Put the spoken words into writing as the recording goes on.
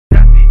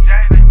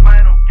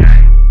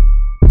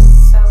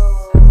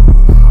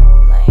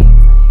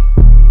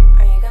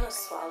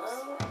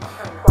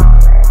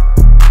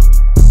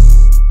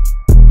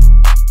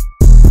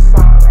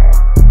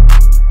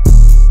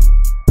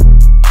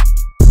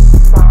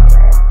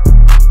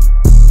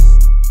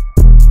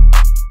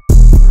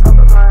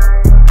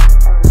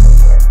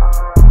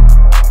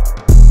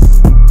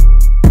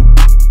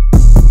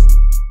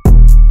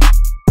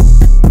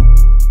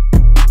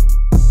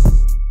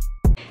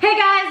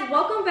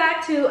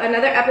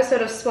another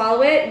episode of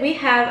Swallow It. We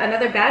have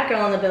another bad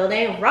girl in the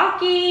building,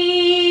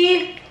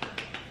 Rocky.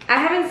 I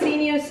haven't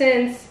seen you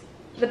since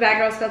the Bad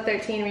Girls Club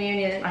 13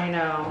 reunion. I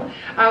know.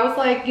 I was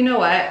like, you know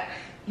what?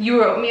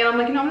 You wrote me, and I'm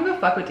like, you know, I'm gonna go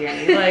fuck with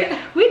Danny. Like,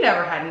 we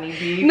never had any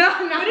beef. No.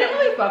 We didn't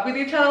really fuck with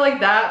each other like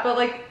that, but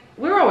like,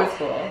 we were always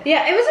cool.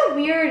 Yeah, it was a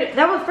weird,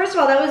 that was, first of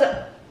all, that was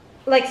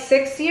like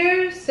 6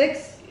 years?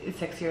 6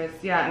 years,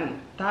 yeah, and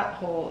that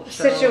whole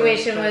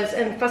situation was,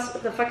 and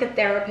the fucking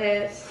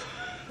therapist.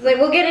 It's like,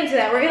 we'll get into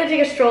that. We're gonna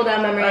take a stroll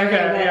down memory lane.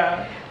 Okay,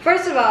 yeah.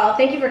 First of all,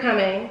 thank you for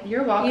coming.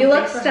 You're welcome. You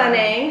look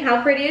stunning.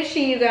 How pretty is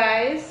she, you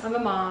guys? I'm a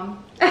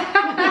mom. a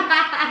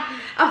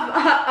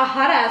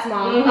hot ass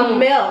mom. A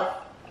MILF.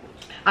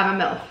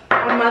 I'm a MILF.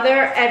 A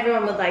mother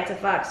everyone would like to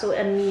fuck, so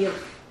a MILF,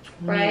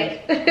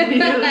 right?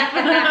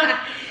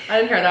 I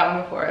didn't hear that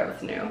one before, it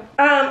was new.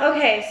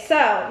 Okay,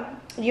 so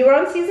you were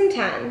on season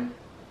 10.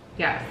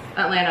 Yes,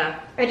 Atlanta.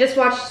 I just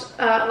watched,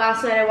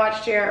 last night I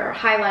watched your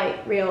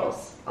highlight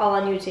reels all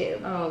on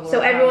YouTube. Oh, Lord, so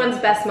everyone's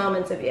best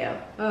moments of you.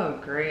 Oh,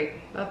 great.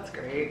 That's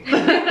great.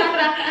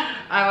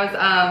 I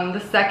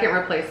was the second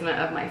replacement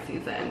of my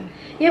season.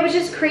 Yeah, which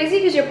is crazy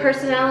because your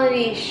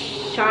personality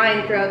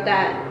shined throughout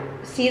that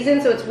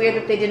season, so it's weird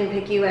that they didn't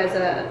pick you as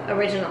a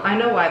original. I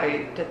know why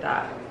they did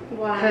that.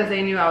 Why? Because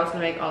they knew I was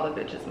gonna make all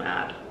the bitches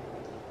mad.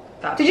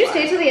 That's did you why.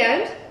 stay to the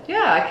end?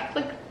 Yeah, I kicked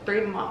like 3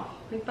 of them off.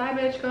 Like, bye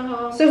bitch, go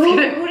home. So who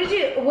did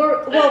you,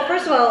 well,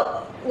 first of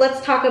all,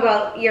 let's talk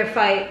about your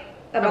fight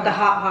about the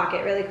Hot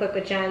Pocket really quick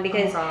with Jen,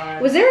 because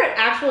was there an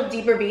actual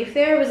deeper beef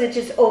there, or was it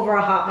just over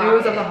a Hot Pocket? It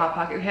was over the Hot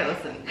Pocket. Okay,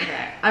 listen,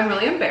 okay. I'm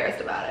really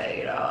embarrassed about it,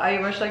 you know.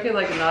 I wish I could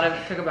like not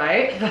have took a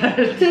bite, but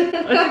it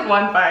was like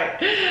one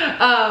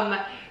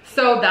bite.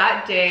 So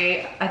that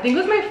day, I think it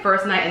was my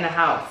first night in the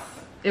house.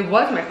 It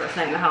was my first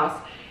night in the house.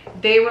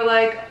 They were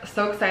like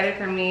so excited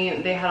for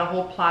me. They had a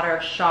whole platter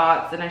of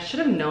shots, and I should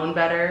have known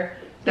better.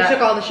 You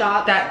took all the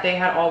shots? That they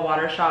had all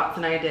water shots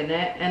and I didn't.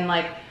 And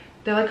like,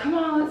 they're like, come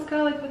on, let's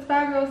go, like, what's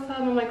Bad Girls Club?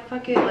 I'm like,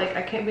 fuck it, like,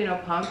 I can't be no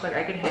punk, like,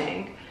 I could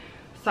hang.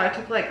 So I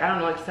took like, I don't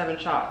know, like 7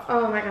 shots.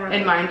 Oh my god.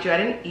 And mind you, I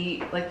didn't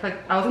eat, like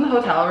I was in the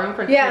hotel room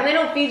for and they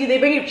don't feed you, they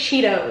bring you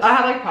Cheetos. I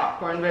had like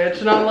popcorn,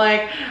 bitch, and I'm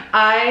like,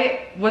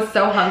 I was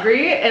so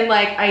hungry, and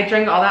like, I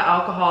drank all that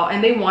alcohol,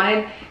 and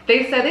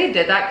they said they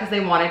did that because they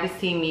wanted to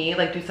see me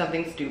like do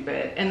something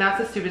stupid, and that's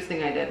the stupidest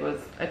thing I did,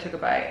 was I took a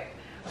bite.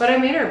 But I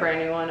made her a brand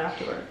new one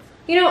afterwards.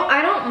 You know,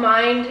 I don't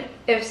mind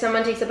if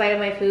someone takes a bite of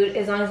my food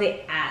as long as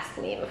they ask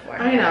me before.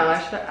 I know, I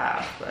should have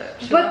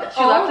asked, but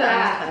all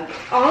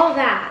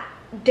that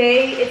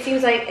day, it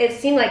seemed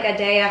like a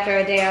day after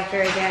a day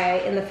after a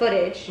day in the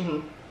footage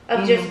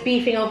of just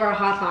beefing over a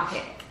Hot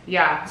Pocket.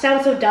 Yeah. It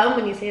sounds so dumb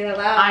when you say that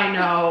loud.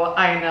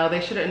 I know. They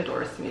should have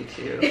endorsed me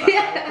too.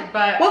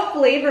 But what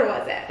flavor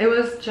was it? It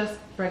was just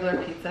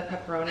regular pizza,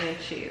 pepperoni, and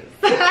cheese.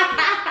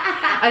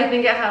 I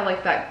think it had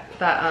like that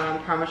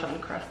Parmesan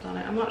crust on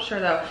it. I'm not sure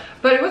though.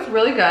 But it was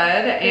really good,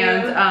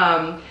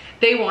 and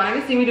they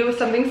wanted to see me do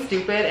something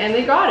stupid, and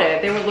they got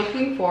it. They were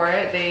looking for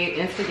it. They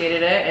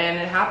instigated it, and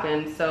it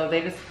happened. So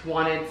they just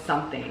wanted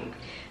something.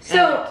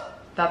 So and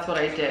that's what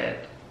I did.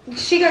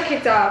 She got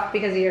kicked off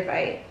because of your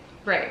fight.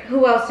 Right.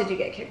 Who else did you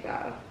get kicked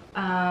off?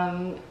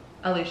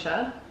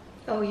 Alicia.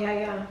 Oh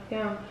yeah.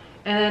 And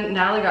then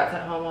Natalie got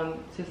sent home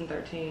on season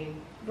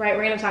 13. Right,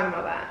 we're gonna talk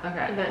about that.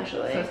 Okay.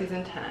 Eventually. So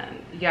season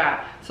 10.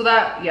 Yeah. So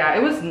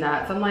it was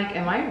nuts. I'm like,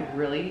 am I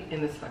really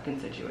in this fucking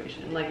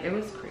situation? Like, it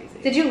was crazy.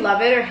 Did you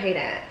love it or hate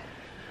it?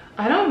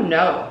 I don't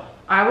know.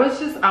 I was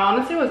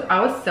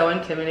so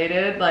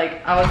intimidated.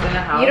 Like, I was in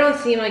a house. You don't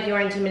seem like you were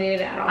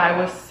intimidated at all. I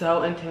was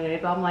so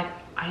intimidated, but I'm like,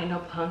 I ain't no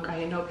punk. Like,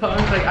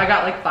 I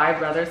got like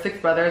 6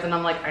 brothers, and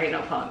I'm like, I ain't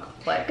no punk.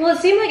 Like, well, it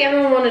seemed like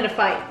everyone wanted to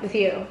fight with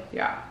you.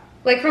 Yeah.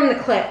 Like from the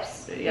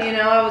clips. Yeah. You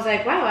know, I was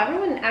like, wow,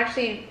 everyone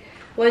actually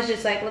was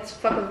just like, let's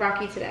fuck with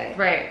Rocky today.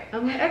 Right.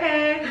 I'm like,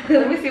 okay,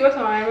 let me see what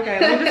time. Okay,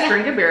 let me just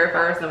drink a beer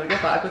first, then we can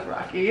fuck with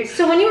Rocky.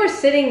 So when you were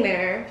sitting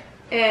there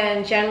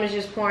and Jen was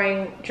just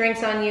pouring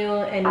drinks on you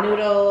and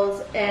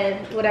noodles and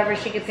whatever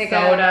she could pick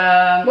up.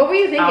 Soda. What were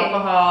you thinking?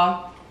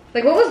 Alcohol.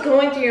 Like, what was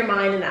going through your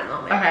mind in that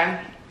moment?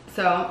 Okay,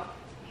 so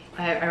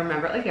I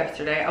remember it like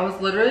yesterday. I was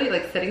literally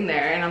like sitting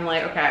there, and I'm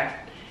like, okay,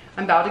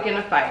 I'm about to get in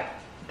a fight.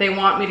 They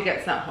want me to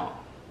get sent home.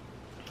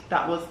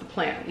 That was the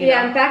plan. You know?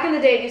 And back in the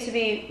day, it used to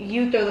be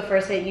you throw the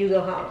first hit, you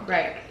go home.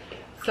 Right.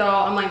 So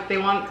I'm like, they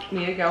want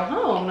me to go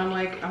home, and I'm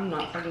like, I'm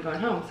not fucking going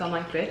home. So I'm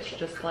like, bitch,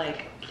 just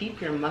like keep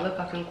your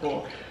motherfucking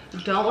cool.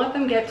 Don't let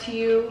them get to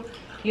you.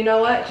 You know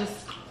what?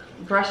 Just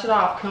brush it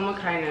off. Come with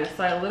kindness.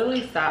 So I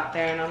literally sat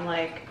there, and I'm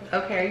like,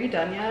 okay, are you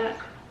done yet?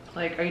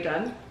 Like, are you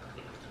done?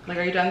 Like,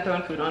 are you done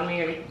throwing food on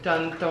me? Are you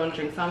done throwing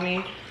drinks on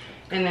me?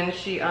 And then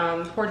she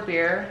poured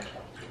beer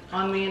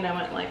on me, and I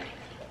went like,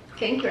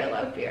 thank you, I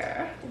love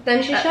beer.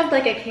 Then she shoved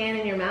like a can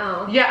in your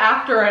mouth. Yeah,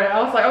 after it,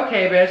 I was like,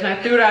 okay, bitch, and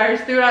I threw it at her,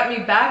 she threw it at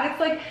me back. It's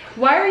like,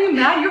 why are you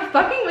mad? You're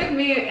fucking with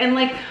me. And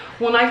like,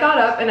 when I got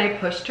up and I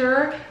pushed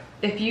her,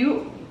 if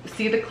you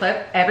see the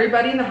clip,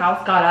 everybody in the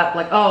house got up,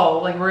 like,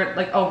 oh,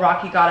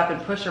 Rocky got up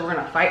and pushed her, we're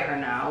gonna fight her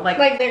now. Like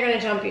they're gonna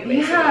jump you,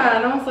 basically. Yeah,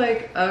 and I was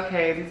like,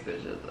 okay, these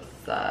bitches are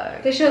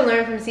suck. They should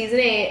learn from season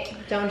 8.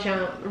 Don't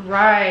jump.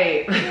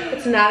 Right.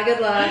 It's not a good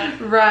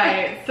look.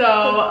 Right.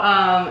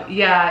 So,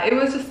 yeah, it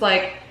was just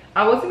like,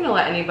 I wasn't gonna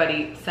let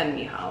anybody send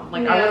me home.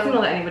 Like, I wasn't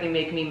gonna let anybody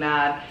make me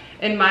mad.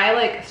 And my,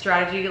 like,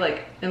 strategy,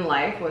 like, in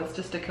life was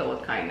just to kill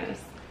with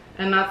kindness.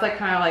 And that's, like,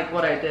 kind of, like,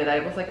 what I did. I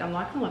was like, I'm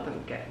not gonna let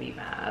them get me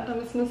mad.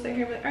 I'm just gonna sit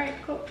here and be like, all right,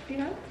 cool, you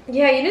know?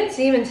 Yeah, you didn't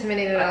seem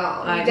intimidated at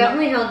all. You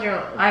definitely held your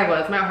own. I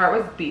was. My heart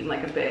was beating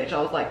like a bitch.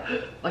 I was like,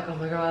 oh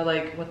my God,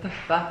 like, what the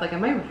fuck? Like,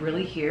 am I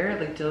really here,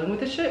 like, dealing with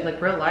this shit? Like,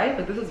 real life?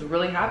 Like, this is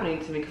really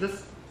happening to me, because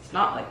it's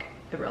not, like,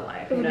 the real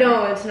life, you know?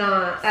 No, it's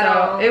not at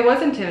all. So it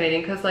was intimidating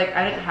because, like,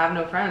 I didn't have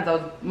no friends. I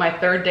was my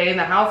 3rd day in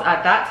the house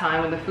at that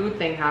time when the food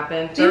thing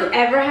happened. Do you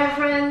ever have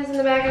friends in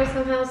the back of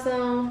some house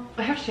though?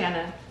 I have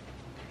Shannon.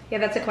 Yeah,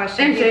 that's a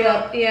question. And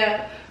Jada.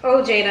 Yeah.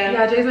 Oh, Jada.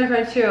 Yeah, Jada's my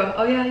friend too.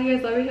 Oh yeah, you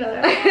guys love each other.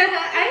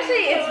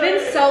 Actually, it's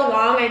been so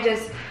long.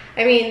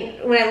 I mean,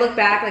 when I look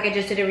back, like, I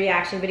just did a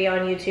reaction video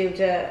on YouTube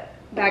to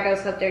Bad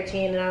Girls Club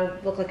 13, and I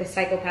would look like a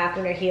psychopath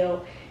when her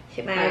heel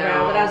hit my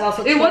eyebrow, but I was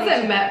also 22. It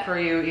wasn't meant for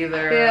you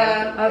either.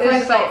 Yeah. That's why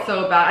I felt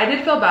so bad. I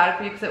did feel bad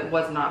for you because it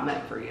was not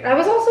meant for you. I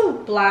was also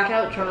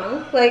blackout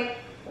drunk. Like,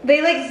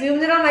 they, like,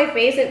 zoomed in on my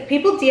face, and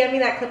people DM me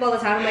that clip all the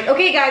time. I'm like,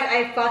 okay, guys,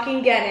 I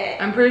fucking get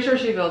it. I'm pretty sure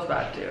she feels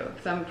bad too,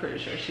 because I'm pretty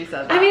sure she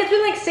said that. I mean, it's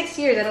been like 6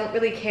 years. I don't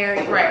really care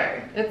anymore.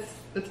 Right.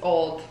 It's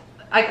old.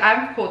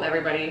 I'm cool with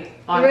everybody,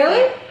 honestly.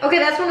 Really? Okay,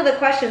 that's one of the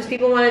questions.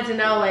 People wanted to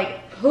know, like,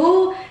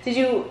 do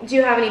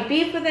you have any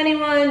beef with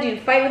anyone? Do you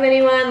fight with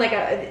anyone? Like,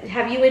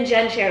 have you and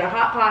Jen shared a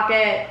Hot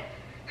Pocket?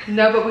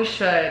 No, but we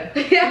should.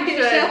 Yeah, we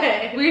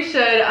should. We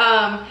should.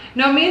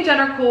 No, me and Jen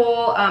are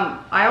cool.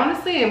 I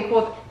honestly am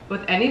cool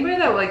with anybody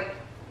that, like,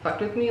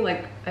 fucked with me.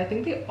 Like, I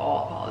think they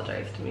all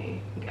apologized to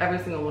me. Like, every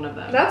single one of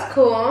them. That's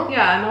cool.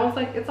 Yeah, and I was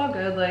like, it's all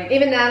good. Like,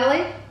 even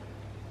Natalie?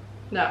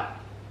 No.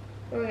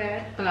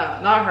 Okay. No,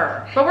 not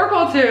her. But we're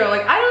cool too.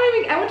 Like,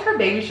 I went to her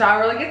baby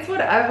shower. Like, it's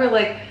whatever.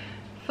 Like,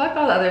 fuck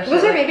all the other shit.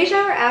 Was her like, baby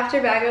shower after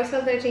Bad Girls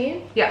Club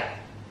 13? Yeah.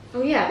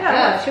 Oh yeah.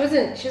 Yeah. She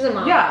was a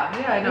mom. Yeah,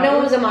 I know. No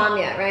one was a mom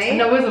yet, right?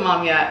 No one was a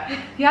mom yet.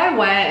 Yeah, I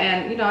went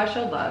and, you know, I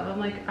showed love. I'm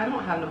like, I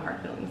don't have no hard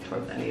feelings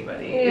towards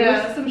anybody. Yeah. It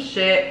was just some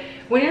shit.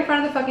 When you're in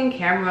front of the fucking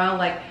camera,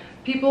 like,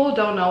 people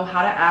don't know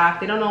how to act.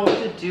 They don't know what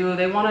to do.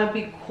 They want to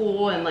be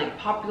cool and, like,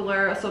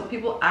 popular. So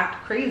people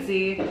act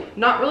crazy,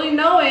 not really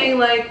knowing,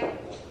 like,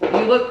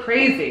 you look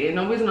crazy and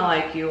nobody's gonna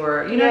like you,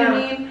 or, you know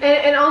what I mean?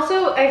 And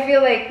also, I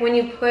feel like when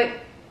you put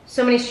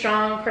so many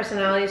strong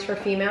personalities for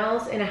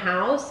females in a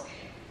house,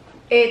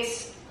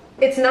 it's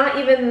not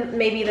even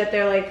maybe that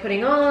they're, like,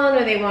 putting on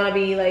or they want to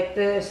be, like,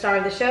 the star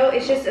of the show.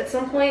 It's just at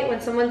some point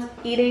when someone's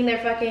eating their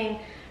fucking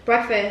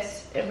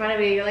breakfast in front of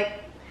you, you're like,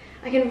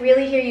 I can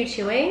really hear you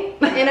chewing,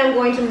 and I'm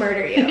going to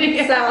murder you.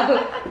 Yeah.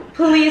 So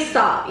please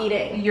stop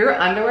eating. Your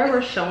underwear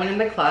were showing in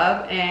the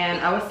club,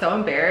 and I was so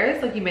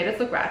embarrassed. Like, you made us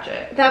look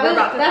ratchet. That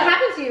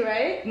happened to you,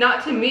 right?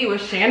 Not to me, it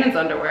was Shannon's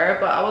underwear,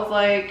 but I was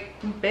like,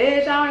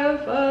 bitch, I don't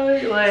give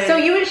a fuck. Like, so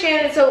you and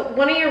Shannon, so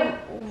one of your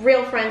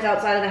real friends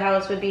outside of the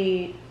house would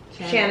be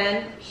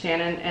Shannon,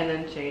 and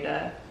then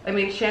Jada. I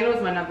mean, Shannon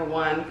was my number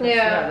one. Yeah. We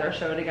had their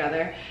show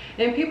together,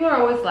 and people are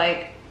always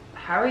like,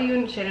 how are you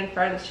and Shannon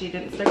friends? She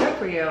didn't stick up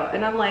for you.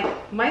 And I'm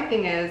like, my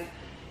thing is,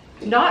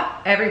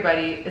 not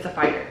everybody is a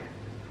fighter.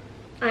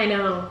 I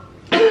know.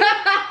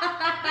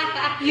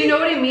 You know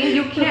what I mean?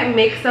 You can't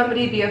make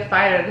somebody be a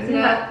fighter.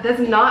 That does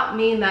not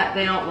mean that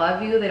they don't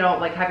love you. They don't,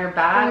 like, have your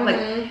back.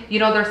 Like, you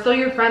know, they're still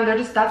your friend. They're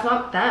just, that's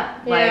not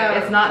them.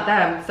 Like, it's not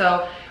them.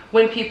 So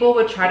when people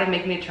would try to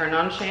make me turn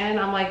on Shannon,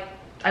 I'm like,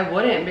 I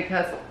wouldn't,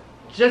 because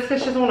just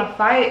because she doesn't want to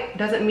fight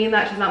doesn't mean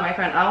that she's not my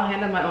friend. I'll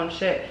handle my own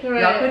shit.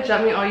 Right. Y'all could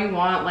jump me all you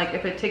want. Like,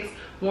 if it takes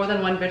more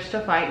than one bitch to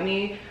fight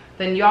me,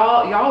 then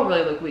y'all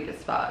really look weak as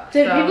fuck.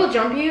 Did people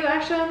jump you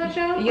actually on the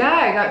show? Yeah,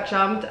 I got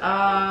jumped,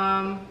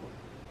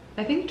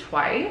 I think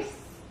twice.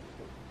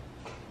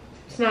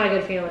 It's not a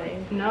good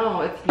feeling.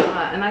 No, it's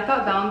not. And I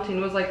thought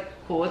Valentine was, like,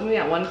 cool with me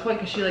at one point,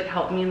 because she, like,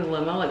 helped me in the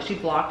limo. Like, she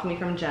blocked me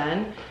from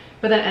Jen,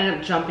 but then ended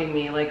up jumping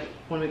me, like,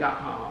 when we got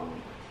home.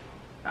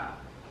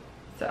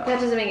 So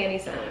that doesn't make any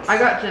sense. I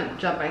got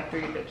jumped by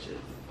 3 bitches.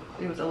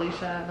 It was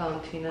Alicia,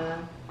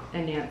 Valentina,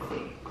 and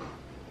Nancy.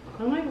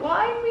 I'm like,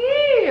 why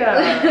me?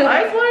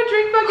 I just want to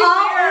drink fucking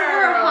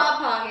beer. Over a Hot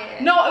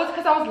Pocket. No, it was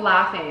because I was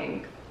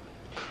laughing.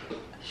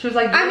 She was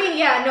like, I mean,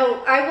 yeah,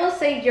 no, I will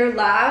say your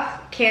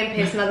laugh can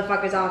piss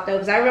motherfuckers off, though,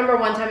 because I remember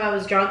one time I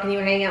was drunk and you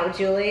were hanging out with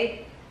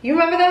Julie. You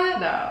remember that?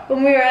 No.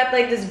 When we were at,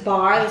 like, this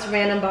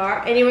random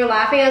bar, and you were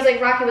laughing, I was like,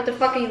 Rocky, what the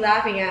fuck are you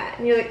laughing at?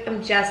 And you're like,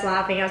 I'm just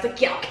laughing. I was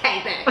like, yeah, okay,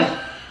 bitch.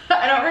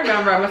 I don't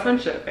remember. I must have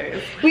been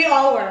shit-faced. We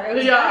all were. It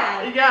was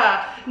bad.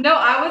 Yeah. No,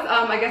 I was,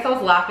 I guess I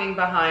was laughing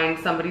behind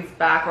somebody's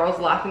back, or I was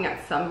laughing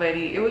at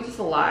somebody. It was just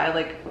a lie.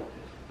 Like,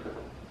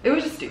 it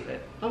was just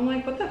stupid. I'm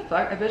like, what the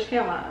fuck? A bitch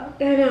can't laugh.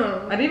 I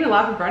know. I didn't even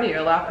laugh in front of you.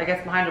 I laughed, I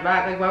guess, behind her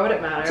back. Like, why would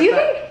it matter? Do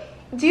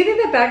you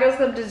think that Bad Girls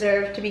Club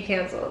deserved to be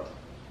canceled?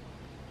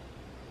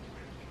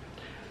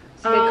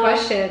 It's a big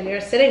question.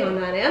 You're sitting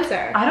on that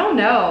answer. I don't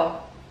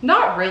know.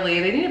 Not really.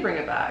 They need to bring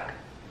it back.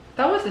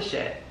 That was the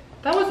shit.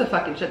 That was the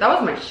fucking shit. That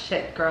was my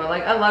shit, girl.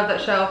 Like, I love that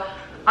show.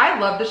 I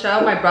love the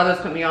show. My brothers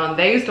put me on.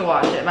 They used to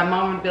watch it. My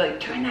mom would be like,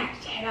 turn that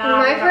shit off.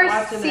 My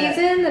first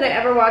season that I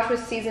ever watched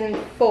was season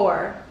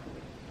 4.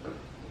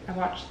 I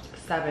watched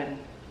 7,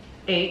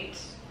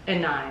 8,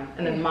 and 9,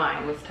 and then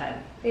mine was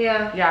 10.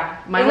 Yeah. Yeah,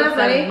 mine was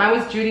 7. Mine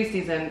was Judy's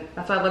season.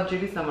 That's why I love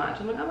Judy so much.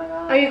 I'm like, oh my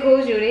god. Are you cool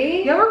with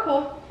Judy? Yeah, we're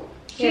cool.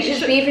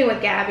 She's beefing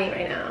with Gabby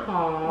right now.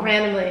 Aww.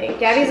 Randomly.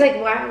 Gabby's like,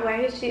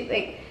 why is she,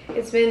 like,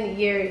 it's been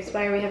years.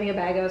 Why are we having a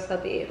bag of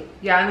stuff beef?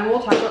 Yeah, and then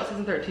we'll talk about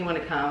season 13 when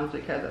it comes,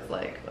 because it's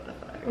like, what the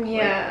fuck?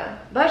 Yeah.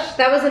 Like,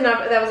 that was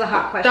a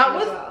hot question that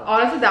was, as well.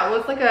 honestly, that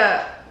was like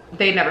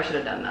they never should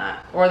have done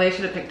that. Or they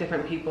should have picked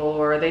different people,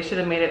 or they should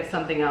have made it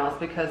something else,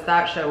 because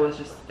that show was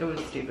just, it was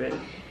stupid.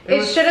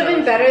 It should have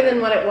been better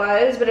than what it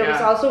was, but it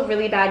was also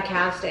really bad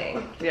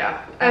casting.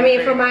 Yeah. I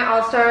mean, for my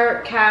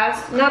all-star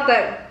cast, not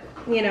that,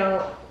 you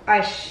know,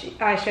 I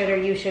should or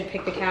you should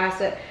pick the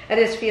cast. I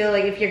just feel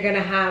like if you're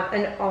gonna have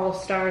an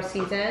all-star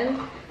season,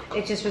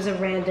 it just was a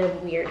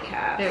random weird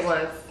cast. It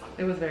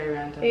was very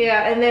random.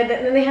 Yeah, and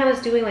then they had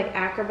us doing like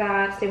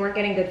acrobats. They weren't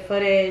getting good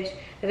footage.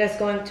 They had us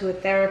going to a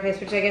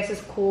therapist, which I guess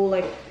is cool.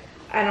 Like,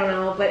 I don't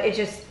know, but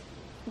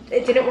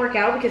it didn't work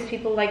out because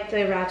people liked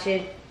the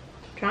ratchet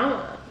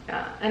drama.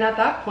 Yeah, and at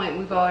that point,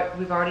 we've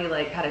already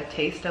like had a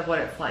taste of what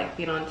it's like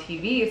being on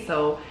TV.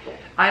 So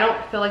I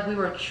don't feel like we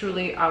were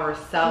truly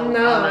ourselves on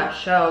that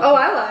show. Oh,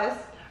 I was.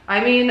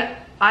 I mean,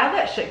 I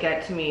let shit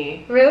get to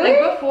me. Really?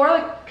 Like before,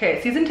 like,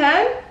 okay, season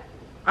 10,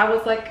 I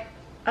was like,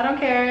 I don't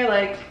care,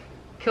 like,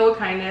 kill with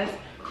kindness.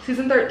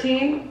 Season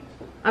 13,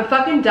 I'm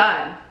fucking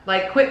done.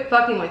 Like, quit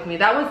fucking with me.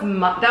 That was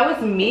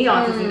me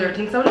on season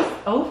 13, so I was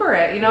just over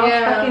it, you know?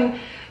 Yeah.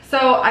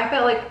 So I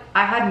felt like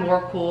I had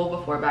more cool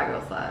before Bad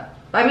Girls Left.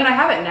 I mean, I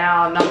have it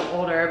now, I'm not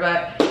older,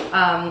 but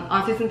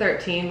on season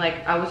 13,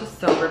 like, I was just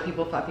so over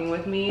people fucking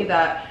with me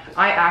that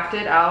I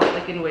acted out,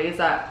 like, in ways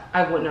that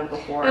I wouldn't have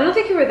before. I don't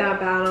think you were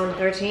that bad on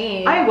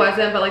 13. I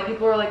wasn't, but, like,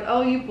 people were like,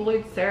 oh, you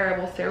bullied Sarah.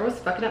 Well, Sarah was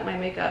fucking up my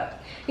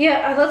makeup.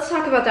 Yeah, let's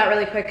talk about that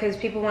really quick, because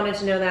people wanted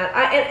to know that.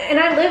 And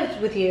I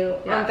lived with you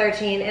on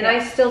 13, and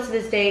I still, to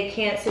this day,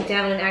 can't sit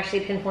down and actually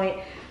pinpoint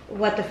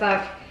what the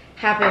fuck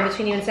happened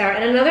between you and Sarah.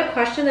 And another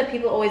question that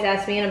people always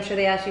ask me, and I'm sure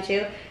they asked you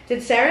too,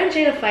 did Sarah and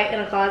Jada fight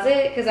in a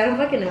closet? Because I don't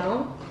fucking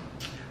know.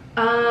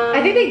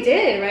 I think they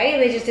did, right?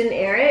 And they just didn't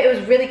air it. It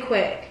was really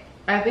quick.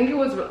 I think it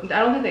was, I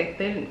don't think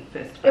they didn't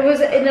fist fight. It was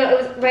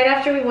right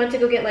after we went to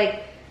go get,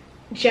 like,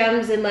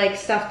 gems and, like,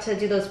 stuff to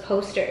do those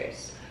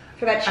posters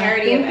for that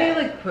charity event. I think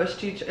they, like,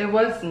 pushed each, it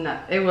was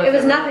nothing. It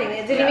was nothing.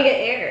 It didn't even get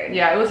aired.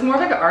 Yeah, it was more of,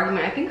 like, an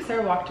argument. I think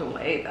Sarah walked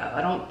away, though.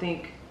 I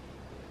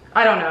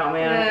don't know,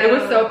 man. No. It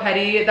was so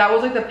petty. That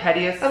was, like, the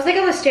pettiest. I was, like,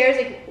 on the stairs,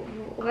 like,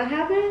 what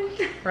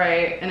happened?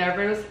 Right, and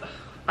everybody was,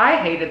 I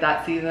hated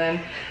that season.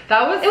 It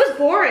was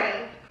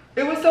boring.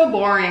 It was so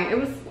boring.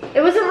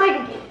 It wasn't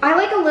like, I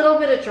like a little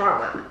bit of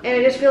drama, and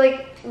I just feel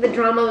like the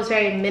drama was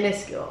very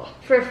minuscule.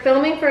 For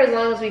filming for as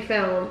long as we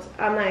filmed,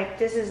 I'm like,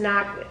 this is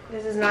not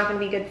gonna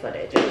be good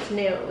footage. It was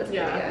new. It wasn't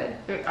really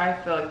good. I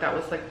feel like that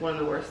was like one of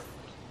the worst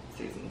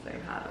seasons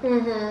they've had.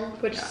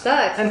 Which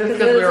sucks. And just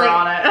because we were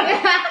on it.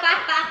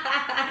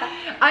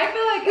 I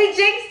feel like we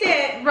jinxed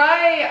it.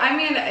 Right. I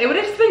mean, it would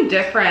have just been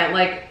different.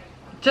 Like,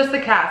 just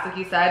the cast, like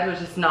you said, was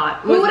just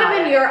not. Who would have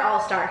been your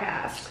all-star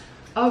cast?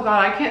 Oh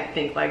god, I can't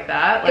think like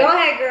that. Like, go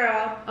ahead,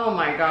 girl. Oh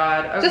my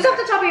god. Okay. Just off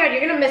the top of your head,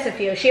 you're gonna miss a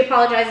few. She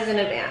apologizes in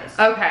advance.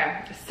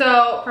 Okay,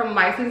 so from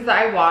my seasons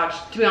that I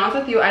watched, to be honest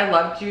with you, I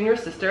loved you and your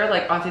sister,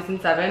 like on season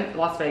 7,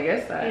 Las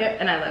Vegas,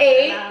 and I loved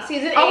 8,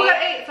 season 8. Oh my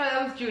god, 8. Sorry,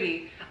 that was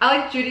Judy. I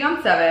liked Judy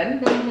on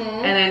 7,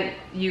 and then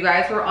you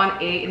guys were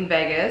on 8 in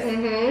Vegas,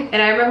 and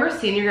I remember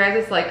seeing you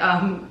guys as like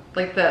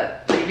the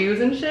previews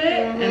and shit,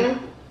 and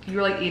you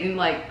were like eating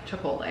like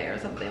Chipotle or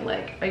something,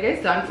 like, are you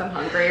guys done? 'Cause I'm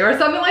hungry, or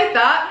something like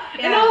that.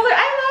 And I was like,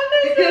 I love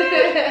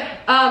this.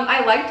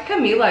 I liked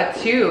Camila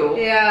too.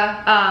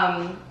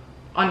 Yeah.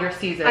 On your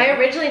season. I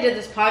originally did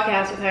this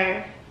podcast with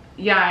her.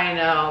 Yeah, I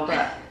know,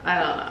 but I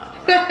don't know.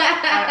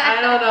 I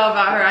don't know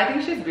about her. I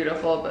think she's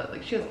beautiful, but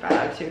like she was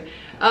bad too.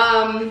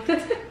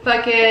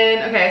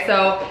 Okay,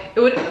 so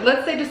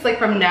let's say just like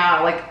from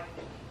now, like,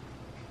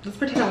 let's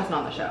pretend I wasn't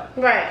on the show.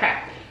 Right. Okay.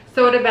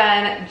 So it would have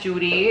been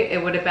Judy,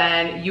 it would have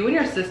been you and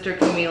your sister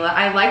Camila.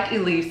 I liked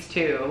Elise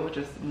too, which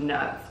is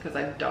nuts because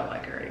I don't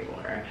like her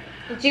anymore.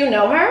 Do you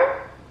know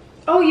her?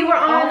 Oh, you were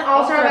on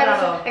All-Star Battle.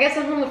 Battle. I guess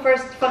I'm from the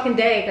first fucking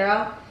day,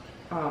 girl.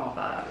 Oh,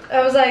 fuck.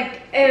 I was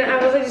like,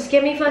 just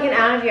get me fucking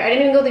out of here. I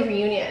didn't even go to the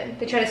reunion.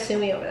 They tried to sue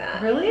me over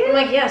that. Really? I'm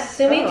like, yes,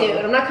 sue me, dude.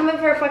 I'm not coming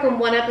for a fucking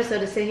one episode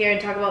to sit here and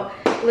talk about,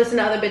 listen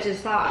to other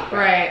bitches talk.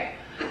 Right.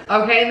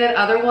 Okay, and then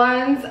other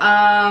ones,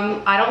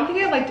 I don't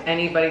think I liked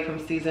anybody from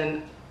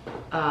season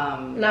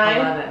 9?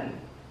 11.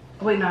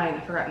 Oh, wait, 9. I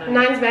forgot 9.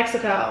 9's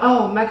Mexico.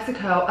 Oh,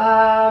 Mexico.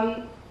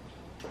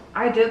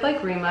 I did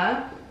like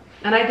Rima,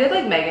 and I did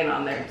like Megan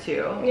on there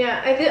too.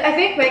 Yeah, I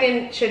think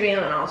Megan should be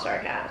on an all-star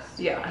cast.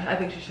 Yeah, I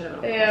think she should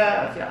have been on an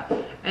all-star cast,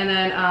 yeah. And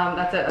then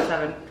that's it, that's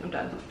 7. I'm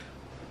done.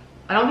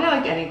 I don't think I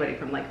liked anybody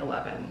from like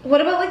 11.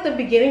 What about like the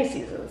beginning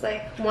seasons,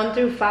 like 1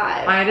 through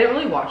 5? I didn't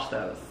really watch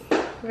those.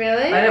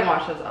 Really? I didn't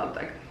watch those. I was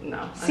like,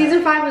 no.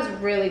 Season 5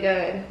 was really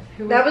good.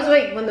 That was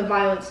like when the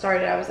violence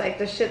started. I was like,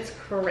 this shit's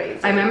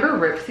crazy. I remember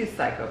Ripsy's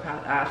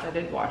psychopath ass. I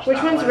did watch Which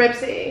that one's one.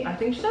 Ripsy? I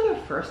think she's on the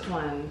first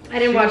one. I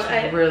didn't watch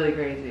it. Really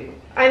crazy.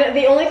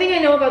 The only thing I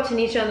know about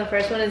Tanisha on the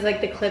first one is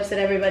like the clips that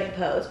everybody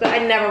posts, but I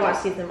never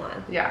watched season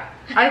 1. Yeah.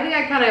 I think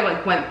I kind of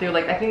like went through,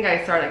 like, I think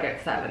I started like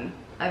at 7.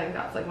 I think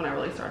that's like when I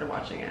really started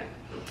watching it.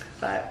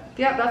 But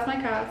yeah, that's my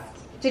cast.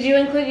 You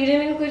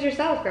didn't include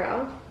yourself,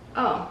 girl.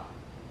 Oh.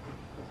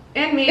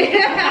 And me.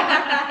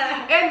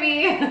 And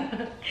me.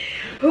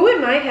 Who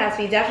would my cast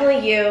be?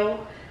 Definitely you,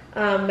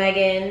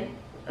 Megan,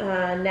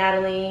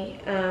 Natalie.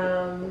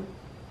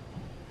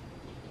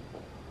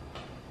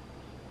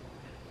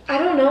 I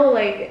don't know,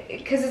 like,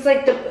 because it's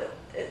like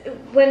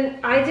when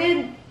I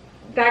did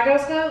Bad Girl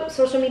Scout,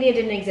 social media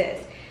didn't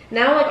exist.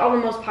 Now, like, all the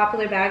most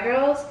popular Bad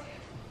Girls,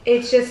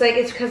 it's just like,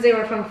 it's because they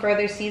were from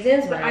further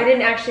seasons, but I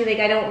didn't actually, like,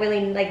 I don't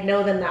really, like,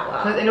 know them that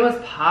well. And it was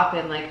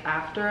popping, like,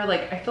 after,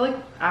 like, I feel like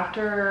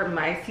after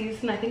my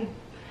season, I think.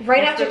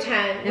 Right after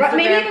 10.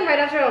 Maybe even right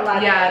after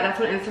 11. Yeah, that's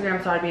when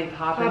Instagram started being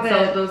popping.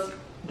 So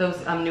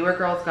those newer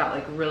girls got,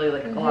 like, really,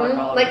 like, a lot of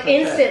followers. Like,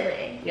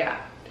 instantly. Shit. Yeah.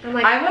 I'm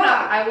like,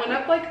 I went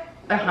up, like,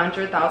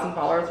 100,000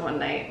 followers one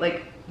night,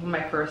 like, when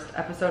my first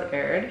episode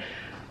aired.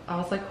 I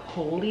was like,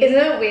 holy Isn't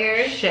that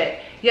weird? Shit.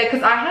 Yeah,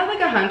 because I had like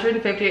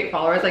 158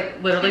 followers,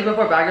 like literally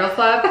before Bad Girls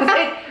Club. Because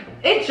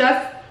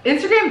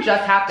Instagram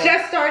just happened.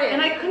 Just started.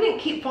 And I couldn't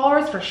keep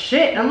followers for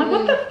shit. I'm like,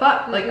 what the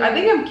fuck? Like, I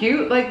think I'm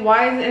cute. Like,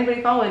 why isn't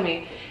anybody following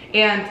me?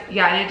 And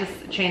yeah, and it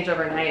just changed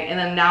overnight. And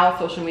then now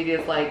social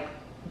media is like,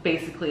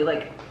 basically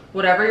like,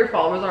 whatever your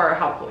followers are or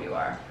how cool you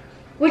are.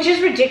 Which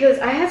is ridiculous.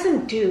 I had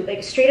some dude,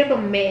 like straight up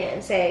a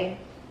man, say,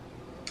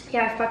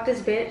 yeah, I fucked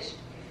this bitch.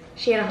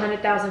 She had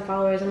 100,000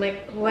 followers. I'm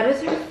like, what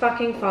does her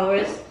fucking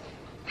followers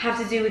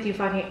have to do with you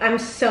fucking? I'm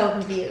so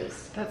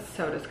confused. That's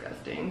so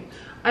disgusting.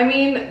 I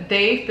mean,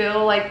 they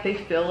feel like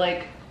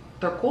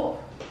they're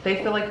cool.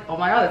 They feel like, oh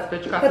my god,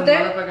 this bitch got some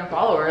motherfucking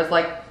followers.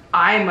 Like,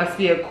 I must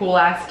be a cool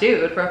ass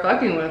dude for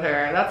fucking with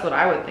her. That's what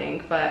I would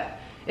think. But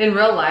in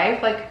real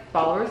life, like,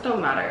 followers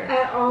don't matter.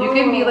 At all. You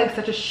can be like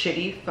such a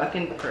shitty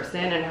fucking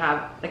person and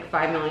have like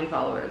 5 million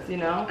followers, you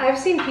know? I've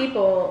seen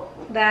people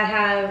that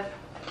have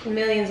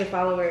millions of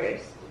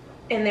followers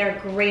and they're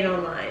great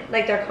online.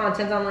 Like, their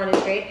content online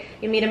is great.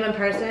 You meet them in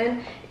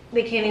person,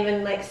 they can't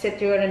even like sit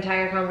through an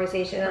entire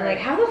conversation. I'm like,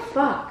 how the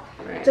fuck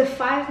do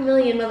 5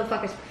 million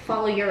motherfuckers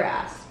follow your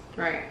ass?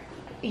 Right.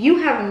 You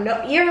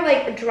have you're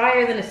like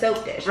drier than a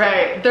soap dish.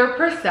 Right. Their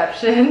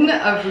perception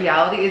of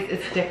reality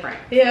is different.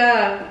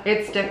 Yeah.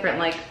 It's different.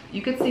 Like,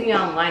 you could see me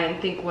online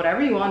and think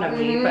whatever you want of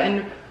me, but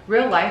in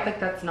real life, like,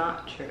 that's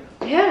not true.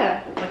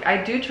 Yeah. Like,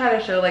 I do try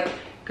to show like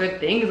good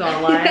things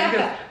online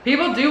because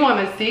people do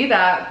want to see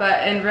that,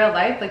 but in real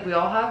life, like, we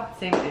all have the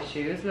same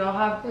issues. We all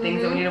have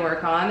things that we need to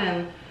work on,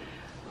 and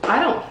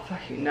I don't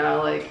fucking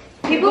know, like,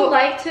 people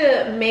like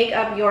to make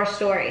up your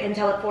story and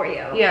tell it for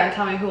you. Yeah, and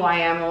tell me who I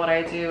am and what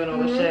I do and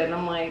all this shit, and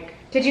I'm like,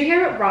 did you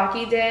hear what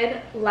Rocky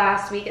did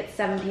last week at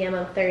 7 p.m.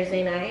 on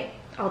Thursday night?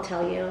 I'll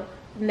tell you.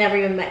 Never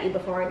even met you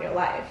before in your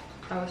life.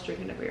 I was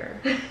drinking a beer.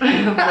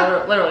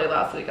 Literally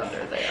last week on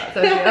Thursday. Yeah.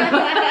 So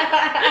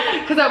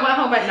because I went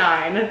home at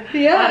 9.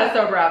 Yeah. I had a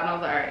sober up and I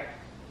was like, alright.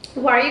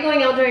 Why are you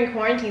going out during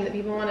quarantine that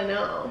people want to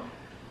know?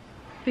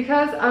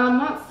 Because I'm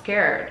not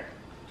scared.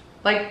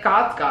 Like,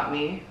 God's got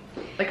me.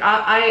 Like,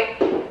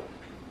 I'm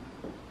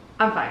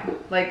fine.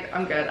 Like,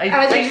 I'm good.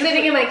 I was just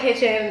sitting in my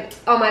kitchen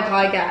on my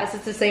podcast.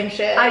 It's the same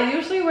shit. I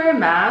usually wear a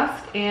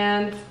mask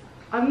and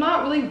I'm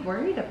not really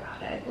worried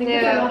about it. I think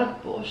there's a lot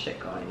of bullshit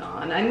going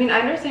on. I mean,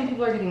 I understand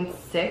people are getting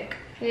sick.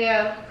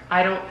 Yeah.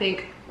 I don't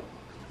think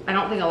a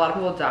lot of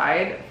people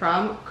died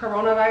from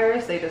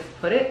coronavirus. They just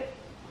put it.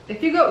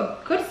 If you go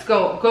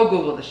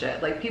Google the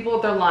shit. Like,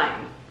 people, they're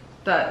lying.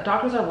 The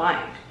doctors are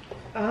lying.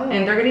 Oh.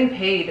 And they're getting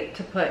paid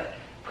to put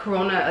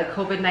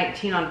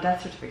COVID-19 on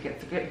death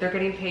certificates. They're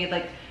getting paid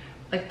like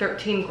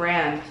 13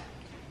 grand.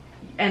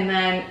 And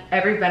then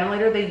every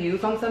ventilator they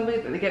use on somebody,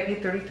 they get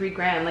paid 33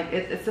 grand. Like,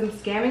 it's some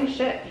scamming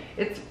shit.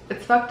 It's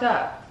fucked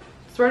up.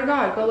 Swear to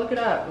God, go look it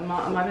up. I'm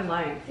not even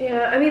lying.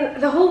 Yeah, I mean,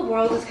 the whole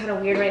world is kind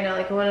of weird right now.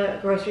 Like, going to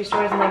grocery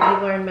stores and like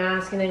people are in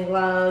masks and in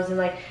gloves and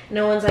like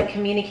no one's like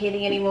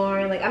communicating anymore.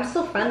 And like, I'm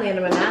still friendly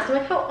under my mask. I'm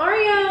like, how are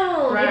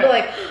you? Right. People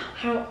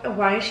are like,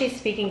 why is she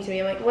speaking to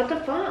me? I'm like, what the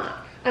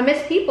fuck? I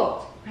miss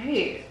people.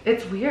 Right.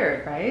 It's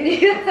weird,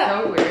 right? Yeah. It's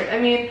so weird. I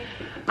mean,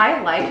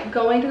 I like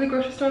going to the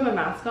grocery store with my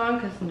mask on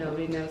because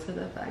nobody knows who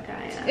the fuck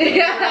I am.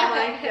 Yeah.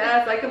 I'm like,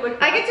 yes, I could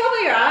look. I can tell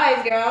by your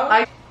eyes,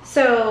 girl.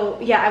 So,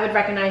 yeah, I would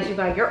recognize you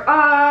by your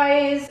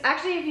eyes.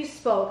 Actually, if you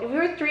spoke, if you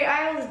were 3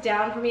 aisles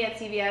down from me at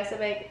CVS, I'd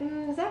be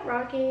like, is that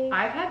Rocky?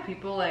 I've had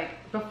people,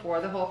 like,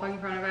 before the whole fucking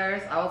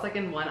coronavirus, I was, like,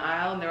 in one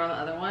aisle and they were on the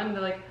other one.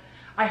 They're like,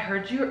 I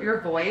heard your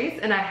voice,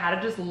 and I had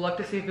to just look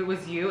to see if it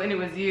was you, and it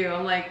was you.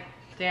 I'm like,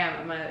 damn,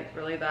 am I, like,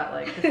 really that,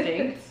 like,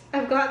 distinct?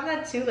 I've gotten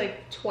that, too,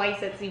 like,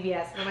 twice at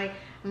CVS, and I'm like,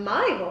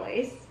 my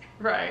voice?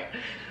 Right.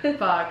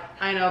 Fuck.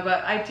 I know,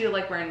 but I do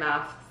like wearing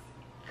masks.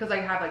 Because I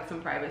have like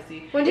some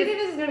privacy. When do you think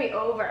this is going to be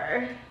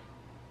over?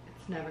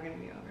 It's never going to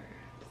be over.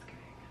 Just kidding.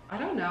 I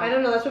don't know. I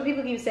don't know. That's what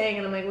people keep saying,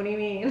 and I'm like, what do you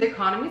mean? The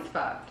economy's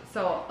fucked.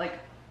 So like,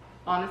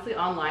 honestly,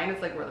 online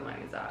is like where the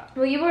money's at.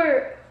 Well, you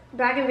were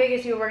back in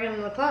Vegas. You were working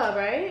in the club,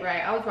 right?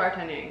 Right. I was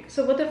bartending.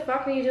 So what the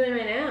fuck are you doing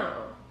right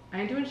now?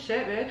 I ain't doing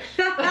shit, bitch.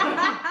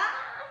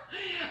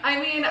 I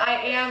mean,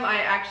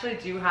 I actually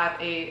do have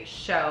a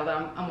show that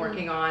I'm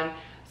working on.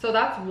 So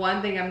that's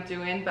one thing I'm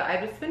doing, but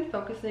I've just been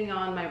focusing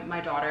on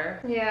my daughter.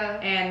 Yeah.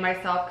 And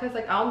myself, because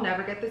like I'll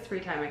never get this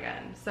free time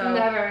again. So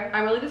never.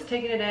 I'm really just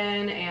taking it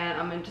in,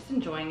 and I'm just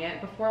enjoying it.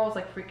 Before I was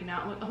like freaking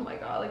out, I'm like, oh my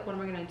god, like what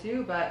am I gonna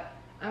do? But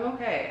I'm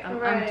okay.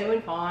 I'm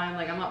doing fine.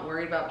 Like I'm not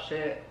worried about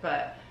shit.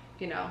 But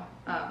you know.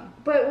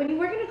 But when you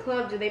work in a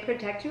club, do they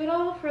protect you at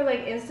all for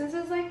like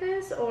instances like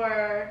this,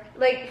 or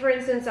like for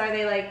instance, are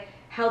they like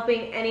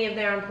helping any of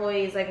their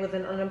employees like with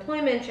an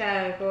unemployment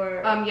check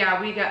or?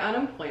 Yeah, we get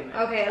unemployment.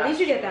 Okay, at least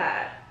you get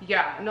that.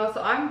 Yeah, no,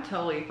 so I'm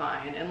totally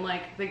fine, and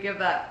like they give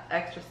that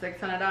extra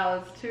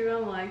 $600 too.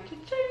 I'm like,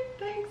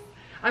 thanks.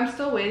 I'm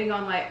still waiting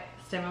on my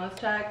stimulus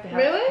check. They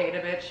haven't paid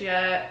a bitch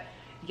yet.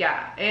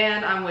 Yeah,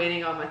 and I'm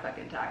waiting on my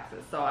fucking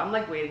taxes. So I'm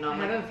like waiting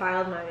on. I haven't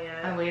filed mine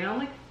yet. I'm waiting on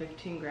like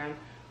 15 grand.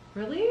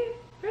 Really?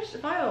 Bitch,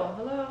 file.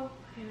 Hello.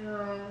 I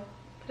know.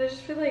 But I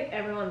just feel like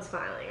everyone's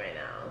filing right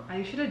now.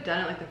 You should have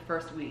done it like the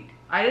first week.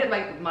 I did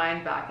like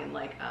mine back in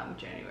like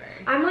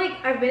January.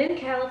 I've been in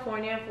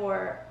California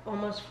for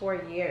almost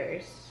 4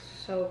 years.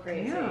 So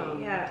crazy.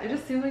 Damn. Yeah. It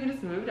just seems like you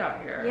just moved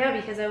out here. Yeah,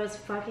 because I was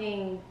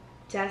fucking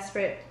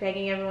desperate,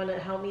 begging everyone to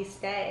help me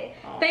stay.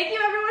 Aww. Thank you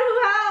everyone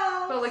who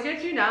helped. But look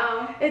at you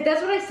now.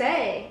 That's what I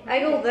say. I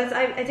go,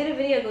 I did a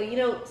video, I go, you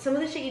know, some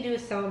of the shit you do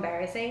is so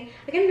embarrassing.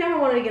 Like I never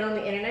wanted to get on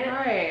the internet.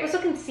 Right. I was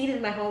so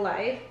conceited my whole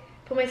life.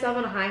 Put myself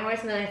on a high horse,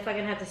 and then I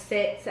fucking have to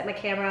set my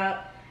camera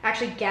up.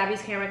 Actually,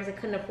 Gabby's camera, because I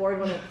couldn't afford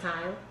one at the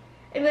time.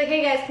 And be like,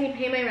 hey guys, can you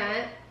pay my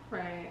rent?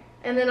 Right.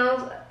 And then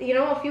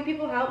a few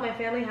people help, my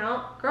family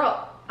help.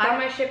 Girl, got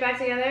my shit back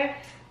together.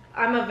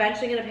 I'm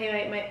eventually gonna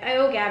pay I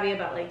owe Gabby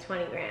about like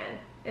 20 grand.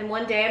 And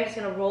one day I'm just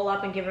gonna roll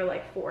up and give her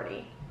like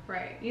 40.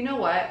 Right. You know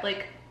what?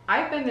 Like,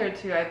 I've been there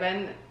too.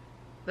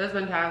 There's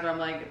been times where I'm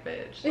like,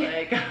 bitch,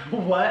 like,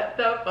 what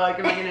the fuck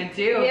am I gonna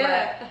do?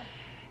 Yeah. But,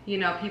 you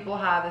know, people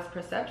have this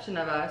perception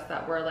of us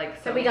that we're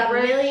like so we got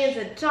rich. millions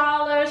of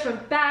dollars from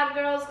Bad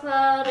Girls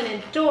Club and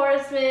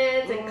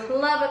endorsements and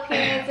club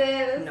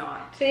appearances.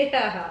 Not.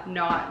 Yeah.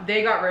 Not.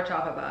 They got rich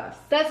off of us.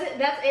 That's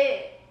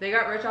it. They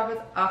got rich off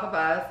of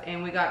us,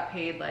 and we got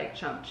paid like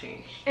chump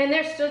change. And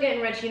they're still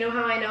getting rich. You know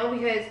how I know?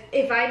 Because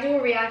if I do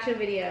a reaction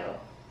video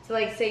to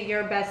like say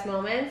your best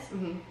moments,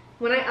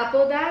 when I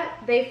upload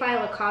that, they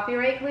file a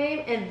copyright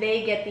claim and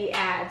they get the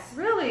ads.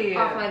 Really?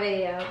 Off my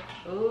video.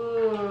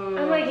 Ooh.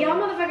 I'm like, y'all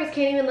motherfuckers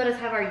can't even let us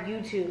have our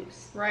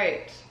YouTubes.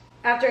 Right.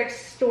 After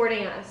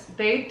extorting us.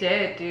 They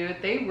did, dude.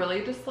 They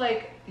really just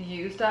like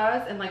used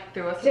us and like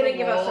threw us They didn't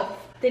give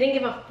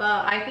a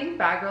fuck. I think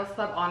Bad Girls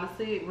Club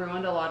honestly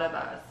ruined a lot of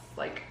us.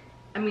 Like,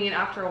 I mean,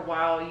 after a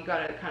while, you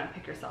gotta kind of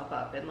pick yourself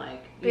up and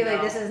like be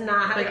like, this is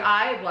not. Like,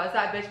 I was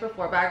that bitch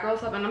before Bad Girls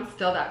Club, and I'm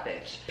still that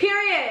bitch.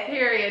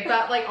 Period.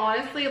 But like,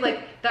 honestly,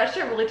 like that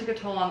shit really took a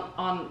toll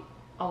on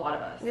a lot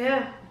of us.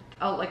 Yeah.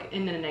 Oh, like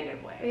in a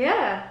negative way.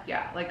 Yeah.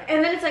 Yeah. Like.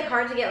 And then it's like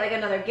hard to get like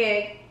another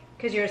gig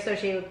because you're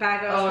associated with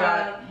Bad Girls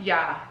Club.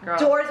 Yeah, girl.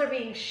 Doors are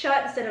being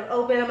shut instead of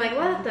open. I'm like,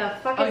 what the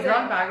fuck is that? You're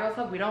on Bad Girls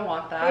Club. We don't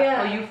want that.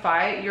 Yeah. Oh, you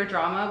fight. Your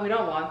drama. We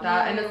don't want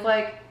that. And it's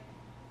like.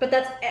 But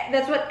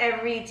that's what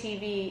every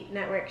TV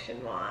network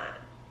should want.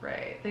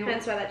 Right.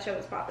 Hence why that show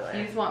was popular.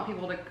 You just want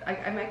people to.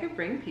 I could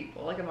bring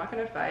people. Like, I'm not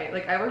gonna fight.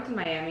 Like, I worked in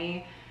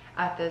Miami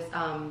at this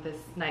this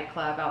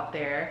nightclub out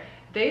there.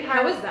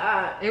 How was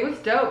that? It was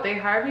dope. They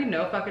hired me,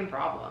 no fucking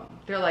problem.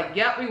 They're like,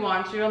 yep, we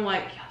want you. I'm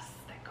like, yes,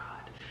 thank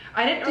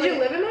God. Did you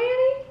live in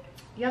Miami?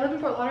 Yeah, I live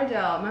in Fort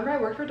Lauderdale. Remember, I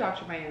worked for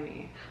Dr.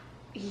 Miami.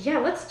 Yeah,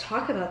 let's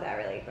talk about that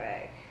really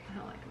quick. I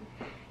don't like him.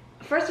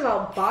 First of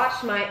all,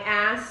 botched my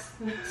ass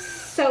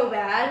so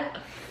bad.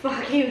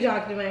 Fuck you,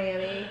 Dr.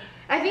 Miami.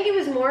 I think he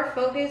was more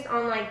focused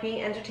on like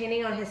being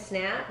entertaining on his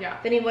snap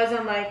than he was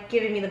on like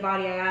giving me the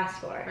body I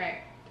asked for.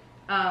 Right.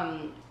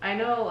 I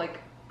know,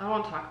 like, I don't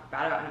want to talk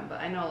bad about him, but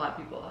I know a lot of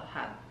people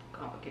had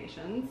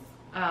complications.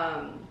 We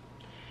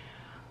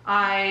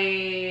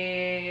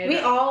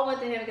all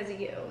went to him because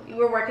of you. You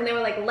were working there,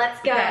 we're like,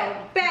 let's go.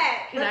 Okay.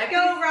 Bet. Let's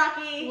go,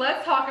 Rocky.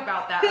 Let's talk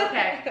about that.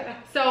 Okay.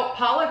 So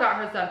Paula got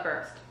hers done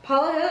first.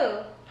 Paula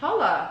who?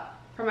 Paula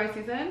for my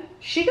season.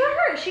 She got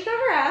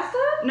her ass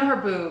done? No, her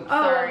boobs.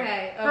 Oh, sorry.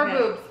 okay. Her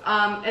boobs.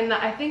 And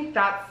I think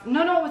that's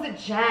no, was it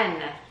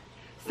Jen?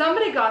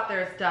 Somebody got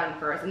theirs done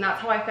first, and that's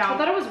how I found. I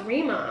thought it was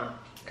Rima,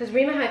 because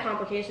Rima had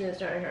complications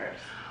during hers.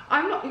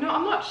 I'm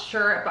not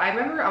sure, but I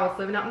remember I was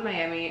living out in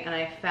Miami, and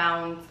I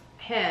found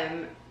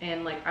him,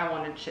 and like I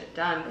wanted shit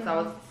done because I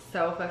was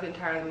so fucking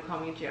tired of them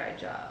calling me G.I.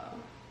 Joe.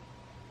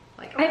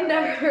 Like, I've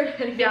never heard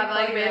anything. Yeah,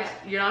 like, bitch,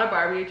 you're not a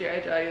Barbie,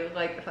 G.I. Joe. You're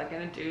like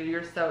fucking a dude. You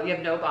have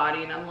no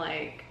body, and I'm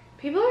like,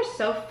 People are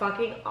so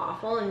fucking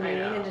awful and mean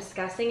and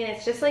disgusting, and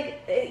it's just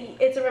like,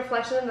 it's a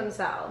reflection of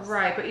themselves.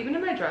 Right, but even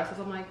in my dresses,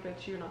 I'm like,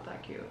 bitch, you're not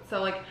that cute.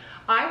 So like,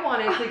 I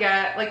wanted to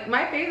get, like,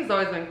 my face has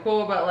always been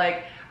cool, but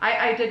like,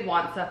 I did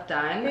want stuff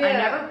done. I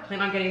never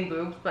planned on getting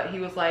boobs, but he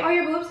was like, oh,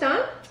 your boobs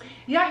done?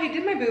 Yeah, he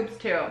did my boobs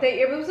too.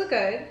 Your boobs look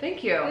good.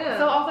 Thank you. Yeah.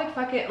 So I was like,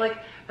 fuck it. Like,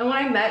 and when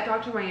I met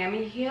Dr.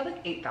 Miami, he had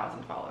like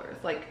 8,000 followers.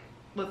 Like,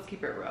 let's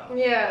keep it real.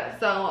 Yeah.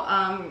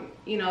 So,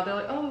 you know, they're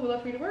like, oh, we'd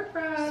love for you to work for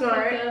us.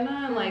 Smart.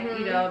 And like,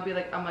 you know, be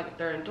like, I'm like,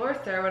 they're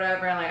endorsed or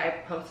whatever. And like, I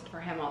posted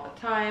for him all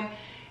the time.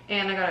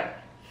 And I got a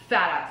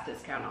fat ass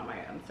discount on my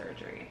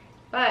surgery.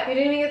 But you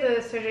didn't even get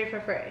the surgery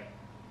for free?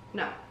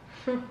 No.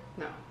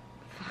 No.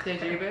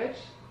 Did you, bitch?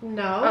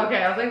 No.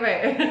 Okay, I was like,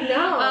 wait.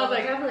 No, I was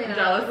like, definitely not.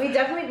 Jealous. We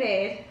definitely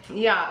paid.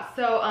 Yeah,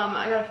 so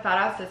I got a fat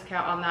ass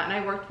discount on that, and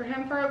I worked for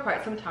him for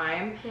quite some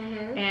time,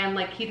 and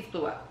like he just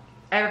blew up.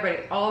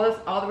 Everybody, all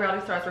the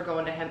reality stars were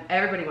going to him.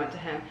 Everybody went to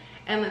him,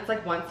 and it's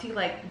like once he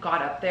like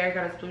got up there,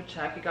 got his blue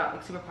check, he got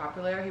like super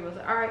popular. He was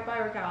like, all right, bye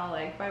Raquel,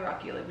 like bye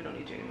Rocky, like we don't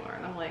need you anymore.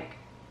 And I'm like,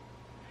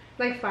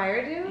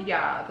 fired you?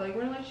 Yeah, they're like,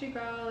 we're gonna let you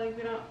go, like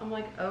we don't. I'm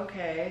like,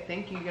 okay,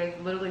 thank you. You guys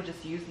literally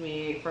just used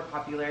me for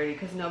popularity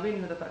because nobody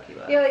knew who the fuck he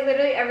was. Yeah, like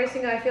literally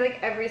I feel like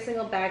every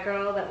single bad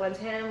girl that went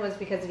to him was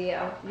because of you.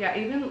 Yeah,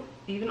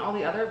 even all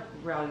the other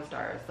reality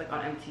stars like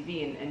on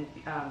MTV and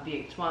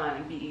VH1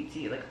 and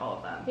BET, like all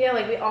of them. Yeah,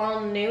 like we all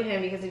knew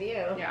him because of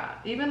you. Yeah,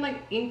 even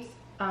like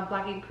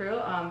Black Ink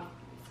Crew,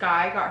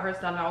 Sky got hers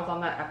done. I was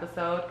on that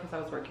episode because I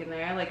was working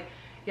there. Like,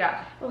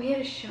 yeah. Oh, he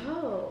had a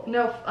show.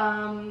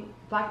 No,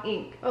 Black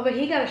Ink. Oh, but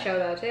he got a show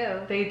though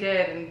too. They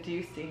did, and do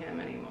you see him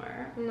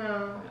anymore? No.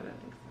 I don't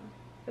think so.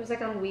 It was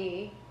like on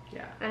Wii.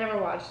 Yeah. I never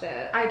watched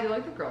it. I do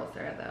like the girls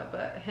there though,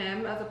 but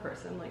him as a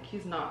person, like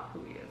he's not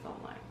who he is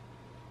online.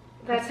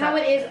 That's how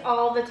it is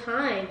all the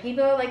time.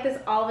 People are like this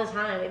all the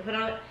time. They put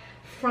on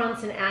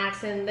fronts and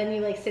acts, and then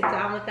you like sit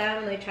down with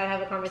them and they try to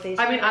have a conversation.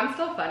 I mean, I'm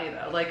still funny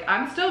though. Like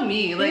I'm still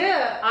me. Like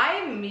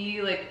I'm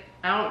me. Like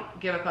I don't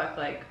give a fuck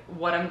like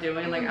what I'm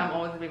doing. Like I'm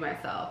always gonna be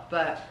myself.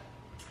 But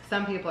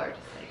some people are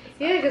just like,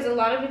 yeah, because a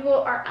lot of people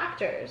are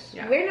actors.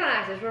 Yeah. We're not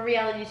actors. We're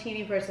reality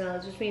TV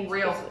personalities, which means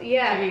real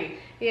TV.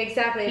 Yeah,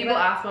 exactly. People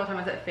ask me all the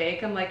time, is it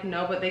fake? I'm like,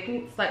 no, but they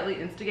can slightly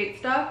instigate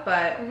stuff,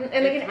 but and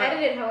they can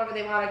edit it however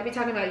they want. I could be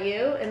talking about you,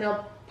 and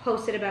they'll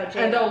post it about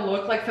Jay. And they'll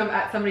look like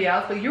somebody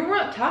else, but you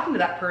weren't talking to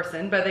that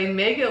person, but they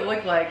make it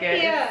look like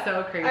it. Yeah. It's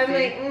so crazy. I'm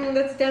like,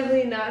 that's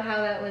definitely not how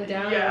that went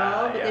down at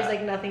all. But there's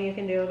like nothing you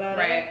can do about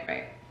it.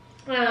 Right.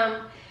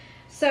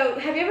 So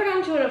have you ever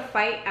gone to a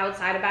fight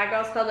outside of Bad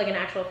Girls Club, like an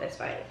actual fist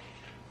fight?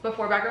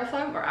 Before Bad Girls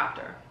Club or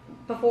after?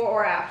 Before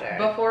or after?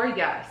 Before,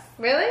 yes.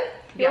 Really?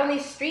 You on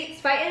these streets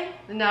fighting?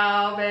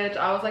 No, bitch.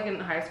 I was like in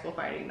high school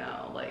fighting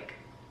though. Like,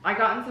 I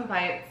got in some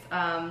fights.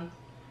 I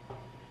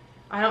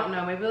don't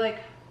know, maybe like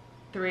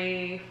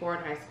 3, 4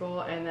 in high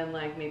school, and then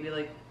like maybe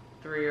like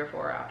 3 or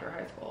 4 after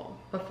high school.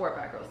 Before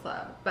Bad Girls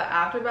Club. But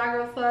after Bad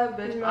Girls Club,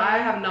 bitch, I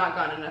have not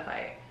gotten in a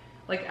fight.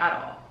 Like at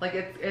all. Like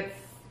it's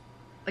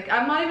like,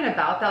 I'm not even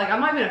about that. Like, I'm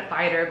not even a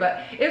fighter,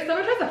 but if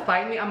someone tries to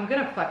fight me, I'm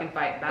gonna fucking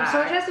fight back. If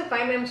someone tries to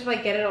fight me, I'm just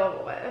like, get it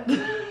over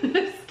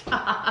with.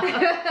 Stop.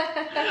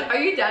 Are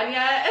you done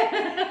yet?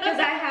 Because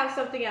I have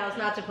something else,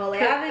 not Chipotle.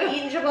 I haven't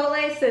eaten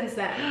Chipotle since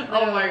then.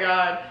 Oh my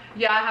god.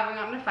 Yeah, I haven't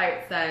gotten in a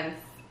fight since.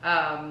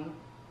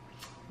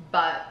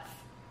 But,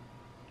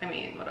 I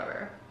mean,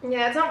 whatever.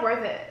 Yeah, it's not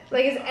worth it.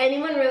 Like, is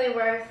anyone really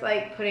worth,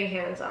 like, putting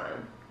hands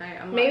on?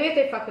 Maybe if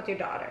they fuck with your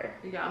daughter.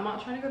 Yeah, I'm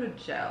not trying to go to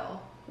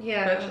jail.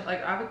 Yeah. But,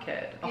 like, I have a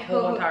kid. A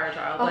whole entire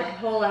child. Like, a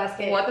whole ass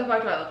kid. What the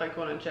fuck do I look like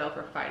going to jail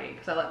for fighting?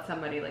 Because I let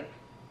somebody, like,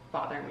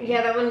 bother me.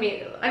 Yeah, that wouldn't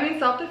be... I mean,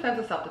 self-defense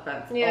is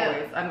self-defense.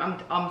 Yeah. Always.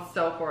 I'm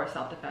so for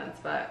self-defense,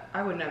 but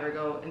I would never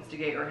go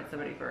instigate or hit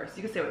somebody first.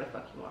 You can say what the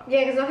fuck you want.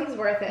 Yeah, because nothing's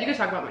worth it. You can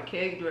talk about my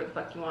kid, do what the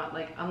fuck you want.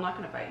 Like, I'm not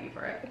going to fight you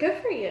for it.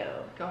 Good for you.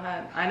 Go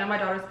ahead. I know my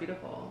daughter's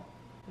beautiful.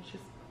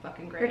 She's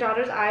fucking great. Her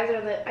daughter's eyes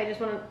are the... I just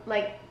want to,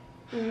 like,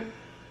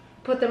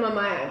 put them on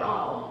my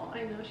eyeball. Oh,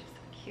 I know. She's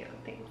so cute.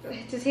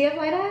 Thanks. Does he have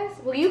light eyes?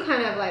 Well, you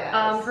kind of have light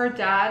eyes. Her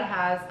dad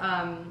has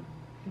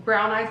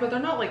brown eyes, but they're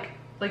not like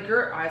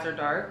your eyes are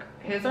dark.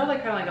 His are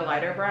like kind of like a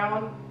lighter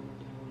brown,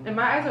 and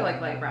my eyes are like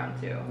light brown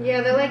too.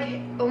 Yeah, they're like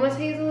almost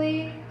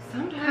hazily.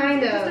 Sometimes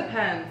kind it just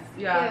depends.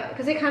 Yeah,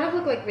 because they kind of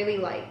look like really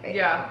light. Right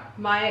now.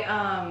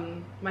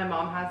 My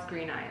mom has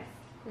green eyes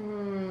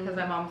because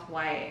my mom's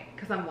white.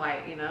 Because I'm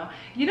white, you know.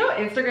 You know,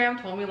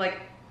 Instagram told me like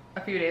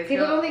a few days ago.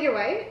 People don't think you're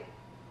white.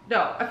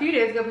 No, a few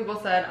days ago people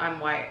said I'm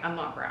white. I'm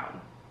not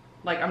brown.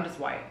 Like I'm just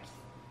white.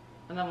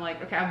 And I'm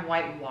like, okay, I'm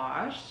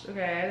whitewashed.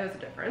 Okay, there's a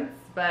difference.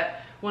 But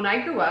when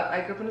I grew up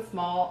in a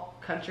small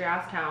country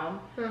ass town,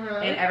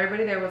 and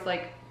everybody there was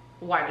like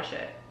white as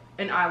shit,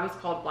 and I was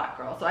called black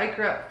girl. So I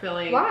grew up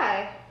feeling.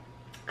 Why?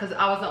 Because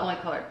I was the only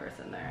colored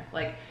person there.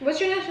 Like, what's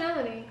your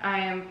nationality? I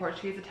am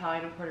Portuguese,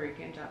 Italian, and Puerto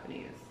Rican, and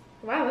Japanese.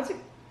 Wow, that's a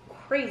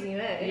crazy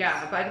mix.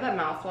 Yeah, but I did that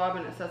mouth swab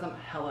and it says I'm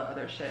hella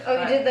other shit. Oh,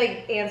 but, you did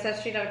like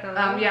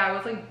Ancestry.com? Yeah, I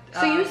was like.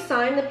 So you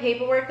signed the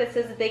paperwork that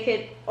says that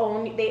they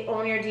own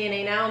your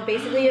DNA now, and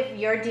basically if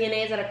your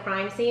DNA is at a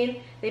crime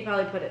scene, they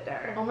probably put it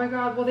there. Oh my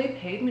god, well they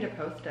paid me to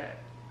post it.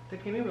 They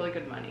paid me really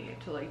good money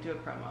to like do a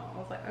promo. I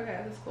was like,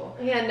 okay, that's cool.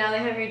 Yeah, now they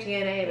have your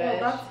DNA,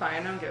 bitch. Well, that's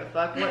fine. I don't give a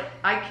fuck.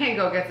 I can't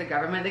go against the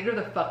government. They can do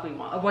the fuck we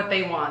want, what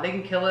they want. They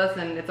can kill us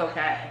and it's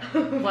okay.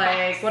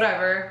 Like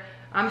whatever.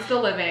 I'm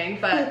still living,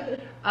 but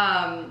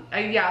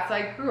yeah. So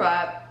I grew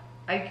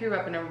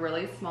up in a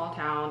really small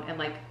town, and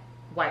like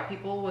white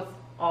people was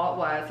all it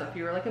was. So if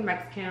you were like a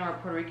Mexican or a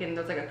Puerto Rican,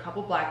 there's like a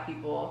couple black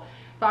people.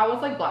 But I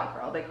was like black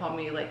girl. They called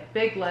me like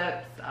big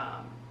lips.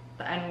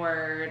 The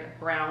N-word,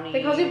 brownie.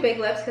 They call you big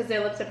lips because their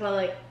lips are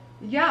probably like,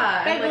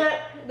 yeah, big like,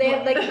 lip. They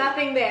have like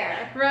nothing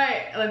there.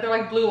 Right, like they're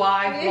like blue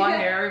eyes, blonde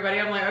hair, everybody.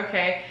 I'm like,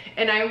 okay.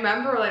 And I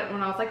remember like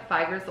when I was like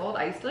 5 years old,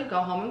 I used to like go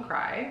home and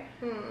cry,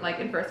 like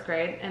in first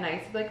grade, and I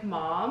used to be like,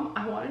 Mom,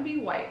 I want to be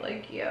white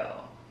like you.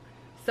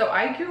 So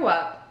I grew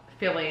up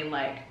feeling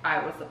like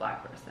I was the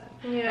black person.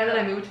 Yeah. And then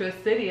I moved to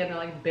a city and they're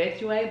like,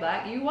 bitch, you ain't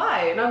black, you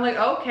white. And I'm like,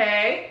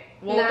 okay,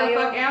 well, what the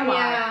fuck am I?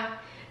 Yeah,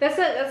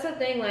 that's the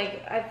thing.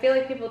 Like, I feel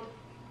like people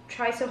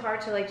try so hard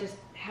to like just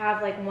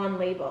have like one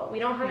label. We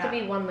don't have to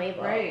be one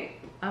label. Right.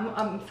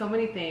 I'm so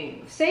many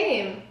things.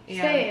 Same.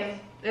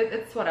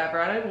 It's whatever.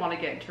 I don't want to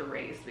get into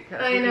race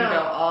because I we know. can go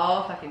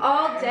all fucking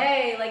all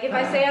day. Like if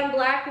I say I'm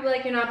black, people are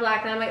like, you're not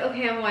black. Then I'm like,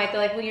 okay, I'm white. They're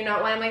like, well, you're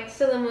not white. I'm like,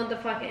 so then what the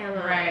fuck am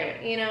I?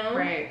 Right. You know?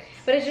 Right.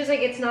 But it's just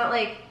like, it's not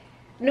like,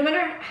 no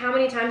matter how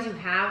many times you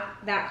have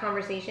that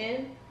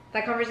conversation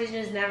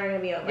is never going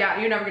to be over. Yeah,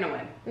 you're never going to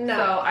win. No.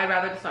 So I'd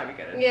rather just not be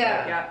good at it.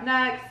 Yeah. Yeah.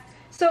 Next.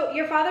 So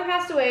your father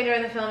passed away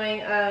during the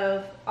filming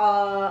of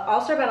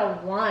All-Star Battle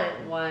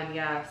 1. 1,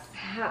 yes.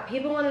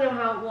 People want to know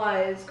how it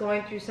was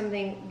going through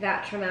something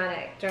that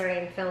traumatic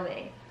during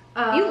filming.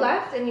 You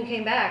left and you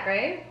came back,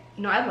 right?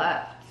 No, I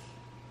left.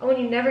 Oh,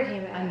 and you never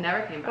came back? I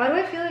never came back. Why do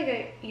I feel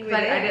like you were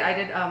there? I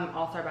did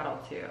All-Star Battle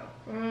 2.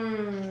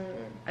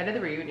 I did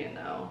the reunion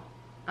though.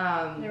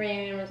 The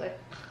reunion was like...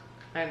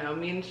 I know,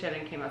 me and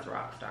Shannon came as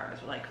rock stars.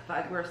 We're like,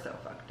 fuck, we're so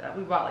fucked up.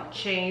 We bought like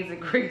chains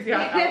and crazy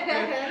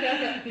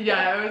outfits.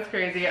 Yeah, it was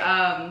crazy.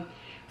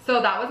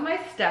 So that was my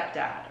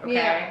stepdad, okay?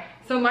 Yeah.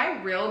 So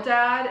my real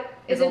dad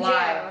is alive.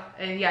 Jail.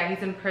 And yeah,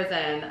 he's in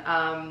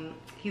prison.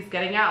 He's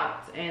getting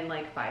out in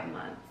like 5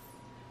 months.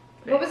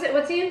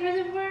 What's he in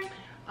prison for?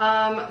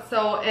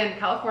 So in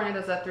California,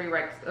 there's a 3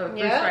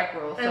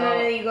 strike rule. So and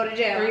then you go to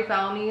jail. 3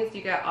 felonies,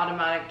 you get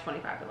automatic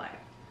 25 to life.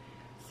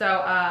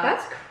 So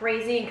that's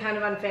crazy and kind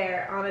of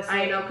unfair, honestly.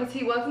 I know, because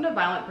he wasn't a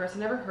violent person,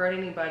 never hurt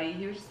anybody.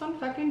 He was just on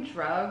fucking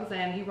drugs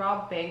and he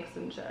robbed banks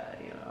and shit,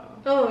 you know.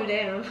 Oh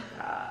damn.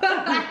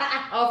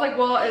 I was like,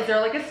 well, is there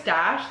like a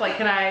stash? Like,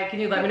 can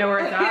you let me know where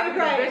it's at? Because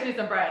right. I need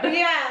some bread.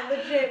 Yeah,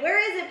 legit. Where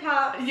is it,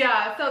 Pops?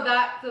 Yeah, so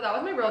that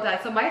was my real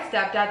dad. So my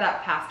stepdad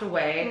that passed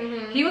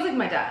away, he was like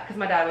my dad, because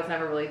my dad was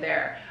never really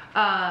there.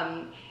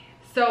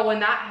 So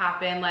when that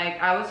happened,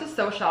 like I was just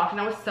so shocked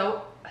and I was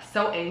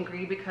so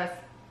angry because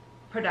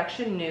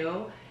production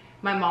knew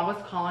my mom was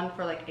calling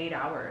for like 8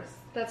 hours.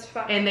 That's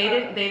fucking and they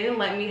didn't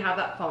let me have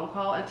that phone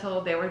call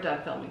until they were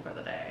done filming for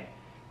the day.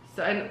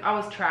 So and I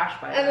was trashed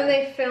by and then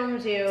they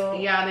filmed you.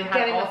 Yeah, they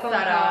had it all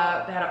set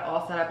up. They had it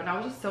all set up and I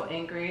was just so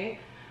angry.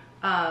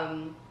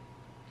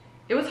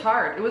 It was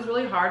hard. It was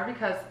really hard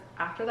because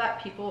after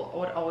that people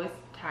would always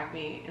tag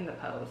me in the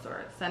post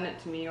or send it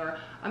to me or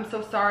I'm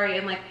so sorry,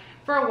 and like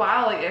for a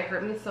while, like it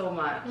hurt me so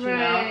much, you know,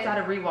 because I had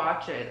to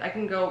rewatch it. I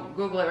can go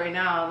Google it right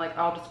now and like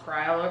I'll just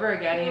cry all over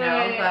again, you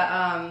know.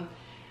 But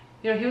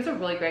you know, he was a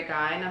really great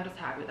guy, and I'm just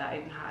happy that I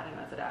even had him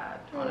as a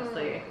dad.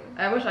 Honestly,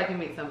 I wish I could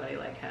meet somebody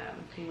like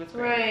him. He was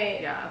great.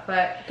 Right. Yeah,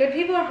 but good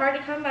people are hard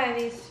to come by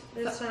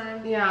this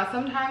time. Yeah,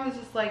 sometimes it's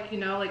just like, you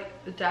know,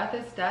 like death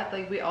is death.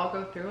 Like we all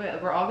go through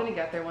it. We're all gonna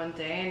get there one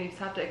day, and you just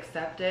have to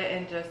accept it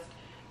and just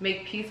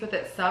make peace with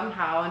it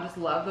somehow and just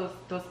love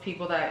those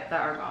people that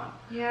are gone.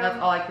 Yeah, that's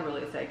all I can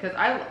really say, because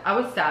I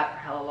was sad for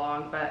hella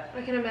long, but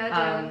I can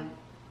imagine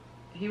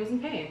he was in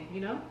pain, you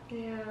know.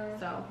 Yeah,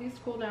 so he's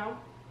cool now.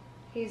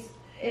 He's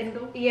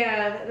cool.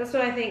 Yeah, that's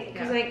what I think,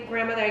 because like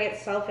grandmother, I get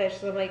selfish,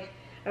 so I'm like,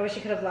 I wish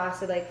she could have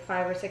lasted like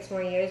 5 or 6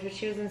 more years, but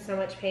she was in so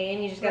much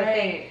pain. You just gotta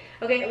think,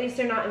 okay, at least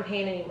they're not in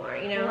pain anymore,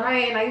 you know.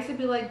 Right. And I used to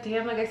be like,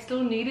 damn, like I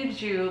still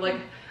needed you, like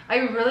I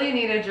really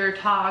needed your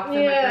talks and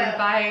like your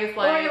advice,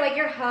 like, or like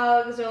your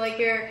hugs, or like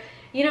your,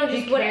 you know,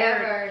 just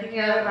whatever. He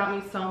cared about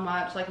me so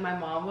much. Like my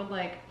mom would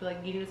like be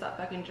like, you need to stop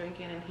fucking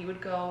drinking, and he would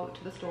go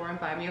to the store and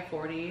buy me a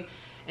 40,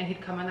 and he'd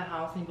come in the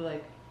house and he'd be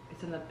like,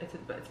 it's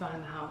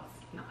behind the house,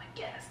 and I'm like,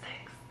 yes,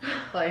 thanks.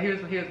 Like he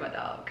was my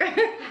dog.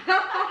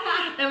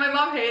 And my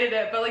mom hated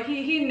it, but like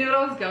he knew what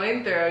I was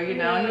going through, you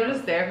know, and he was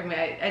just there for me.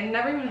 I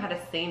never even had to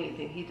say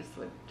anything. He just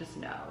would just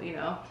know, you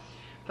know.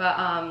 But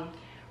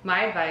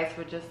my advice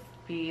would just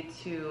be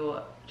to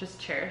just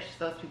cherish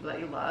those people that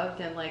you loved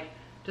and like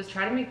just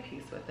try to make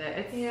peace with it.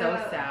 It's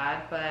so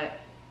sad, but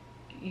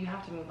you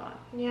have to move on.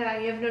 Yeah,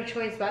 you have no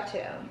choice but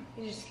to.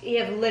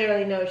 You have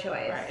literally no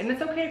choice. Right, and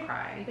it's okay to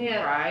cry. You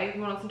can cry. If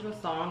you want to listen to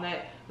a song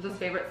that was his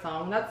favorite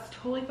song, that's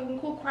totally fucking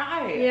cool.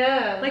 Cry.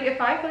 Yeah. Like,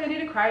 if I feel like I need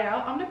to cry it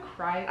out, I'm gonna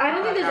cry. I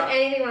don't think there's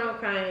anything wrong with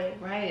crying.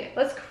 Right.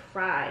 Let's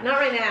cry. Not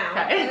right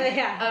now. Okay.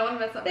 Yeah. I don't want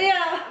to mess up.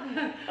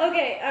 Yeah.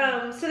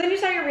 Okay. So then you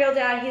saw your real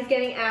dad. He's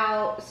getting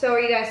out. So are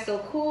you guys still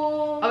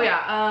cool? Oh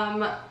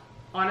yeah.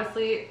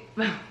 Honestly.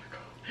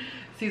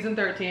 Season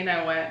 13,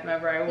 I went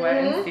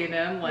and seen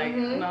him, like,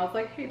 and I was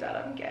like, hey dad,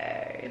 I'm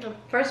gay.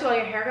 First of all,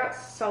 your hair got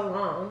so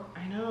long.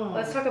 I know.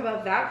 Let's talk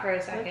about that for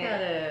a second. Look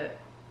at it.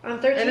 On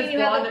 13, you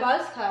had the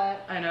buzz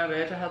cut. I know,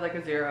 bitch. I had like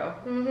a 0.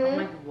 I'm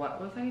like, what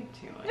was I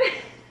doing?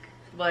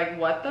 Like,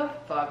 what the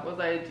fuck was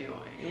I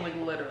doing? Like,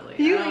 literally.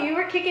 You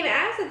were kicking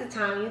ass at the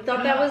time. You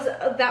thought that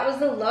was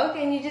the look,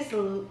 and you just,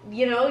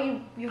 you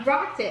know, you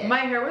rocked it. My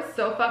hair was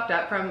so fucked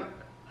up from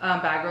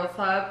Bad Girls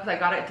Club because I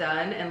got it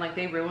done and like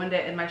they ruined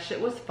it and my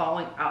shit was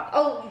falling out.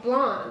 Oh,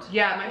 blonde.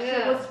 Yeah, my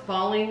shit was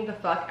falling the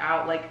fuck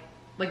out, like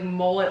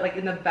mullet, like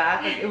in the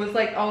back. Like it was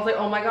like, I was like,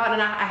 oh my god,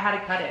 and I had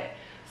to cut it.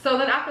 So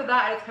then after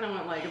that, I just kind of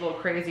went like a little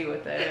crazy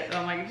with it. And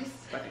I'm like, just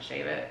fucking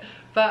shave it.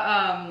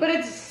 But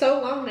it's so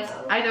long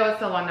now. I know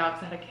it's so long now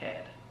because I had a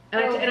kid.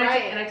 And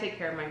I take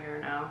care of my hair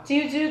now. Do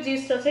you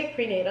still take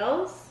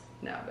prenatals?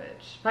 No,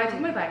 bitch. But I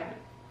take my vitamins.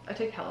 I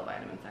take hella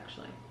vitamins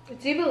actually.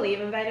 Do you believe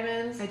in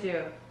vitamins? I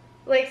do.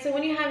 Like, so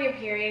when you have your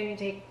period and you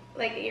take,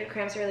 like, your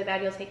cramps are really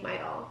bad, you'll take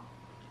Midol.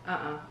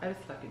 I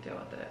just fucking deal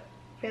with it.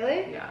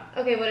 Really? Yeah.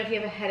 Okay, what if you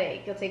have a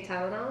headache? You'll take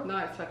Tylenol? No,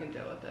 I just fucking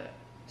deal with it.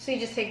 So you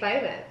just take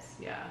vitamins?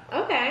 Yeah.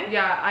 Okay.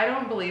 Yeah, I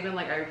don't believe in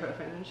like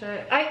ibuprofen and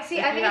shit. I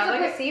think it's a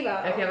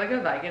placebo. If you have like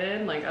a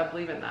Vicodin, like I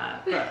believe in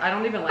that. But I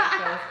don't even like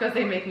those because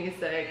they make me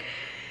sick.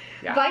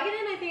 Yeah.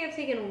 Vicodin I think I've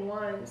taken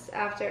once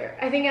after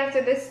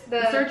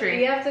the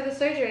surgery. Yeah, after the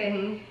surgery.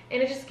 And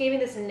it just gave me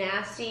this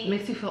nasty, it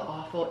makes you feel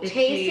awful. Itchy.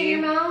 Taste in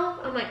your mouth.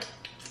 I'm like,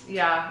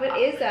 yeah. What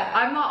is that?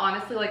 I'm not,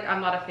 honestly, like,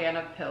 I'm not a fan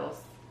of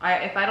pills.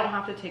 If I don't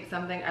have to take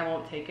something, I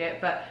won't take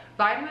it. But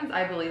vitamins,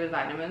 I believe in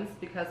vitamins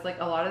because like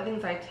a lot of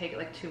things I take,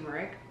 like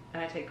turmeric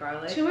and I take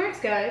garlic. Turmeric's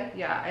good.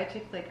 Yeah, I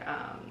take like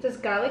Does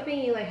garlic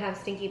make you like have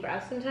stinky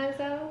breath sometimes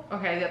though?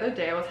 Okay, the other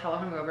day I was hella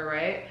hungover,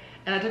 right?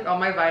 And I took all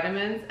my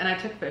vitamins and I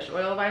took fish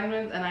oil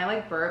vitamins and I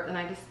like burped and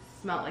I just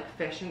smelled like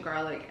fish and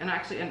garlic and I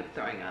actually ended up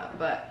throwing up.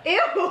 But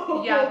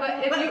ew. Yeah,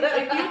 but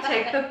if you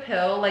take the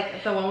pill,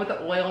 like the one with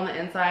the oil on the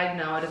inside,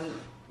 no, it doesn't.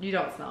 You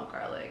don't smell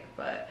garlic.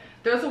 But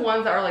there's the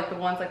ones that are like the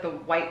ones like the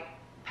white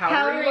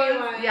powdery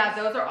ones. Yeah,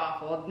 those are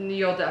awful.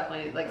 You'll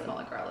definitely like smell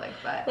like garlic.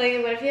 But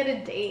like, what if you had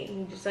a date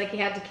and just like you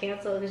had to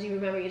cancel because you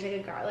remember you took a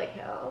garlic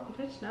pill?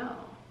 Bitch, no,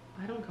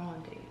 I don't go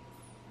on dates.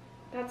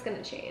 That's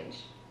gonna change.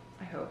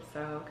 I hope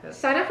so. Cause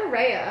sign up for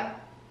Raya.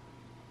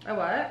 A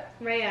what?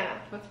 Raya.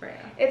 What's Raya?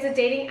 It's a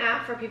dating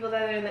app for people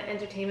that are in the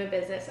entertainment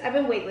business. I've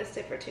been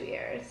waitlisted for 2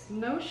 years.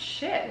 No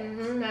shit.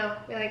 No,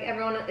 like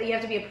everyone, you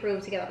have to be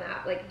approved to get on the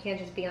app. Like you can't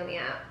just be on the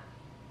app.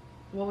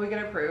 Will we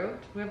get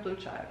approved? We have blue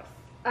checks.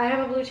 I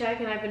have a blue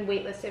check and I've been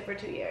waitlisted for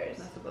 2 years.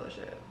 That's a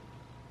bullshit.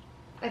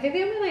 I think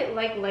they only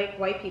like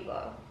white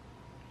people.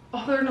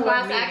 Oh, they're gonna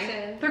Class love me.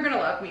 action. They're gonna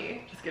love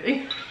me. Just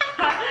kidding.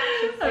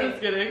 I'm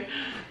just kidding.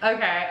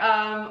 Okay,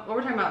 what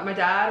we're talking about? My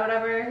dad or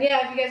whatever?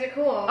 Yeah, if you guys are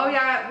cool. Oh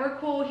yeah, we're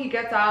cool. He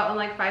gets out in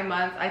like 5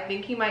 months. I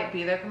think he might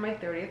be there for my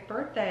 30th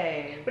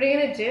birthday. What are you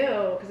gonna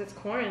do? Because it's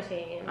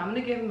quarantine. I'm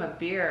gonna give him a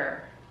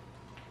beer.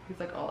 He's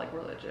like all like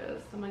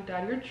religious. I'm like,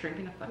 Dad, you're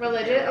drinking a fucking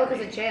religious? beer. Oh,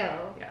 because of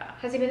jail. Yeah.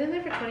 Has he been in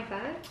there for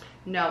 25?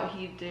 No,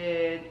 he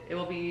did. It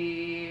will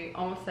be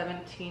almost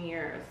 17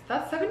 years.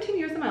 That's 17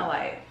 years of my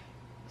life.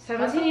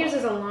 17 years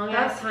is a long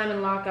ass time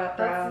in lockup,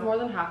 bro. That's more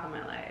than half of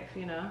my life,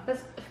 you know?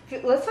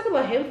 Let's talk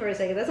about him for a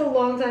second. That's a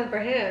long time for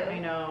him. I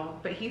know,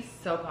 but he's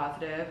so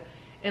positive.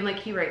 And like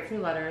he writes me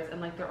letters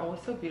and like they're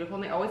always so beautiful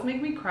and they always make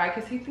me cry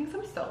because he thinks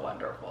I'm so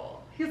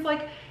wonderful. He's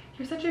like,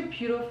 you're such a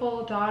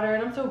beautiful daughter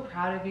and I'm so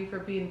proud of you for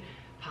being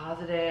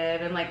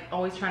positive and like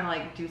always trying to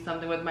like do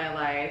something with my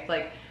life.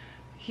 Like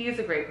he is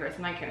a great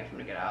person. I can't wait for him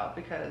to get out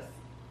because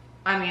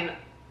I mean,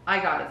 I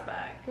got his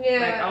back. Yeah.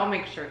 Like I'll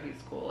make sure he's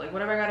cool. Like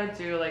whatever I gotta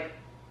do, like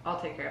I'll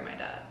take care of my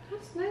dad.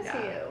 That's nice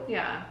of you.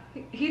 Yeah.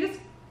 He just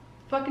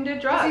fucking did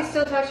drugs. Does he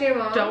still talk to your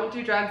mom? Don't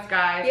do drugs,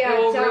 guys. Yeah, it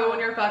will ruin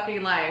your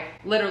fucking life.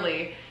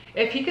 Literally.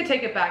 If he could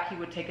take it back, he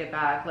would take it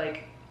back.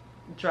 Like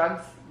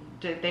drugs,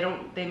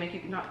 they make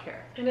you not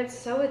care. And it's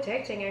so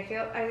addicting.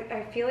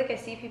 I feel like I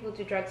see people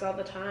do drugs all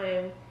the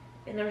time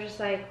and I'm just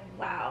like,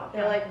 wow,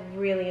 they're like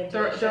really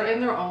into it. They're in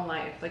their own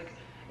life. Like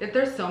if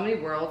there's so many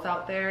worlds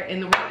out there in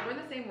the world, we're in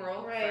the same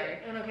world. Right.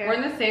 Sorry. We're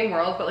in the same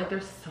world, but like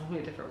there's so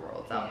many different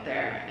worlds out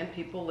there and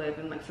people live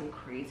in like some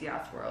crazy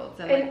ass worlds.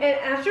 And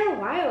after a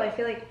while, I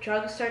feel like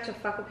drugs start to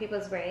fuck with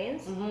people's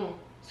brains.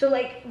 So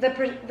like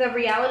the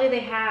reality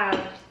they have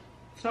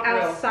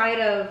outside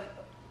of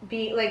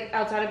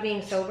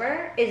being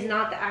sober is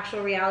not the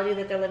actual reality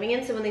that they're living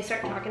in. So when they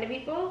start talking to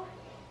people,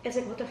 it's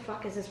like, what the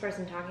fuck is this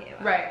person talking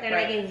about? Right. They're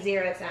making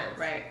zero sense.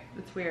 Right.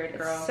 It's weird,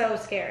 girl. It's so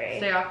scary.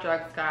 Stay off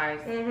drugs, guys.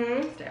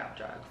 Stay off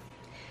drugs.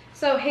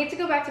 So hate to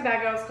go back to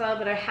Bad Girls Club,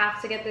 but I have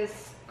to get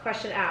this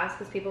question asked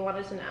because people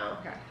wanted to know.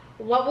 Okay.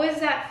 What was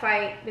that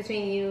fight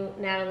between you,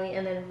 Natalie,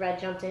 and then Red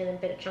jumped in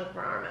and bit a chunk of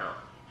her arm out?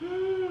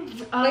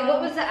 Like,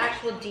 what was the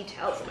actual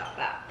details about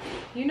that?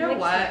 You know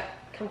what?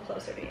 Come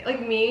closer to you.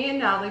 Like, me and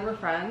Natalie were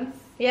friends.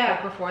 Yeah.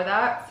 Like, before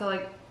that, so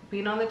like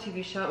being on the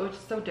TV show, it was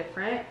just so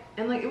different,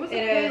 and like it was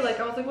okay. Like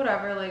I was like,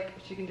 whatever, like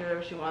she can do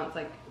whatever she wants.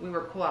 Like we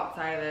were cool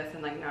outside of this,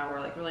 and like now we're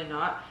like really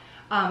not.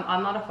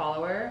 I'm not a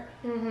follower,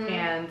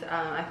 and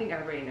I think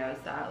everybody knows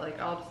that. Like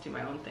I'll just do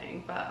my own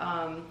thing. But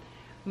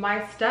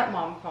my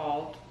stepmom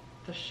called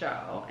the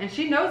show, and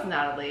she knows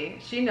Natalie.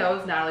 She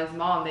knows Natalie's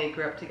mom. They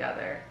grew up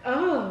together.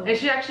 Oh. And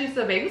she actually used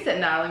to babysit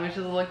Natalie when she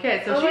was a little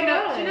kid, so she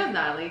knows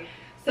Natalie.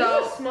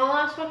 So this is a small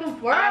ass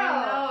fucking world.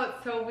 I know,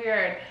 it's so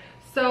weird.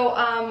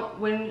 So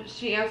when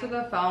she answered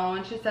the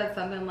phone, she said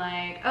something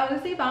like, "Oh,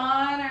 is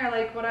Yvonne?" or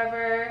like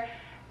whatever.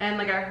 And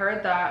like I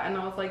heard that, and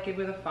I was like, "Give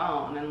me the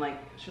phone." And like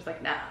she was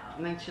like, "Nah."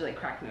 And then she like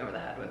cracked me over the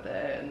head with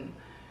it, and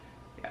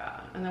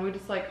yeah. And then we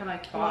just like kind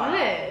of fought. What?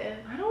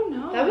 I don't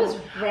know. That was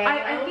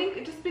random. I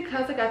think just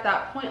because like at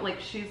that point, like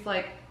she's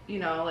like, you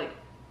know, like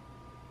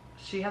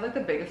she had like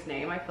the biggest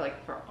name. I feel like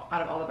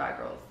out of all the bad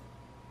girls.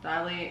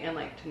 Natalie and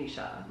like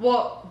Tanisha.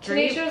 Well,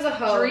 Tanisha was a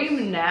host.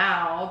 Dream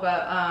now,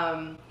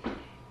 but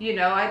you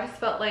know, I just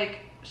felt like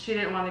she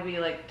didn't want to be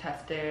like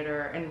tested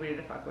or anybody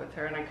to fuck with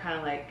her, and I kind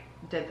of like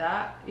did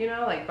that, you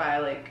know, like by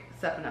like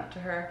stepping up to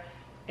her,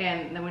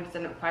 and then we just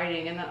ended up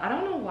fighting, and then I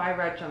don't know why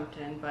Red jumped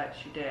in, but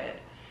she did,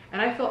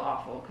 and I feel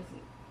awful because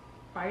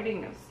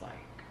fighting is like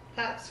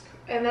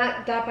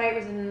that bite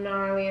was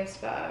gnarly as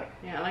fuck.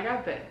 Yeah, and I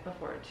got bit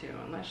before too,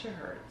 and that shit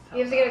hurts. You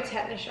have to get a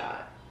tetanus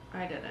shot.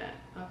 I didn't.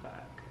 Oh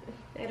fuck.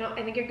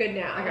 I think you're good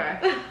now.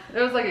 Okay. It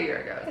was like a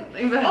year ago or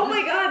something. But oh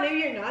my god,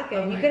 maybe you're not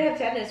good. You could have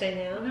tetanus right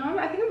now. No,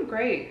 I think I'm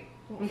great.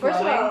 First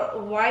of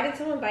all, why did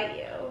someone bite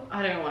you?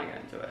 I didn't want to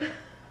get into it.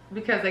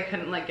 Because they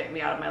couldn't like get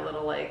me out of my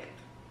little like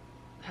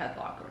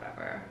headlock or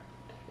whatever.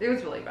 It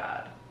was really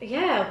bad.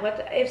 Yeah,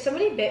 if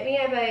somebody bit me,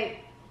 I'd be like,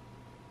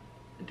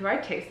 do I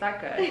taste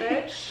that good,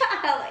 bitch?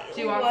 Like,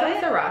 do you want some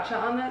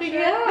sriracha on that shit?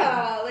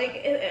 Yeah,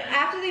 like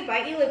after they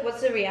bite you, like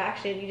what's the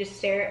reaction? You just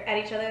stare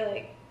at each other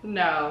like?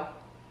 No.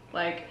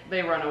 Like,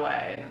 they run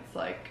away, and it's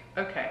like,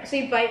 okay. So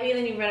you bite me, and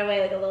then you run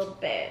away like a little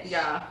bitch.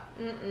 Yeah.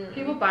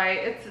 People bite.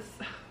 It's just,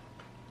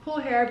 pull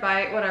hair,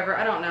 bite, whatever.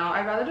 I don't know.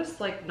 I'd rather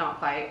just, like, not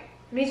fight.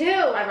 Me too.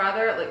 I'd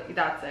rather, like,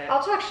 that's it.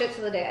 I'll talk shit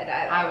till the day I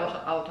die, though.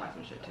 I will talk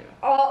some shit, too.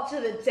 All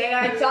to the day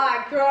I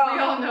die, girl. We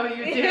all know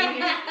you do.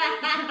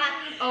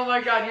 Oh,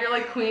 my God. You're,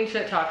 like, queen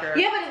shit talker.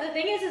 Yeah, but the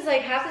thing is,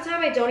 like, half the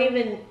time I don't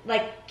even,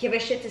 like, give a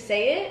shit to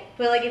say it.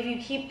 But, like, if you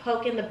keep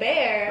poking the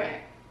bear...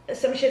 Right.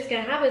 Some shit's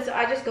gonna happen, so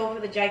I just go for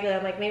the jugular.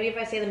 I'm like, maybe if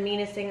I say the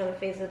meanest thing on the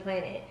face of the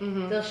planet,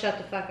 they'll shut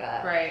the fuck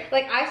up. Right.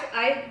 Like,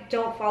 I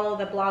don't follow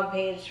the blog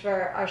page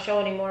for our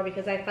show anymore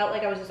because I felt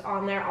like I was just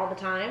on there all the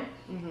time,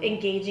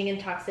 engaging in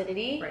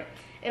toxicity. Right.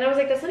 And I was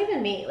like, that's not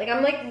even me. Like,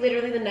 I'm like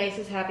literally the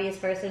nicest, happiest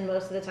person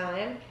most of the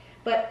time.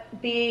 But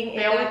being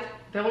they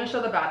only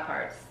show the bad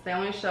parts. They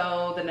only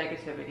show the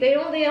negativity. They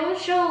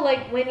don't show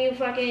like when you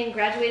fucking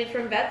graduated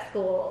from vet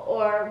school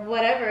or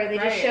whatever. They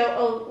just show,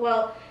 oh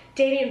well,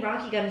 Danny and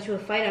Rocky got into a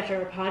fight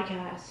after a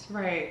podcast.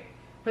 Right.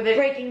 But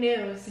breaking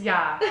news.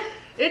 Yeah.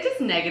 It's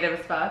just negative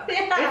as fuck.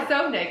 Yeah. It's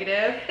so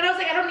negative. And I was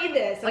like, I don't need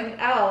this. Like, I'm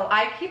out.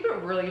 I keep it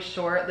really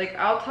short. Like,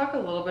 I'll talk a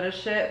little bit of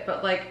shit,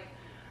 but like,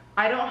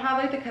 I don't have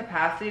like the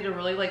capacity to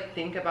really like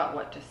think about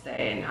what to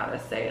say and how to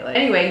say it. Like,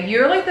 anyway,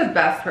 you're like the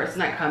best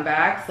person at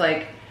comebacks.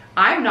 Like,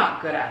 I'm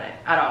not good at it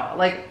at all.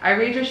 Like, I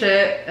read your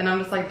shit and I'm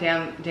just like,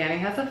 damn, Danny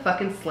has a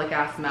fucking slick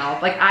ass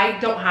mouth. Like, I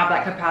don't have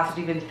that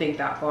capacity to even think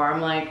that far.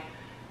 I'm like,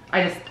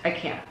 I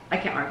can't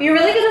argue. You're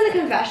really good at the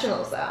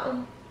confessionals,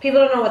 though. People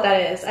don't know what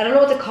that is. I don't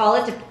know what to call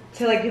it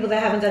to like people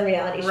that haven't done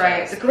reality shows.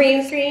 Right.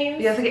 Green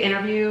screens. Yeah, it's like an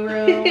interview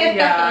room.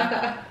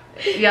 Yeah.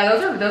 Yeah,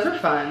 those are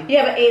fun.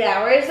 Yeah, but 8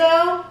 hours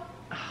though.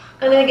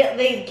 And then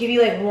they give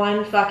you like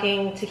one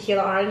fucking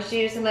tequila orange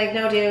juice. I'm like,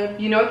 no, dude.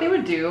 You know what they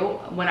would do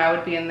when I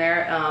would be in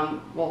there?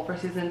 Well, for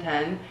season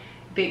 10,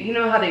 you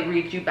know how they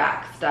read you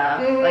back stuff.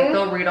 Like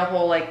they'll read a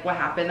whole like what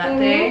happened that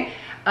day.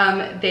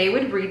 They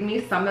would read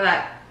me some of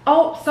that.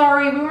 Oh,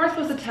 sorry, we weren't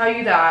supposed to tell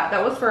you that.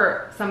 That was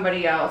for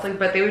somebody else. Like,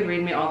 but they would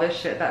read me all this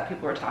shit that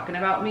people were talking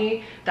about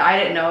me that I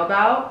didn't know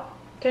about.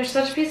 They're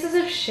such pieces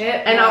of shit.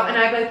 And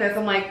I'd be like this.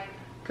 I'm like,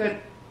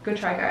 good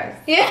try, guys.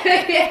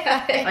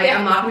 Yeah. Like,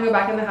 I'm not gonna go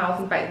back in the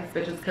house and fight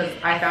these bitches because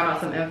I found out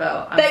some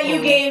info that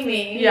you gave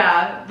me.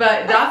 Yeah,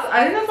 but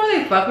I think that's why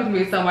they fuck with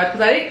me so much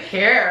because I didn't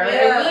care. Like,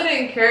 I really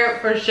didn't care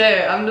for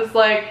shit. I'm just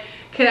like,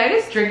 can I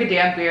just drink a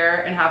damn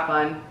beer and have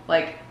fun?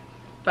 Like,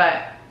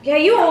 but. Yeah,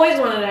 you always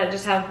wanted to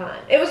just have fun.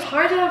 It was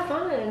hard to have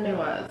fun. It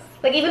was.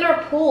 Like, even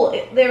our pool,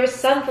 there was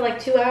sun for like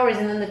 2 hours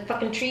and then the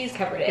fucking trees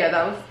covered it. Yeah,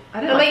 that was,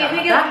 I didn't like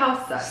that. That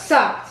house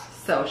sucked.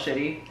 So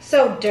shitty.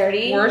 So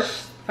dirty.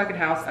 Worst fucking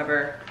house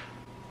ever.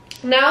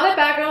 Now that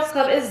Bad Girls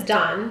Club is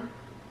done,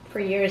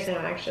 for years now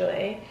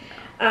actually,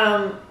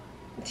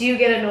 do you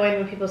get annoyed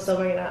when people still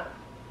bring it up?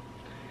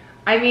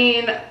 I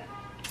mean,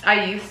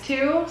 I used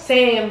to.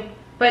 Same.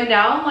 But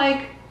now I'm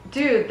like,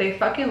 dude, they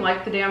fucking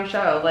like the damn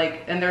show,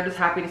 like, and they're just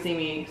happy to see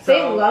me. So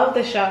they love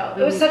the show.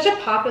 It was such a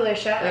popular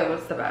show. It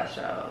was the best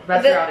show,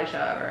 best reality show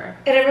ever.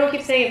 And everyone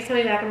keeps saying it's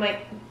coming back. I'm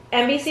like,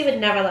 NBC would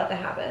never let that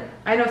happen.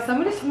 I know,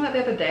 somebody told me that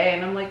the other day,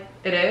 and I'm like,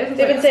 it is?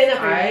 They've been saying that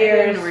for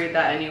years. I didn't read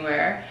that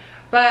anywhere.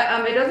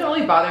 But it doesn't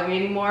really bother me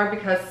anymore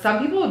because some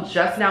people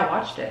just now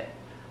watched it.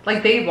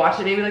 Like, they watched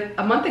it maybe like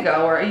a month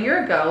ago or a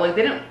year ago. Like,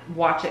 they didn't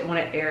watch it when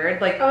it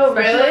aired. Like, oh,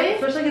 really?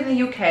 Especially in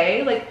the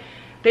UK. Like,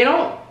 they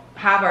don't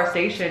have our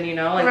station, you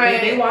know? Like,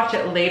 right. they watch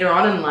it later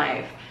on in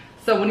life.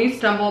 So when you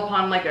stumble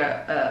upon like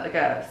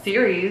a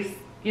series,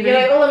 you know,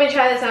 you're like, well, let me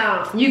try this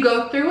out. You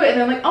go through it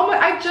and then like, oh my,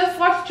 I just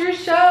watched your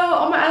show.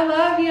 Oh my, I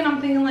love you. And I'm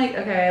thinking like,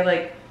 okay,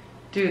 like,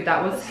 dude,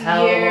 that was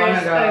hell long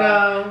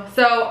ago.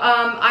 So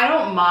I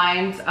don't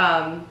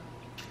mind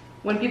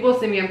when people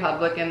see me in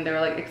public and they're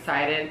like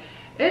excited.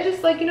 It's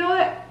just like, you know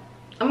what?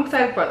 I'm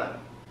excited for them.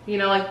 You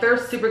know, like they're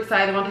super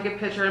excited. They want to take a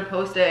picture and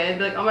post it and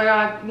be like, oh my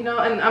god, you know,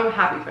 and I'm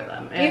happy for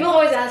them. And people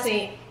always ask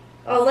me,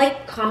 I'll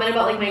like comment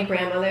about like my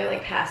grandmother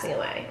like passing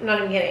away. I'm not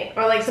even kidding.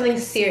 Or like something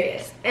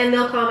serious. And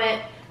they'll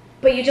comment,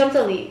 but you jumped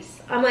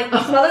Elise. I'm like,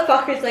 these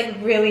motherfuckers like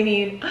really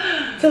need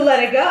to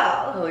let it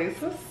go. Elise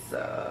was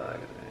so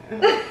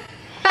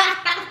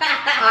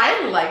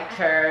I liked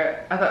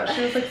her. I thought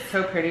she was like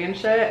so pretty and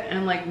shit.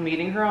 And like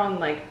meeting her on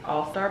like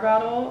All-Star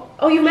Battle.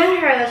 Oh, you met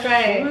her, that's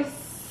right. She was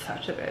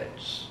such a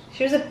bitch.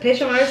 She was a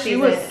bitch on our season. She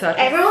was such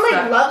Everyone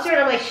like loves her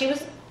and I'm like, she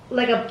was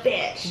like a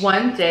bitch.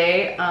 One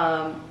day,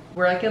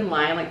 we're like in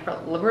line, like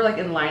we're like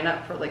in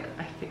lineup for like,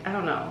 I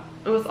don't know.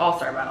 It was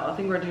All-Star Battle. I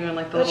think we're doing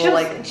like the little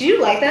like. Do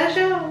you like that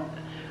show?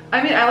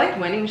 I mean, I liked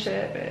winning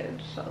shit,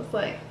 bitch. I was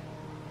like,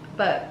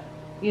 but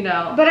you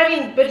know. But I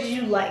mean, but did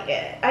you like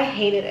it? I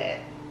hated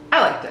it. I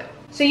liked it.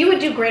 So you would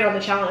do great on the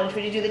challenge.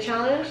 Would you do the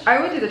challenge?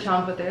 I would do the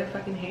challenge, but they're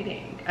fucking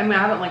hating. I mean, I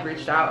haven't like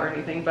reached out or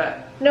anything,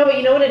 but. No, but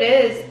you know what it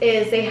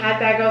is they had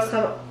Bad Girls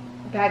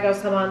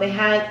Come On. They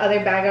had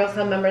other Bad Girls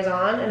Club members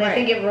on, and I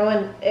think it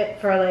ruined it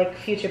for like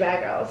future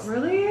Bad Girls.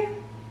 Really?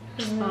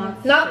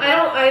 Mm-hmm.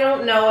 I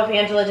don't know if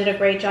Angela did a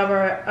great job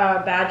or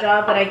a bad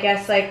job, but I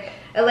guess like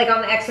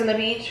on X on the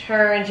Beach,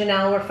 her and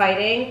Janelle were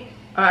fighting.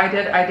 I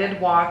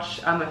did watch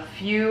a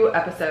few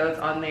episodes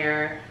on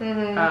there,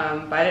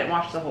 but I didn't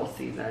watch the whole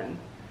season.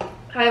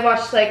 I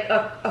watched like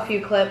a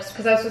few clips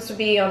because I was supposed to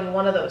be on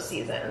one of those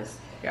seasons.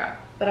 Yeah.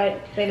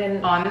 But they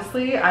didn't.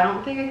 Honestly, I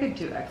don't think I could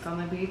do X on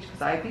the Beach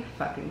because I'd be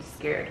fucking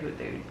scared who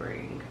they would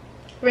bring.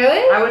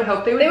 Really? I would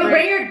hope they would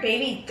bring your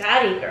baby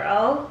daddy,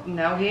 girl.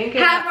 No, he ain't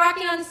getting. Have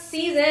Rocky on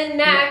season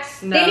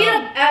next. No. They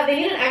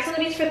need an X on the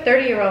Beach for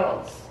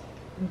 30-year-olds.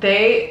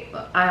 I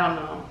don't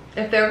know.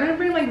 If they were gonna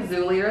bring like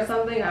Zuli or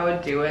something, I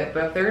would do it.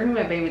 But if they're gonna be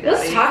my baby daddy,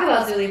 let's talk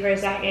about Zuli for a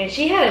second.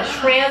 She had a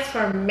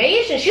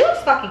transformation. She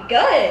looks fucking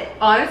good.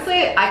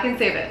 Honestly, I can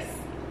say this.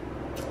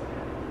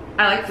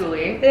 I like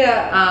Zuli.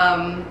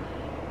 Yeah.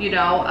 You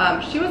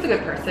know, she was a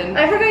good person.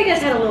 I forgot you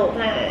guys had a little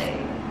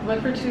thing.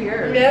 Like for 2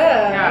 years.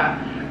 Yeah.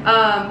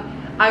 Yeah.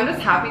 I'm just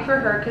happy for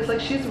her because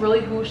like she's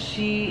really who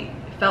she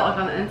felt like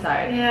on the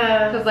inside.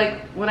 Yeah. Because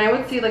like when I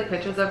would see like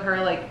pictures of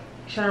her, like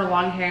she had her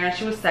long hair and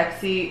she was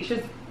sexy. She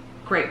was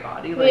great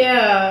body. Like,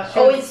 yeah.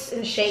 Always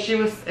in shape. She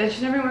was, and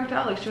she never worked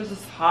out. Like she was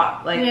just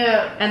hot. Like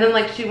yeah. And then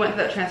like she went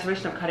through that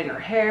transformation of cutting her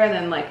hair, and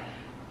then like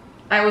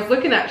I was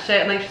looking at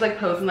shit and like she's like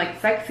posing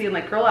like sexy and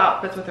like girl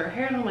outfits with her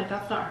hair, and I'm like,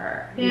 that's not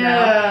her. You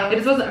know? It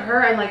just wasn't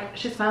her, and like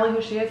she's finally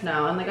who she is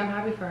now, and like I'm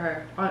happy for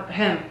her.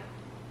 Him.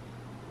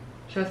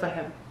 She was by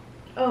him.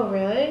 Oh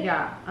really?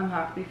 Yeah, I'm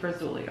happy for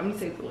Zuli. I'm gonna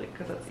say Zuli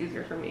because that's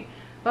easier for me.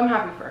 But I'm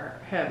happy for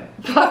her. Him.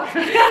 Fuck.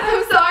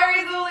 I'm sorry,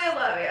 Zuli. I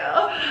love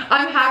you.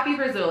 I'm happy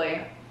for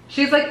Zuli.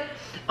 She's like,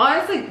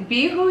 honestly,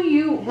 be who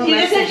you were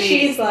meant to be.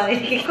 She's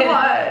like.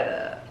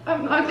 God,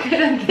 I'm not good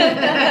at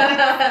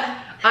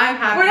that. I'm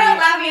happy. We're not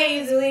laughing at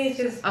you, Zuli. It's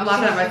just. I'm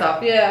laughing at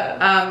myself.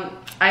 Yeah.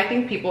 I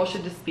think people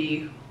should just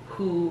be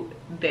who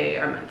they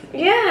are meant to be.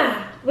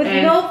 Yeah, with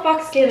no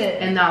fucks given.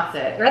 And that's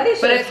it.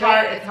 But it's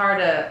hard. It's hard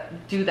to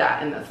do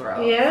that in this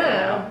world.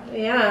 Yeah. You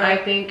know? Yeah. I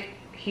think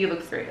he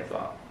looks great as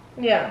well.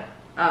 Yeah.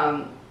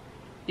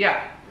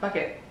 Yeah. Fuck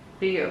it.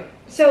 Be you.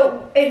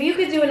 So, if you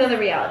could do another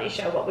reality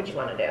show, what would you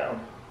want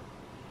to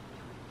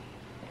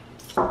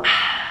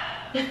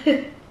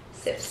do?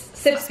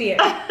 Sip spear.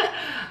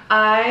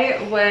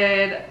 I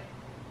would.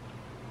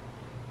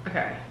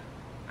 Okay.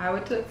 I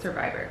would do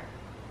Survivor.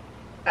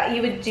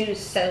 You would do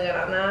so good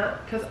on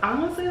that. Because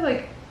honestly,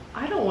 like,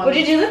 I don't want. Would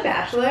you do The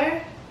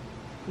Bachelor?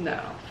 No,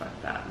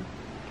 fuck that.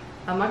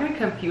 I'm not gonna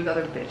compete with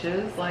other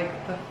bitches. Like,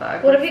 the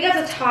fuck. What if you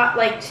got to top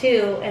like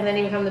 2 and then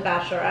you become the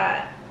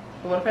Bachelorette?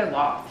 What if I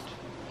lost?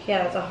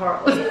 Yeah, that's a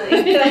horrible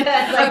feeling. A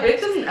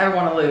bitch doesn't ever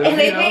want to lose. And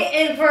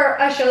and for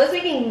a show that's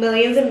making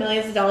millions and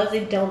millions of dollars,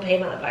 they don't pay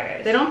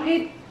motherfuckers. They don't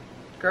pay.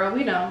 Girl,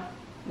 we know.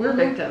 We're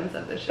victims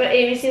of this shit. But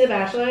ABC The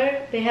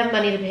Bachelor, they have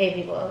money to pay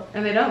people.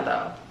 And they don't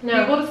though.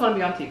 No. People just want to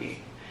be on TV.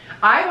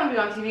 I want to be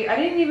on TV. I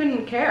didn't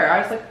even care. I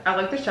was like, I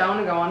like the show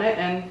and I go on it,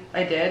 and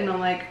I did, and I'm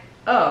like,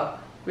 oh,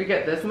 we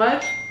get this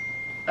much?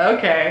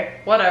 Okay,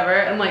 whatever.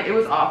 And like, it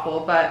was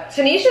awful, but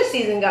Tanisha's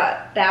season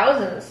got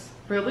thousands.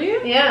 Really?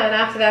 Yeah, and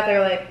after that,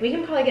 they're like, we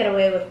can probably get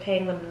away with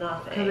paying them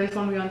nothing. Because they just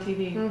want to be on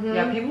TV.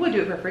 Yeah, people would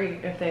do it for free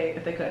if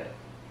they could.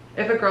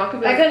 If a girl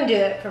could be I couldn't do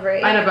it for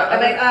free. I know, but I'm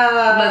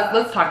like,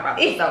 let's talk about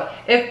this. So,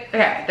 if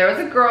there was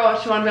a girl,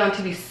 she wanted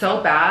to be on TV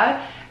so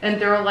bad,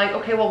 and they were like,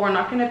 okay, well, we're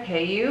not going to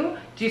pay you.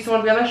 Do you still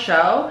want to be on the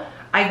show?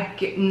 I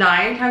get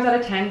 9 times out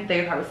of 10, they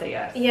would probably say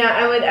yes.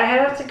 Yeah, I'd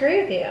have to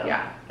agree with you.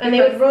 Yeah. And they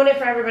would ruin it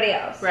for everybody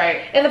else.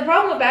 Right. And the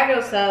problem with Bad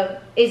Girls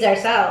Club is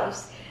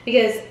ourselves.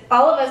 Because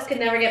all of us could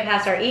never get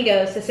past our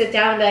egos to sit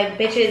down and be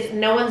like, bitches,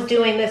 no one's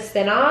doing this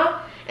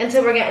spin-off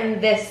until we're getting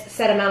this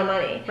set amount of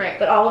money. Right.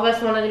 But all of us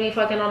wanted to be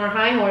fucking on our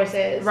high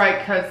horses. Right,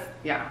 because,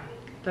 yeah.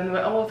 Then they're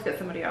like, oh, let's get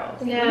somebody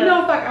else. Yeah.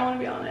 No, fuck, I want to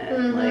be on it.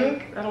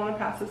 Like, I don't want to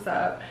pass this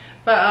up.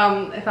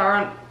 But if I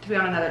were to be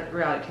on another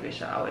reality TV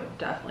show, I would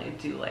definitely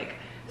do, like,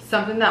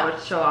 something that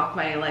would show off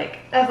my, like,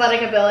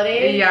 athletic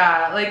ability.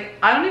 Yeah, like,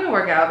 I don't even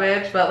work out,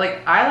 bitch, but,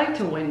 like, I like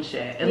to win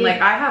shit. And, like,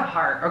 I have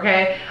heart,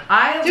 okay?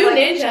 Do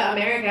Ninja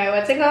America.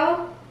 What's it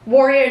called?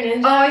 Warrior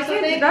Ninja. Oh, I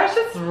can't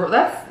do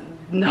that's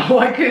no,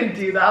 I couldn't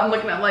do that. I'm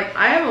looking at, like,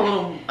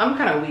 I'm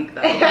kind of weak,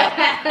 though.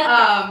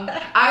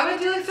 I would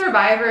do, like,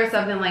 Survivor or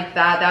something like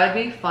that. That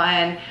would be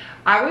fun.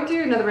 I would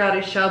do another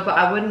reality show, but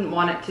I wouldn't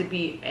want it to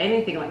be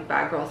anything like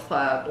Bad Girls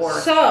Club or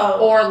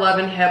Love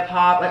and Hip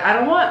Hop. Like, I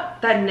don't want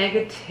that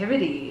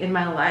negativity in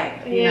my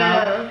life, you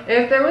know?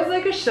 If there was,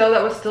 like, a show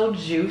that was still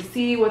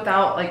juicy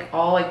without, like,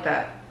 all, like,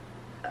 that,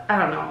 I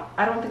don't know.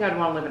 I don't think I'd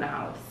want to live in a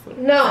house with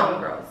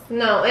girls.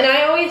 No, and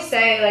I always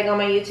say, like, on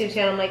my YouTube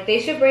channel, I'm like, they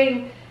should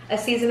bring a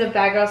season of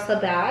Bad Girls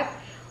Club back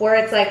where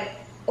it's, like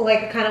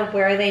a kind of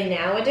Where Are They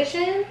Now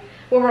edition.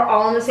 Where we're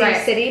all in the same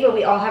city, but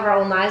we all have our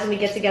own lives, and we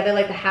get together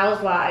like the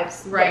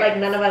housewives. Right. But, like,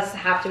 none of us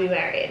have to be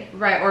married.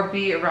 Right, or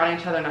be around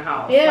each other in a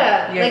house.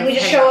 Yeah. Like we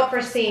just show up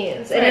for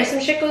scenes. And if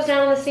some shit goes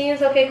down in the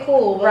scenes, okay,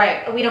 cool. But,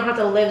 like, we don't have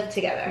to live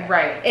together.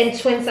 Right. In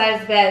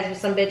twin-sized beds with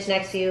some bitch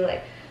next to you,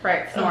 like.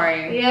 Right,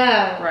 snoring.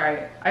 Yeah.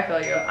 Right. I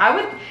feel you. I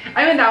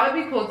mean, that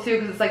would be cool, too,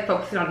 because it's, like,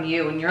 focusing on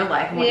you and your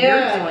life and what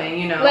you're doing,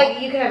 you know? Like,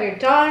 you could have your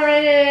daughter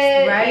in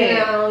it. Right. You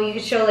know, you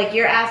could show, like,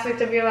 your aspect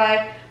of your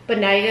life. But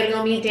now you gotta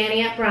go meet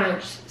Danny at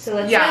brunch. So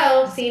let's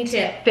go. Scene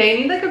 2. They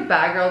need like a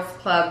Bad Girls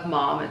Club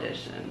mom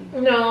edition.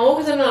 No,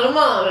 because I'm not a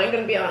mom. I'm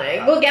gonna be on it.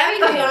 Well, Gabby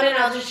can be on it and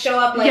I'll just show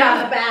up like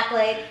in the back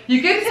like.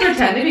 You can just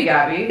pretend to be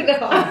Gabby.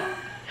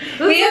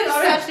 No. We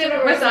have such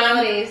different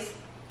personalities.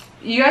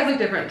 You guys look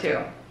different too.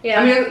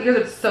 Yeah. I mean, you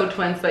guys are so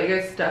twins, but you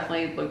guys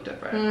definitely look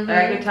different.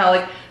 I can tell,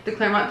 like, the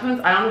Claremont twins,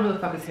 I don't know who the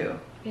fuck is who.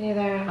 Me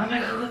neither. I'm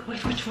like,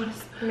 which one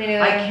is? Me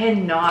neither. I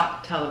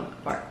cannot tell them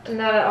apart.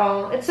 Not at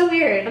all. It's so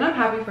weird. And I'm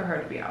happy for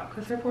her to be out,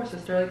 because her poor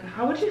sister, like,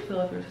 how would you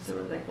feel if your sister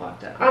was, like,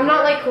 locked up? I'm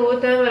not, like, cool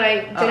with them, but I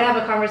did have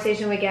a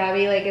conversation with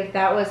Gabby. Like, if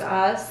that was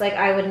us, like,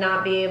 I would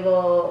not be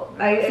able.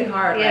 It's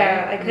hard,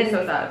 yeah, right? I couldn't.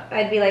 So sad.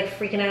 I'd be, like,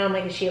 freaking out. I'm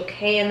like, is she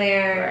okay in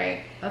there?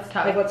 Right. That's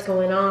tough. Like, what's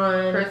going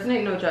on? Person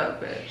ain't no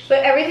joke, bitch. But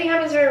everything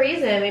happens for a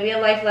reason. Maybe a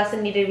life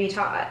lesson needed to be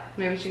taught.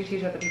 Maybe she can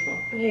teach other people.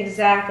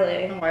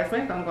 Exactly. Oh, why is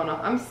my phone going off?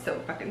 I'm so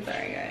fucking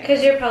sorry, guys.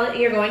 Because you're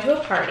going to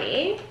a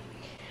party.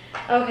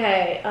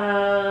 Okay.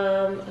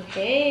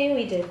 Okay,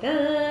 we did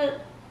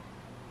that.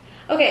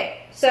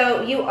 Okay,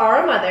 so you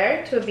are a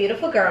mother to a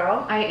beautiful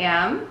girl. I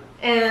am.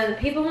 And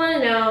people want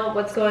to know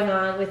what's going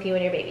on with you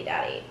and your baby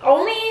daddy.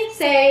 Only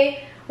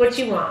say what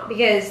you want,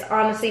 because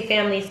honestly,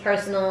 family's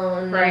personal,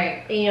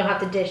 and you don't have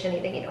to dish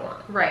anything you don't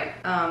want. Right.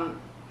 I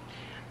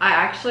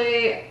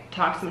actually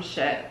talked some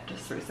shit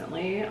just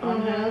recently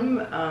on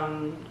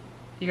him.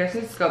 You guys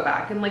can just go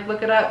back and, like,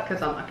 look it up,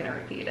 because I'm not gonna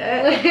repeat it.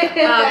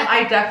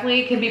 I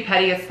definitely can be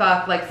petty as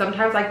fuck. Like,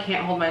 sometimes I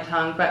can't hold my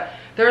tongue, but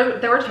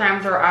there were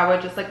times where I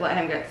would just, like, let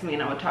him get to me,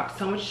 and I would talk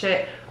so much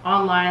shit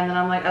online, and then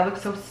I'm like, I look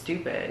so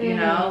stupid, you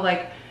know?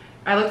 Like,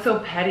 I look so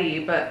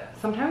petty, but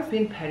sometimes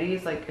being petty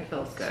is, like, it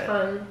feels good. It's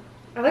fun.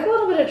 I like a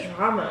little bit of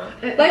drama.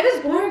 Life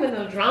is boring with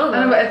no drama.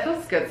 I know, but it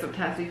feels good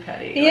sometimes to be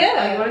petty. Yeah.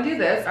 Like, you want to do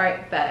this? All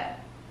right,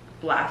 bet.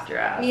 Blast your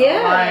ass.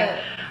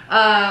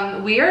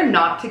 Yeah. We are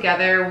not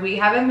together. We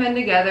haven't been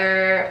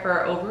together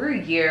for over a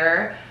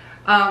year.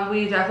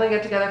 We definitely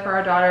get together for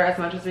our daughter as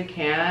much as we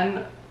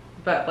can,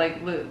 but,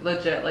 like,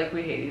 legit, like,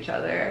 we hate each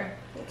other.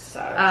 It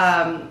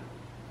sucks.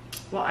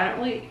 Well,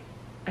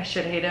 I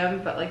should hate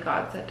him, but, like,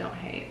 God said don't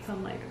hate. So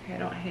I'm like, okay, I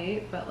don't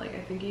hate, but, like, I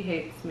think he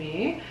hates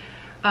me.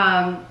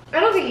 I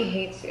don't think he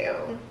hates you.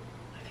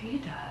 I think he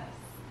does.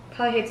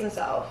 Probably hates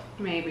himself.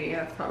 Maybe,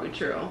 that's probably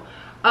true.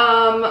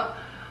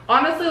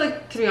 Honestly,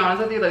 like, to be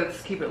honest with you, like,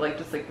 let's keep it, like,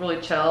 just, like,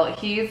 really chill.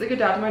 He's a good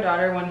dad to my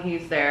daughter when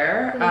he's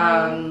there.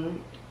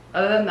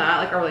 Other than that,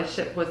 like, our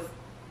relationship was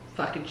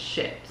fucking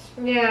shit.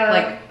 Yeah.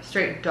 Like,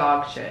 straight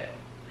dog shit.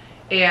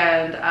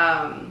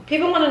 And,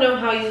 people want to know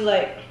how you,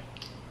 like,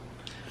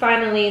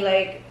 finally,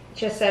 like,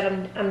 just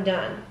said, I'm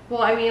done.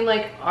 Well, I mean,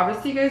 like,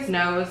 obviously you guys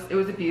know it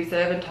was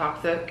abusive and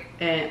toxic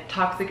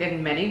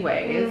in many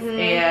ways.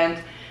 And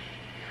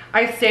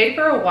I stayed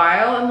for a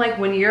while, and, like,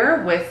 when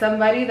you're with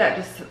somebody that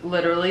just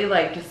literally,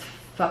 like, just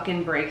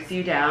fucking breaks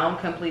you down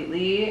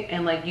completely,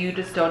 and, like, you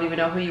just don't even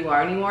know who you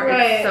are anymore,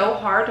 it's so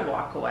hard to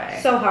walk away.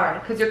 So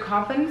hard. Because your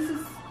confidence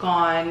is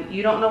gone.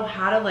 You don't know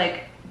how to,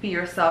 like, be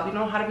yourself. You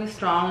don't know how to be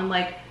strong, and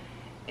like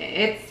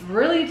it's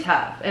really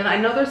tough. And I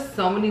know there's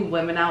so many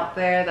women out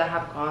there that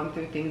have gone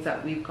through things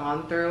that we've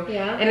gone through,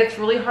 and it's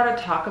really hard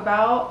to talk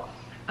about.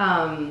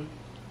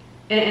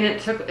 And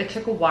it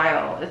took a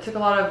while. It took a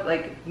lot of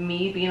like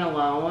me being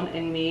alone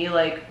and me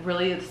like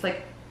really just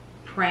like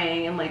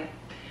praying and like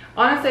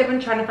honestly I've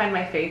been trying to find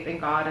my faith in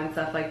God and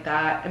stuff like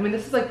that. I mean,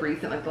 this is like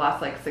recent, like the last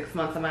like 6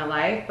 months of my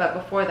life, but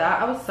before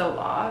that I was so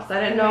lost.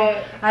 I didn't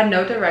know, I had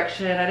no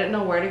direction. I didn't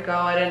know where to go.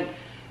 I didn't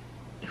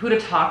who to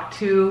talk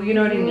to, you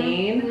know what I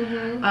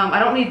mean? I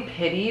don't need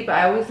pity, but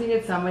I always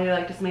needed somebody to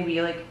like just maybe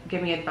like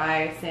give me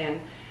advice. And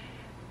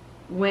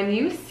when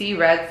you see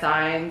red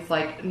signs,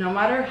 like no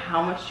matter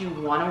how much you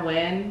want to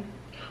win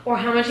or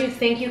how much you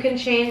think you can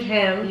change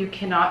him, you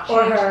cannot change,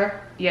 or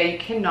her. Yeah, you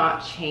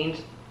cannot change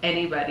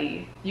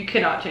anybody. You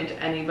cannot change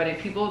anybody.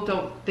 People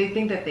don't, they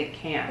think that they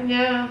can.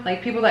 Yeah.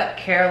 Like people that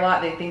care a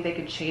lot, they think they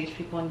could change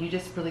people, and you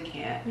just really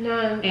can't.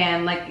 No.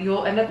 And like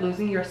you'll end up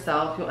losing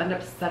yourself. You'll end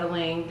up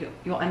settling.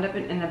 You'll end up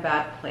in a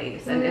bad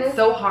place. And it's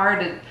so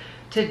hard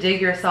to dig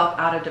yourself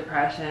out of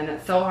depression.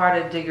 It's so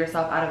hard to dig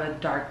yourself out of a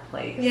dark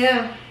place.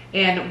 Yeah.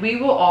 And we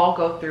will all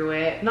go through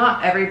it.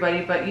 Not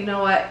everybody, but you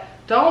know what?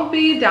 Don't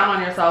be down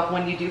on yourself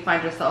when you do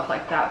find yourself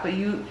like that. But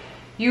you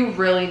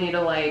really need to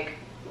like,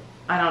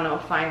 I don't know,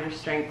 find your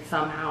strength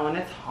somehow. And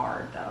it's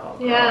hard though.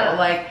 Girl. Yeah.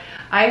 Like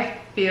I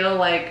feel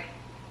like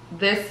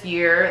this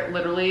year,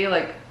 literally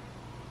like,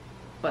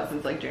 what,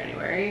 since like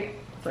January?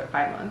 It's like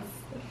 5 months.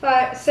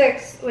 5,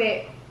 6,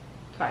 wait.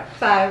 5.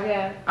 5,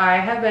 yeah. I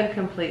have been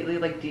completely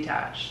like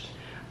detached.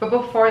 But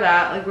before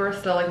that, like we were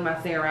still like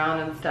messing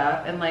around and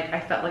stuff, and like I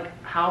felt like,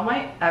 how am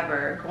I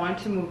ever going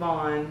to move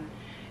on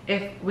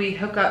if we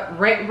hook up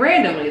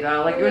randomly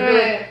though? Like it would be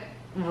like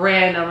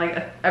random,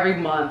 like every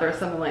month or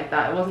something like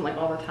that. It wasn't like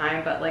all the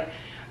time, but like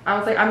I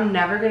was like, I'm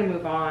never gonna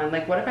move on.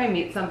 Like what if I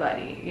meet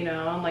somebody, you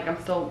know, and like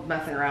I'm still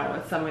messing around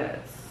with somebody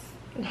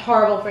that's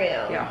horrible for you.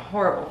 Yeah,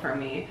 horrible for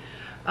me.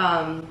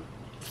 I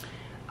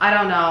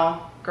don't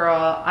know,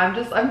 girl. I'm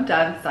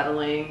done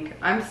settling.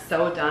 I'm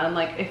so done.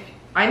 Like if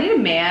I need a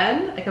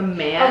man, like a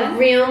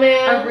real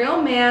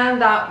man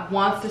that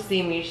wants to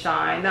see me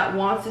shine, that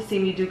wants to see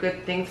me do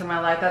good things in my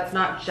life, that's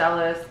not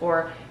jealous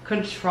or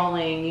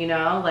controlling, you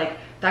know, like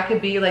that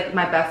could be like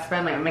my best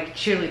friend, like my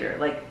cheerleader,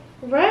 like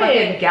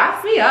fucking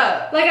gas me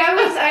up. Like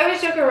I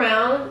always joke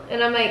around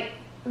and I'm like,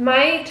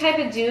 my type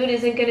of dude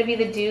isn't gonna be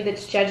the dude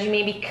that's judging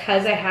me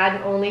because I had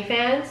an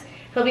OnlyFans.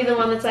 He'll be the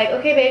one that's like,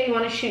 okay babe, you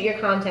want to shoot your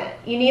content.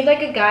 You need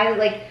like a guy that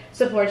like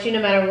supports you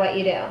no matter what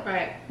you do.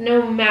 Right.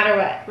 No matter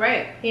what.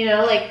 Right. You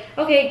know, like,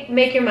 okay,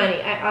 make your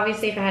money.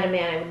 Obviously if I had a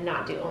man, I would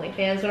not do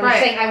OnlyFans. But I'm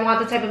just saying I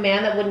want the type of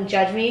man that wouldn't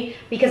judge me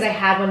because I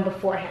had one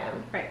before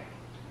him. Right.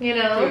 You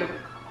know? Dude,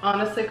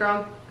 honestly,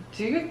 girl,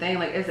 do your thing.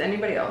 Like, is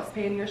anybody else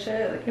paying your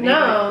shit? Like,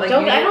 no,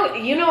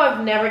 like, you know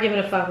I've never given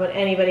a fuck what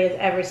anybody has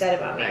ever said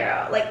about me,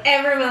 girl. Like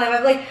ever in my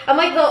life. I'm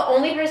like the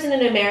only person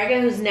in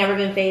America who's never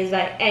been fazed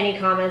by any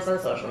comments on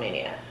social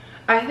media.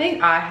 I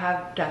think I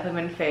have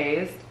definitely been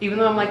phased, even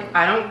though I'm like,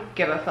 I don't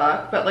give a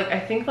fuck, but like I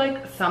think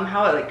like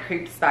somehow it like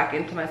creeps back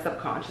into my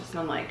subconscious, and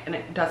I'm like, and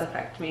it does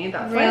affect me.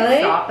 That's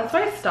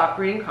why I stopped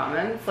reading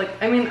comments. Like,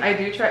 I mean, I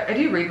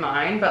do read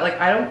mine, but like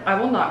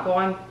I will not go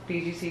on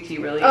BGCT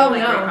really and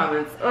like read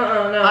comments.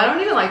 No. I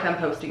don't even like them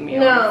posting me,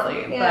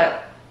 honestly.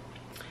 Yeah.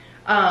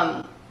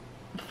 But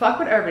fuck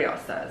what everybody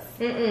else says.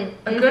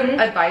 A good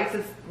advice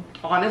is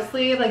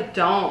honestly like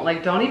don't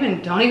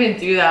even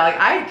do that.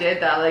 Like I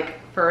did that like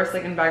first,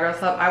 like in Bad Girl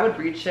Club, I would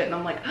read shit and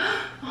I'm like,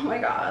 oh my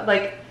god,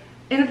 like,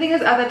 and the thing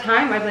is, at the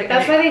time I was like,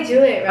 that's why they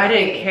do it, right? I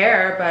didn't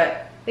care,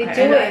 but they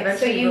do it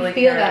so you really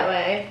feel that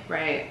way,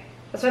 right?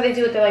 That's why they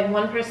do it. They're like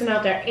one person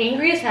out there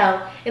angry as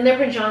hell in their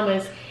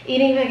pajamas,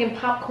 eating fucking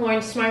popcorn,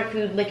 smart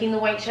food, licking the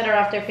white cheddar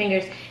off their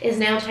fingers, is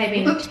now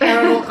typing a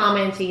terrible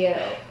comment to you.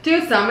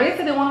 Dude, somebody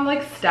said they want to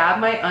like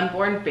stab my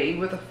unborn baby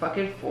with a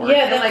fucking fork.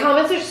 Yeah, the like,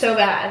 comments are so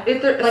bad.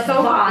 They're like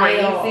so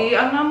vile. crazy,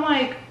 and I'm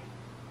like,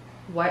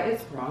 what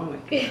is wrong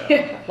with you?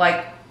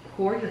 Like,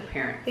 who are your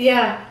parents?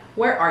 Yeah.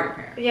 Where are your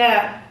parents?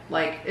 Yeah.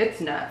 Like,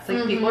 it's nuts.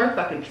 Like, people are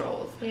fucking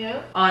trolls.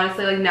 Yeah.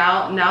 Honestly, like,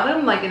 now that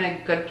I'm, like, in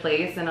a good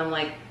place and I'm,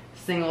 like,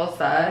 single as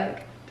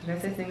fuck. Did I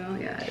say single?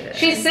 Yeah, I did.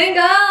 She's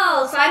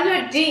single! Sign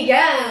her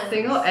DM!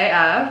 Single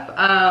AF.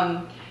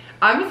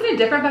 I'm just in a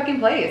different fucking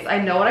place. I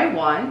know what I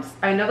want.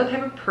 I know the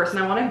type of person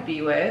I want to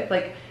be with.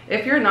 Like,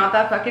 if you're not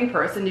that fucking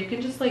person, you can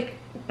just, like...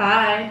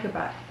 Bye.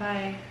 Goodbye.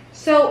 Bye.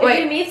 So if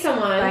you meet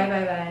someone,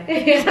 bye.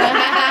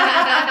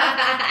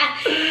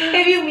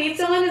 If you meet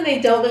someone and they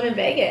don't live in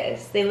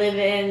Vegas, they live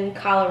in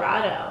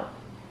Colorado,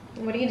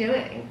 what are you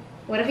doing?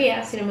 What if he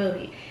asks you to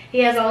move? He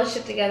has all his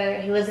shit together.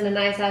 He lives in a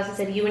nice house. He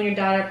said, you and your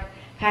daughter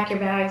pack your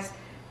bags.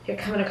 You're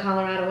coming to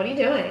Colorado. What are you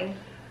doing?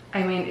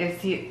 I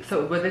mean,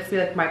 so would this be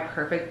like my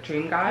perfect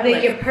dream guy?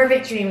 Like your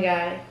perfect dream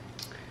guy.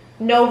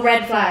 No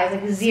red flags,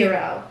 like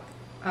 0.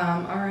 All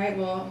right,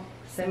 well,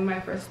 send me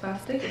my first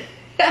class ticket.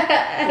 We got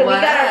our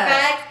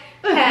bags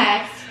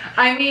packed.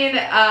 I mean,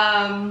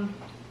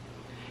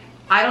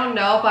 I don't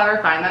know if I'll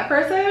ever find that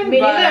person.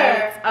 Me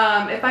neither.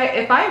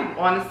 If I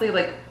honestly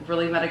like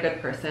really met a good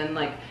person.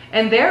 Like,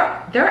 and they're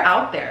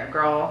out there,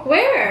 girl.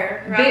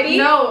 Where? Right?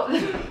 No,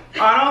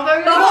 I don't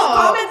think the whole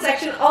comment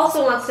section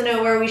also wants to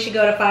know where we should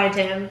go to find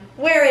him.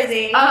 Where is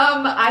he?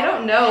 I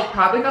don't know.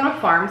 Probably on a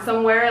farm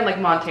somewhere in like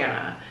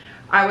Montana.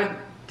 I would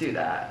do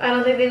that. I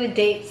don't think they would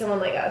date someone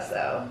like us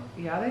though.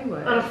 Yeah, they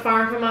would. On a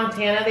farm from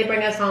Montana, they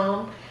bring us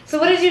home. So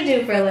what did you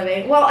do for a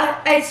living? Well,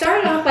 I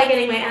started off by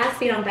getting my ass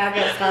beat on Bad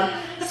Girls Club,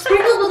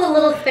 sprinkled with a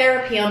little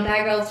therapy on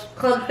Bad Girls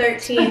Club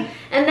 13,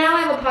 and now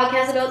I have a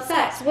podcast about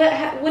sex.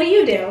 What do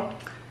you do?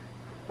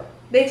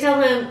 They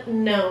tell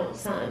him, no,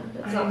 son,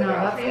 that's not the girl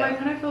that's for you. how I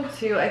kind of feel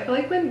too. I feel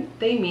like when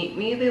they meet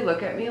me, they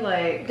look at me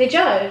like... They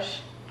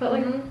judge. But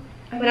like...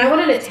 But I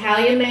want an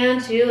Italian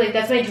man too. Like,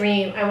 that's my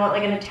dream. I want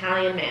like an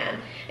Italian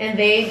man. And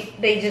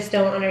they just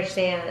don't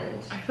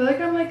understand. I feel like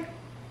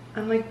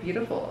I'm like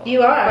beautiful.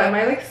 You are. But am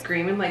I like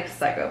screaming like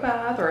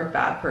psychopath or a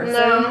bad person?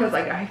 No. Because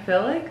like I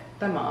feel like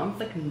the moms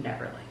like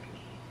never like me.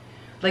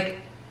 Like,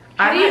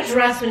 how do you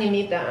dress when you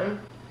meet them?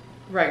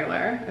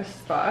 Regular as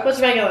fuck. What's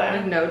regular?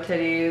 Like no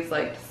titties,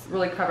 like just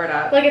really covered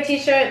up. Like a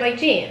t-shirt, like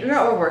jeans.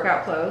 Yeah, or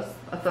workout clothes.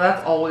 So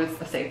that's always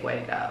a safe way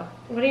to go.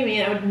 What do you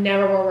mean? I would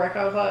never wear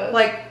workout clothes.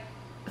 Like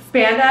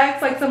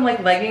spandex, like some like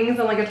leggings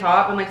and like a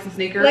top and like some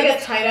sneakers. Like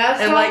a tight ass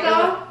top like,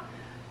 though?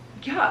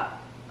 Yeah.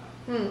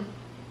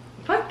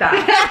 Fuck that.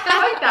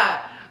 Fuck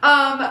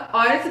that.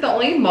 Honestly, the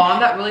only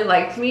mom that really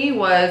liked me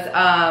was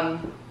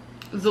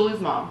Zuli's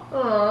mom.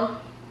 Aww.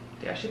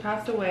 Yeah, she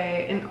passed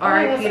away, and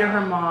R.I.P. to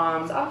her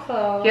mom. It's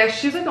awful. Yeah,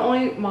 she's like the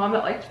only mom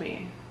that liked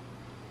me.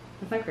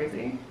 Isn't that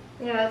crazy?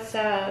 Yeah, that's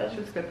sad. She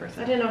was a good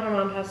person. I didn't know her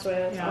mom passed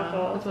away. That's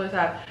awful. It's really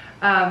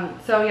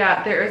sad. So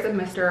yeah, there is a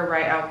Mr.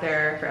 Right out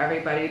there for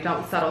everybody.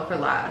 Don't settle for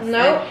less.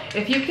 Nope. And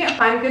if you can't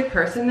find a good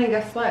person, then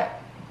guess what?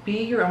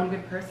 Be your own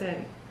good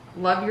person.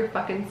 Love your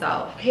fucking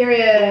self.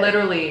 Period.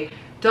 Literally.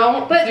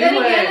 Don't But do then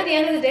again, it. at the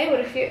end of the day, what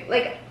if you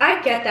like?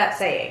 I get that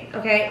saying,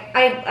 okay?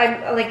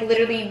 I'm like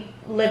literally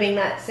living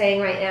that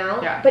saying right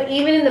now. Yeah. But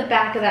even in the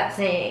back of that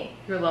saying,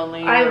 You're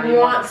lonely. I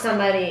want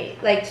somebody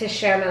like to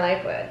share my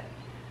life with.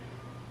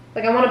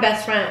 Like I want a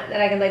best friend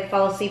that I can like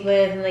fall asleep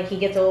with, and like he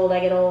gets old, I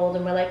get old,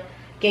 and we're like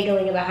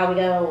giggling about how we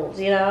get old,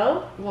 you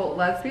know? Well,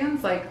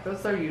 lesbians, like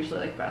those are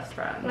usually like best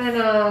friends. I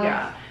know.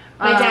 Yeah.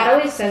 My dad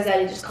always says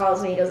that. He just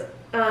calls me. He goes,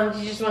 "Do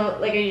you just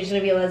want like? Are you just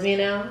gonna be a lesbian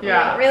now?" I'm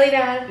Yeah. like, really,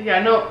 Dad?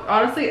 Yeah. No.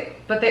 Honestly,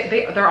 but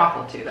they're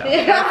awful too, though.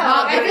 Yeah.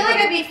 I feel like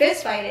I'd be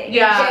fist fighting.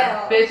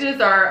 Yeah. In jail.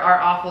 Bitches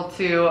are awful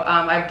too.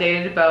 I've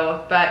dated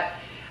both, but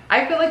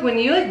I feel like when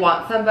you like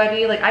want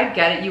somebody, like I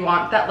get it. You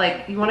want that,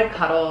 like you want to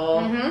cuddle.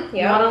 Mm-hmm.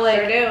 You Yeah. want to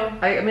like. Sure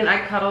do. I mean,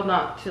 I cuddled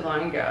not too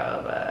long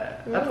ago,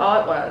 but that's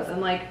all it was.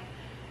 And like,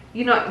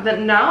 you know,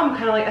 now I'm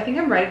kind of like I think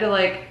I'm ready to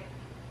like.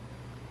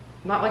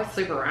 Not like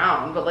sleep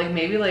around, but like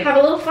maybe like have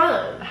a little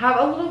fun.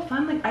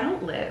 Like I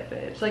don't live,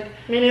 bitch. Like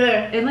Me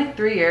neither. in like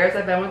 3 years,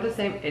 I've been with the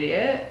same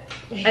idiot,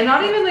 and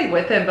not even like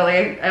with him, but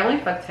like I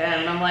only fucked him,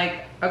 and I'm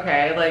like,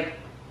 okay, like,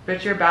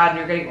 bitch, you're bad, and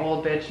you're getting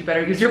old, bitch. You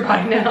better use your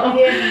body now.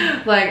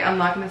 Yeah. Like I'm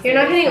not gonna. You're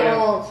not getting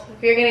old.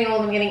 If you're getting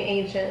old, I'm getting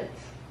ancient.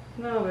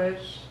 No,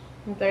 bitch.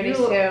 I'm 32.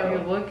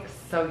 You look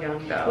so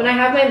young though. When I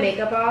have my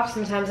makeup off,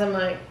 sometimes I'm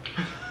like,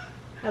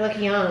 I look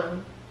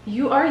young.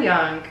 You are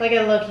young. Like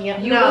I look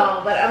young. You no,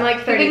 look, but I'm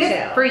like 32. The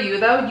thing is, for you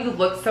though, you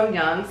look so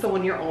young. So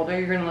when you're older,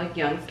 you're gonna look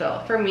young still.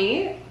 For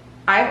me,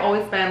 I've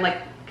always been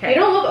like, okay.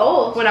 You don't look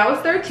old. When I was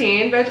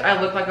 13, bitch,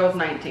 I looked like I was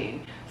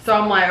 19. So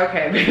I'm like,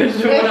 okay,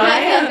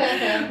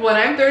 bitch. When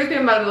I'm 33,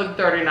 I'm about to look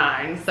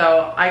 39.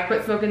 So I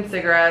quit smoking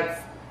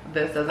cigarettes.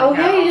 This doesn't count.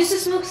 Yeah, you used to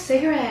smoke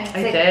cigarettes.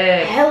 I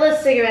did. Hella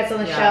cigarettes on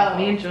the show.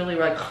 Me and Julie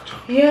were like,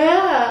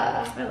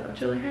 yeah. I love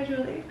Julie. Hi,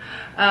 Julie.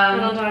 I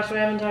don't talk to her.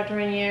 I haven't talked to her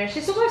in years.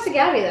 She still talks to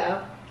Gabby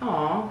though.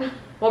 Aw.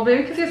 Well,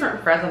 maybe because you guys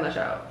weren't friends on the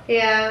show.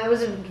 Yeah, it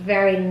was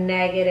very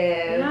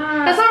negative.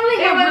 Yeah. That's not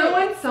really how it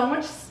ruined so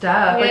much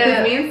stuff. Like, Yeah.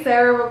 'cause me and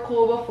Sarah were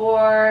cool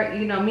before.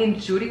 You know, me and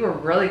Judy were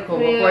really cool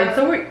before. And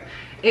so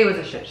it was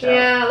a shit show.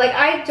 Yeah, like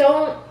I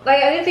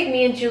didn't think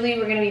me and Julie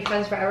were gonna be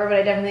friends forever, but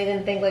I definitely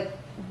didn't think like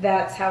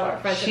that's how our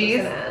friendship was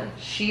gonna end.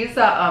 She's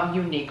a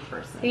unique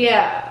person.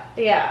 Yeah.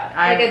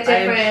 Like a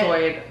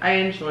different. I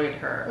enjoyed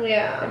her.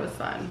 Yeah. It was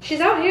fun. She's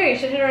out here. You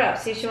should hit her up.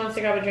 See if she wants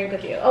to grab a drink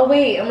with you. Oh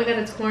wait. Oh my god,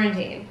 it's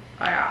quarantine.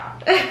 Oh, yeah.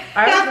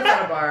 I was just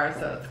at a bar,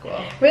 so it's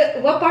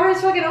cool. What bar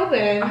is fucking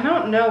open? I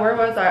don't know. Where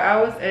was I?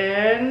 I was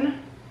in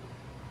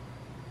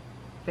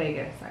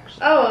Vegas,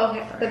 actually. Oh,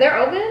 okay. But they're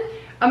open?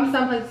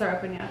 Some places are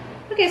open, yeah.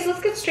 Okay, so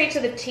let's get straight to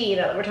the tea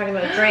now that we're talking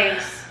about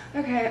drinks.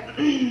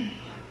 Okay.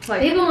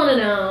 Like, people want to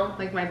know.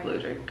 Like my blue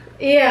drink.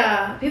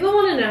 Yeah, people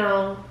want to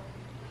know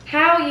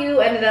how you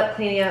ended up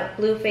cleaning up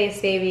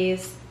Blueface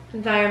babies,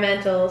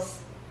 environmentals,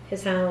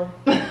 his home.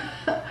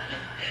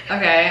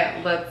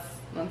 Okay, let's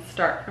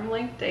start from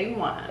like day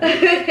one.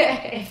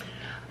 Okay.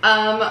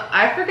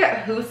 I forget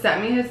who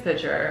sent me his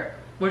picture,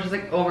 which was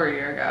like over a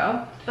year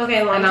ago.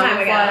 Okay, a long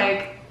time ago.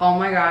 Like, oh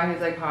my god,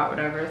 he's like hot,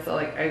 whatever. So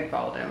like I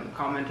followed him,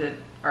 commented.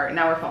 All right,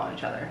 now we're following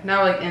each other.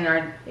 Now we're like in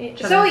our.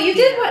 So you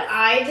did what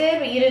I did,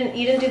 but you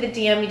didn't do the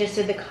DM. You just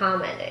did the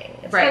commenting.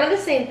 It's kind of the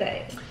same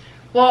thing.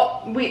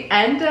 Well, we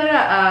ended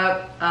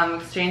up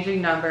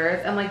exchanging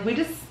numbers, and like we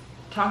just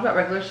talk about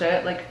regular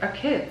shit, like our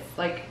kids,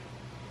 like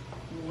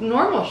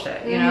normal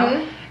shit, you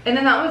know? And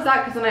then that was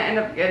that, because then I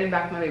ended up getting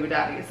back with my baby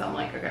daddy, so I'm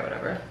like, okay,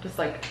 whatever, just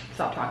like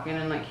stop talking.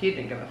 And like he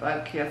didn't give a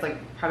fuck. He has like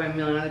probably a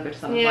million other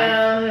bitches on his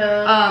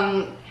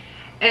life.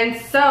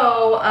 And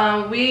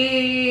so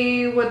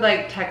we would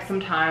like text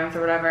sometimes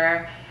or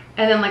whatever.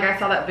 And then like I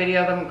saw that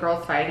video of them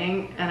girls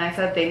fighting, and I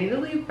said they need to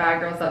leave bad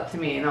girls up to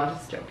me, and I was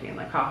just joking,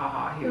 like ha ha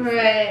ha. He was like,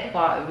 it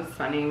was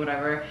funny,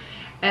 whatever.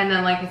 And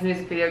then like his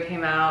music video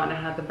came out, and it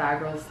had the Bad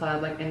Girls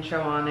Club like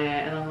intro on it,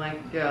 and I'm like,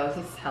 yo, this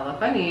is hella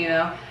funny, you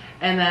know?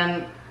 And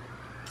then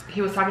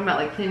he was talking about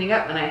like cleaning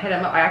up, and I hit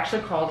him up. I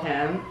actually called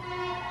him,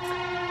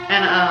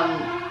 and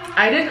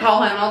I did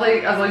call him. I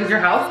was like, is your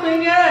house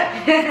clean yet?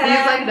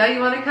 He's like, no,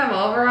 you want to come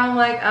over? I'm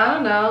like, I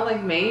don't know,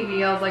 like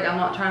maybe. I was like, I'm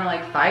not trying to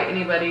like fight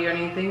anybody or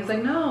anything. He's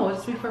like, no, it's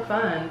just be for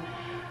fun.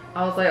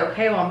 I was like,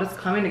 okay, well, I'm just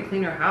coming to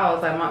clean your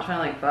house. I'm not trying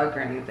to like bug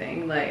or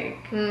anything, like,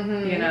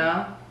 you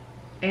know?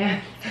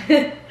 And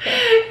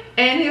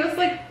and he was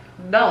like,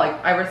 no,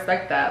 like I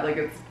respect that, like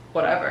it's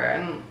whatever.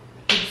 And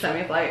he just sent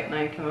me a flight, and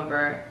I came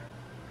over.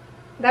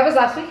 That was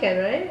last weekend,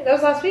 right? That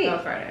was last week. That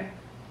was Friday.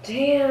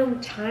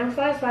 Damn, time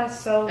flies by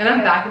so And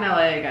I'm back in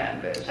LA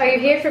again, bitch. Are you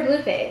here for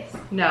Blueface?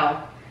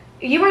 No.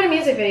 You were in a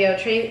music video,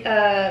 Trey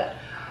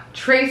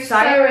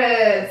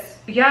Cyrus.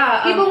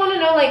 Yeah. People want to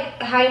know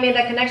like how you made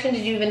that connection.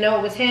 Did you even know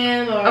it was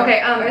him, or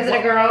or is it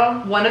a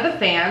girl? One of the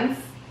fans,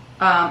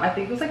 I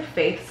think it was like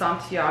Faith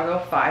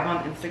Santiago 5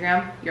 on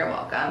Instagram. You're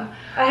welcome.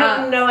 I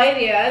have no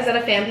idea. Is that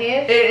a fan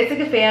page? It's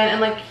like a fan,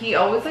 and like he's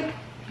always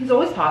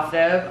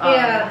positive.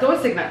 He's always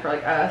sticking up for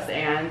like us,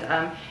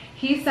 and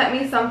he sent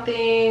me something,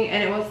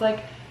 and it was like,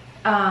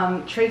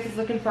 Tracy's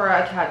looking for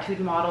a tattooed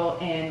model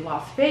in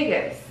Las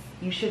Vegas.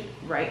 You should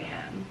write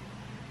him.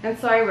 And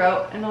so I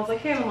wrote, and I was like,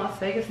 hey, I'm in Las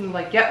Vegas, and they're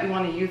like, yep, we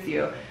want to use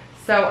you.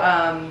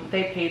 So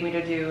they paid me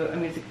to do a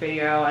music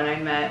video, and I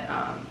met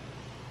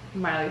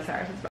Miley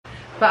Cyrus.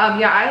 But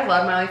yeah, I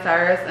love Miley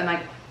Cyrus, and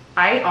like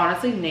I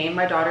honestly named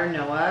my daughter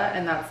Noah,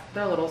 and that's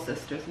their little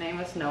sister's name.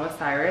 It's Noah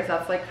Cyrus.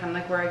 That's like kind of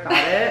like where I got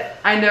it.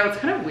 I know, it's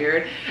kind of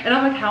weird, and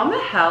I'm like, how in the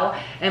hell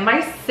am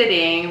I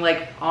sitting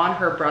like on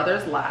her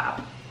brother's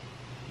lap?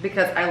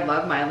 Because I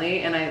love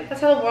Miley, and that's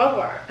how the world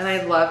works. And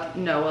I love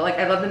Noah. Like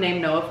I love the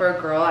name Noah for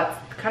a girl. That's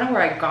kind of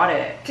where I got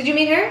it. Did you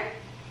meet her?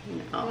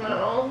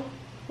 No.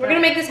 We're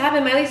gonna make this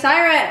happen. Miley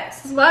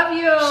Cyrus. Love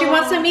you. She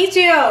wants to meet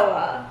you.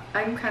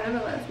 I'm kind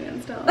of a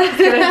lesbian still.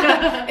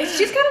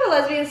 She's kind of a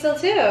lesbian still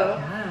too.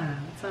 Yeah.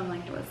 So I'm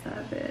like, what's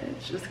that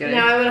bitch? Just kidding.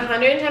 No, I would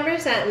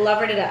 110% love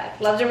her to death.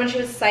 Loved her when she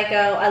was Psycho.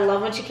 I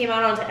love when she came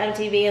out onto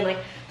MTV and like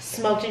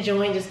smoked a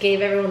joint, just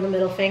gave everyone the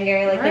middle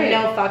finger. Like the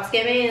no fucks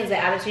giving is the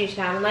attitude you should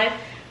have in life.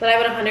 But I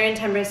would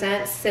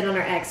 110% sit on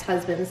her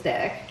ex-husband's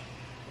dick.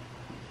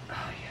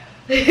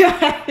 He's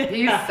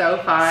so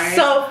fine.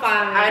 So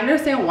fine. I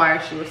understand why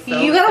she was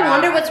so You gotta sad.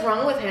 wonder what's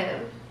wrong with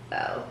him,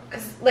 though.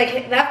 Because,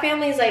 like, that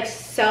family's, like,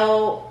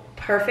 so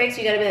perfect.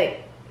 So you gotta be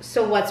like,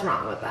 so what's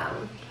wrong with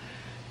them?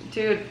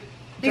 Dude.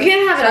 You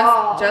can't have it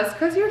all. Just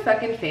because you're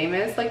fucking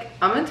famous, like,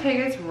 I'm gonna tell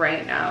you this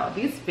right now.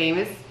 These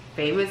famous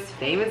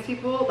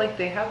people, like,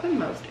 they have the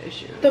most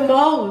issues. The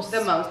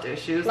most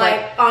issues.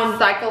 Like on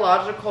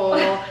psychological,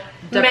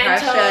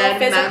 depression,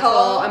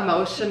 mental,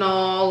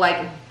 emotional,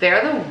 like,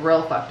 they're the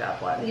real fucked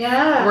up ones.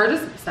 Yeah. We're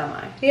just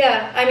semi.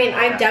 Yeah. I mean,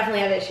 I definitely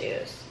have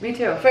issues. Me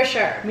too. For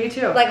sure. Me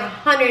too. Like,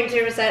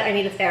 102% I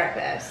need a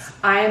therapist.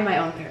 I am my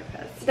own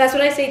therapist. That's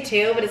what I say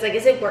too, but it's like,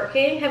 is it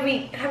working? Have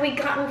we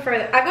gotten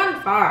further? I've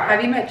gotten far.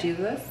 Have you met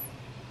Jesus?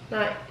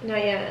 Not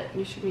yet.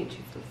 You should meet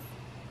Jesus.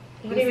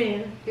 What do you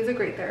mean? He's a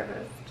great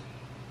therapist.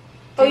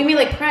 Oh, you mean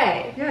like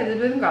pray? Yeah, do you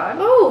believe in God?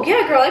 Oh,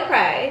 yeah, girl, I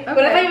pray. Okay.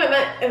 But I thought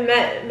you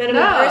met him in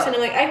person. I'm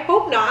like, I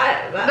hope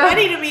not. No. I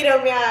need to meet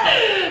him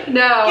yet.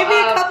 No. Give me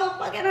a couple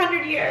fucking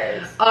 100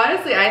 years.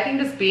 Honestly, I think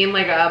just being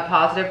like a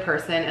positive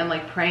person and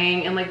like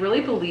praying and like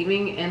really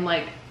believing in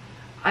like,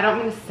 I don't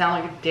mean to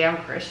sound like a damn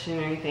Christian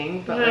or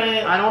anything, but like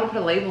I don't want to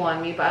put a label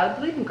on me, but I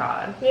believe in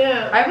God.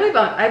 Yeah. I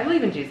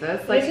believe in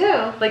Jesus. Like, me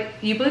too. Like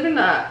you believe in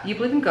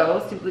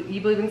ghosts, you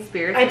believe in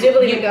spirits. I do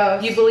believe in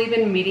ghosts. You believe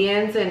in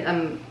mediums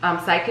and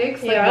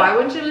psychics. Like why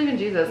wouldn't you believe in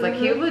Jesus? Like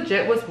he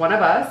legit was one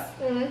of us,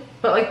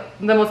 but like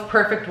the most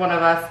perfect one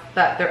of us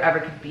that there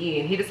ever could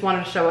be, and he just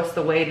wanted to show us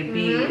the way to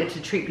be and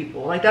to treat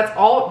people. Like that's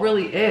all it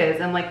really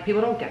is, and like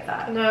people don't get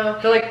that. No.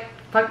 They're like,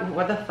 fuck,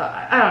 what the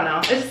fuck? I don't know.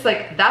 It's just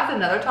like, that's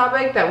another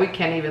topic that we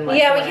can't even like.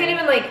 Yeah, we can't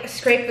even like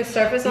scrape the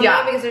surface on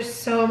that because there's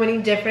so many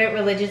different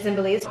religions and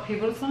beliefs.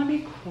 People just want to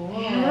be cool.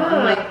 Yeah.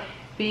 And like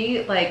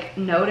be like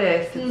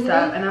noticed and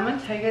stuff. And I'm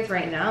gonna tell you guys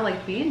right now,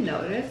 like being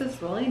noticed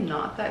is really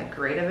not that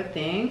great of a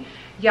thing.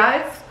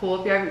 Yeah, it's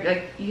cool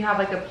if you have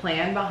like a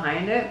plan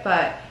behind it,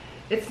 but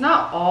it's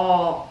not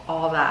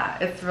all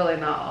that. It's really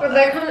not all but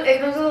that. It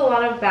comes with a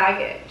lot of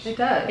baggage. It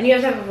does. And you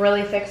have to have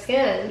really thick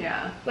skin.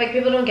 Yeah. Like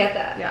people don't get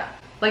that. Yeah.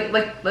 Like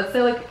let's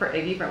say like for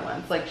Iggy for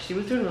once, like she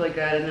was doing really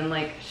good and then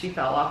like she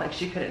fell off, like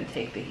she couldn't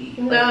take the heat.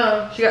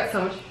 Like, she got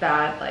so much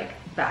bad like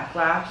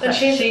backlash. And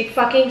she's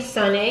fucking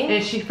stunning.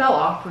 And she fell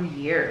off for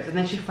years, and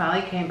then she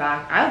finally came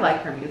back. I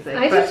like her music.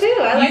 I do too.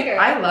 I like her.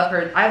 I love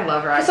her. I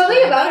love her. There's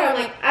something about her. I'm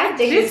like, I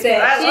dig this bitch.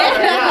 I love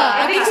her. Yeah.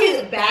 I think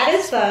she's bad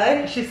as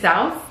fuck. She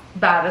sounds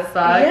bad as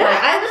fuck. Yeah,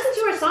 like, I listen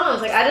to her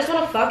songs. Like, I Just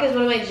Want to Fuck is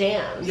one of my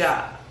jams.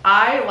 Yeah,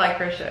 I like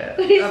her shit.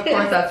 Of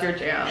course, that's your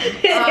jam.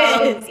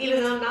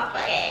 Even though I'm not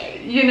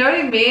fucking. You know what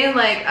I mean?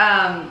 Like,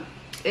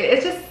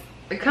 it's just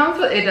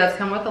it does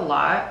come with a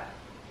lot,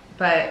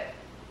 but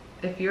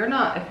if you're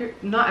not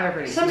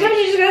everybody's. Sometimes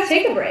you just gotta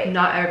take a break.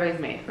 Not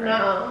everybody's made for it.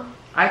 No.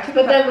 But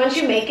then once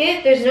you make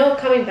it, there's no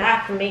coming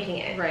back from making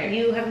it. Right.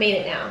 You have made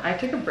it now. I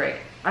took a break.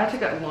 I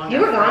took a long. You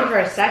were gone for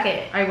a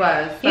second. I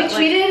was. You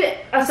tweeted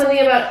something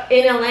about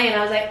in LA, and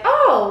I was like,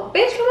 "Oh,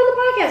 bitch, come on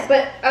the podcast."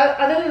 But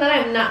other than that,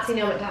 I've not seen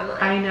you on my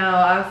timeline. I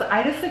know.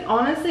 I just like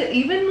honestly,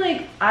 even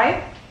like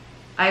I've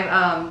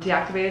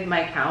deactivated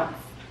my accounts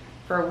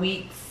for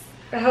weeks.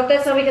 I hope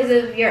that's not because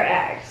of your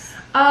ex.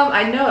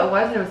 I know it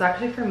wasn't. It was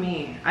actually for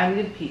me. I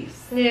needed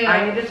peace. Yeah.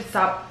 I needed to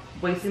stop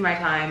wasting my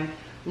time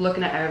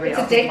looking at everybody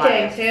else's It's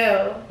addicting life.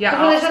 too. Yeah.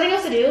 When there's nothing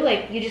else to do,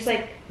 like you just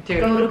like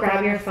go to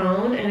grab your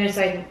phone, and it's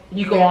like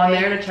you go on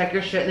there to check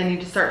your shit, and then you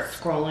just start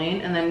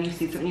scrolling, and then you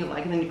see something you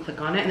like, and then you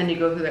click on it, and then you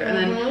go through there, and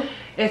then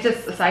it's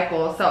just a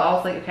cycle. So I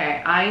was like,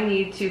 okay, I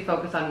need to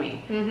focus on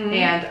me,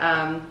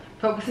 and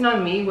focusing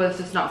on me was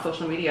just not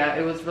social media.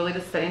 It was really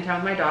just spending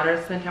time with my daughter,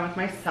 spending time with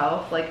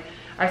myself. Like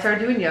I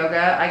started doing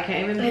yoga. I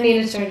can't even. I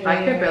need to start doing I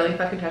could yoga. barely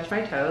fucking touch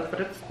my toes, but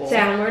it's cool.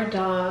 Downward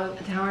dog.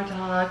 Downward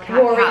dog.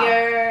 Cat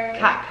Warrior.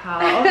 Cat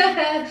cow.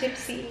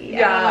 Gypsy.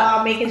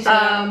 Yeah. Making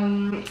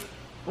sure.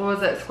 What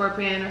was it?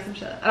 Scorpion or some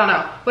shit? I don't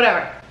know.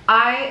 Whatever.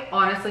 I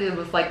honestly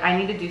was like, I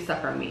need to do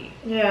stuff for me.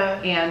 Yeah.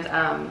 And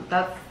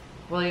that's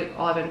really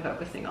all I've been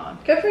focusing on.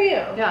 Good for you.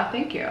 Yeah,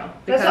 thank you.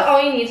 That's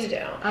all you need to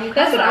do.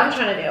 That's what I'm I'm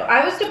trying to do.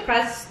 I was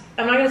depressed.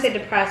 I'm not going to say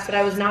depressed, but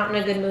I was not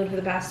in a good mood for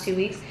the past 2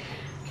 weeks.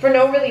 For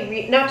no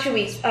really not 2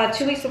 weeks.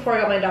 2 weeks before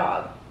I got my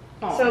dog.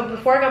 Oh. So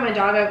before I got my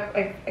dog,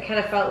 I kind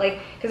of felt like,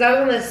 because I was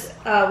on this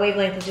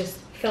wavelength of just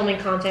filming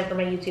content for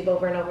my YouTube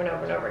over and over and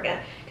over and over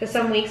again. Because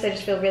some weeks I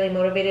just feel really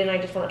motivated and I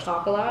just want to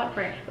talk a lot.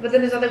 Right. But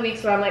then there's other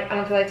weeks where I'm like, I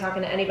don't feel like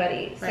talking to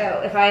anybody. Right.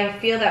 So if I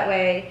feel that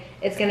way,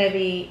 it's going to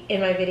be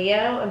in my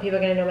video and people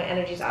are going to know my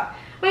energy's off.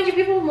 Mind you,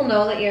 people will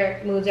know that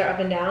your moods are up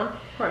and down.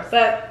 Of course.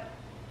 But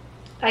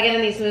I get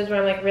in these moods where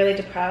I'm like really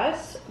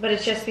depressed, but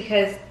it's just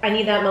because I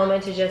need that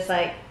moment to just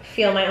like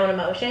feel my own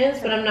emotions.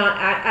 But I'm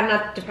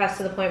not depressed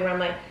to the point where I'm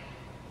like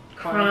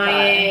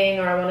crying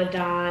or I want to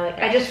die. Like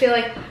I just feel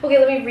like, okay,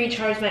 let me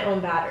recharge my own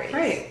batteries.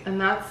 Right, and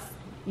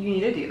you need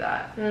to do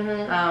that.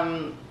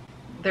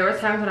 There was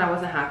times when I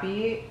wasn't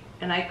happy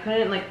and I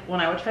couldn't, like, when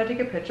I would try to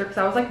take a picture, because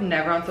I was like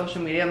never on social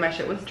media, my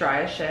shit was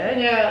dry as shit.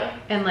 Yeah.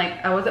 And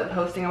like I wasn't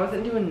posting, I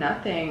wasn't doing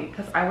nothing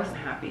because I wasn't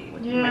happy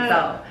with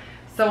myself.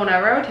 So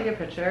whenever I would take a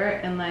picture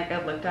and like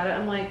I looked at it,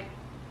 I'm like,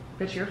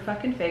 bitch, you're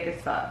fucking fake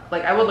as fuck.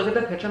 Like I would look at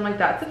the picture, I'm like,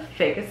 that's the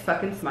fakest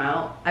fucking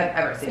smile I've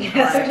ever seen.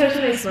 Yeah, sometimes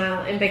when I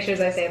smile in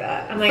pictures I say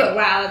that. I'm like,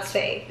 wow, that's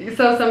fake.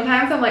 So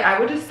sometimes I'm like, I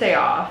would just stay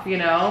off, you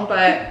know,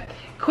 but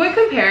quit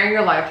comparing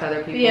your life to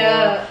other people.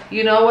 Yeah.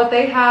 You know what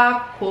they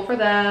have, cool for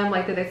them.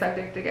 Like, did they suck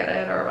dick to get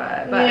it or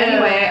what? But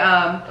anyway,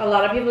 a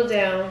lot of people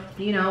do.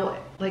 You know,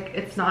 like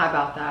it's not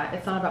about that.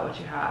 It's not about what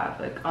you have,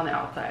 like on the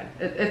outside.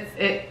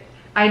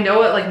 I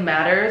know it like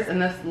matters in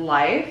this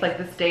life, like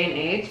this day and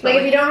age. But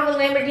like if you don't have a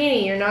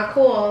Lamborghini, you're not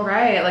cool.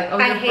 Right? Like, oh,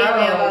 I you're hate broke.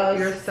 Lambos.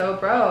 You're so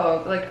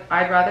broke. Like,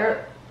 I'd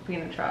rather be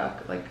in a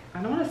truck. Like,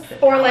 I don't want to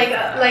sit. Or like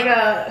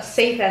a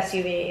safe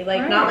SUV,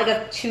 like not like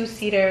a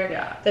 2-seater.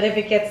 Yeah. That if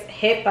it gets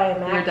hit by a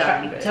Mack You're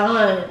done, truck, bitch.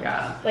 done.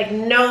 Yeah. Like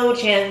no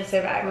chance to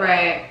survive.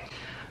 Right.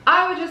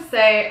 I would just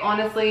say,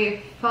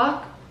 honestly,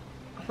 fuck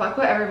what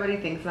everybody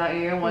thinks about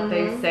you and what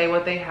they say,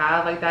 what they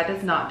have. Like, that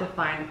does not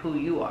define who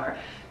you are.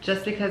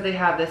 Just because they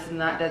have this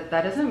and that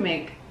doesn't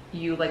make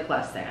you like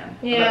less than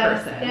of a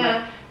person.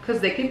 Yeah.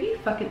 Because they can be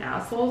fucking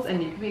assholes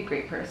and you can be a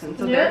great person.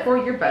 So therefore,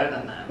 you're better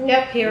than them.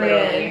 Yep. Period.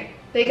 Literally.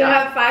 They could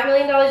have $5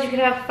 million. You could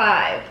have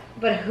 5.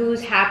 But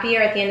who's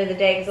happier at the end of the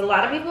day? Because a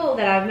lot of people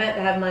that I've met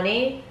that have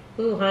money,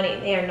 ooh, honey,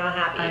 they are not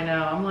happy. I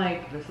know. I'm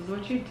like, this is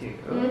what you do.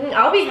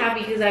 I'll be happy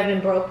because I've been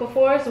broke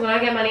before. So when I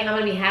get money, I'm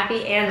gonna be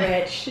happy and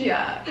rich.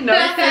 Yeah. No,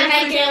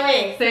 I can't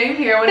wait. Same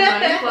here. When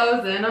money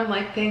flows in, I'm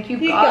like, thank you,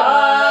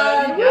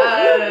 God. God.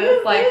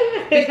 Yes.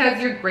 Like,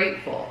 because you're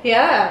grateful.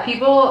 Yeah.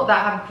 People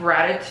that have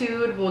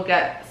gratitude will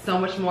get so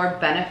much more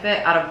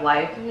benefit out of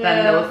life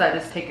than those that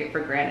just take it for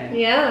granted.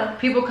 Yeah.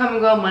 People come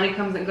and go, money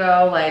comes and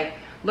go. Like,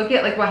 look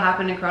at like what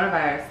happened in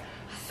coronavirus.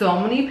 So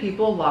many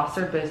people lost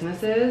their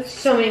businesses.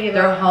 So many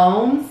people. Their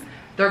homes,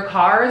 their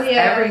cars,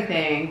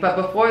 everything. But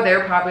before, they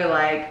were probably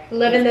like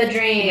living the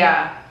dream.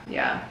 Yeah.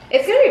 Yeah.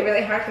 It's gonna be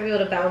really hard for people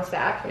to bounce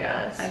back from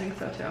this. I think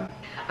so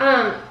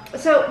too.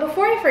 So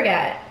before I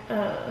forget,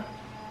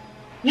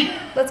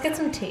 let's get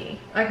some tea.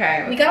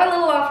 Okay. We got a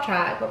little off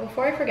track, but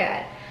before I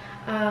forget,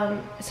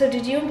 so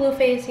did you and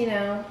Blueface, you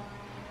know,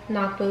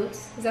 knock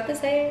boots? Is that the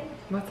saying?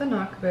 What's a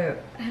knock boot?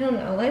 I don't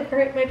know. I've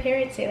heard my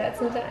parents say that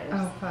sometimes.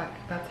 Oh fuck,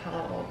 that's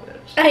hella old,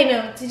 bitch. I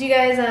know. Did you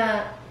guys,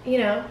 you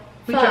know,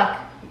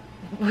 fuck?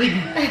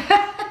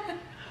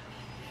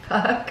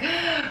 Fuck.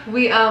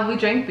 We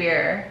drank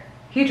beer.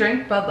 He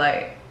drank Bud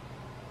Light.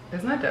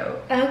 Isn't that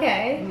dope?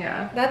 Okay.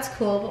 Yeah. That's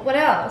cool, but what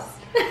else?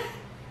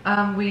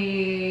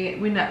 We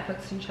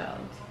Netflixed and chilled.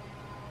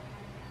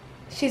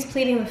 She's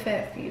pleading the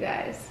fifth, you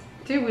guys.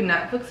 Dude, we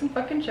Netflix and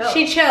fucking chilled.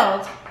 She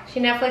chilled. She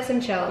Netflix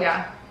and chilled.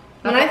 Yeah.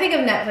 When I think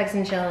of Netflix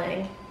and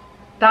chilling.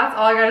 That's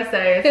all I gotta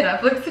say is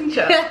Netflix and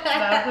chill.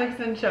 Netflix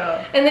and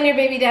chill. And then your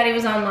baby daddy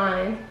was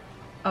online.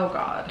 Oh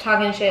God.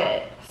 Talking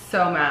shit.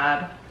 So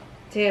mad.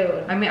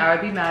 Dude. I mean, I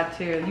would be mad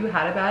too. You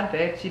had a bad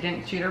bitch. You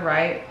didn't treat her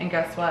right. And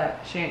guess what?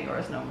 She ain't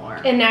yours no more.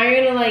 And now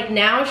you're gonna like,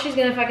 now she's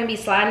gonna fucking be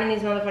sliding in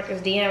these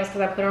motherfuckers' DMs because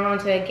I put her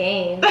onto a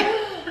game.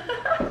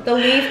 The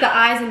leaf, the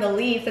eyes, and the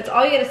leaf. That's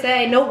all you gotta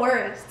say. No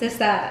words. Just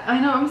that. I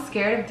know. I'm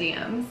scared of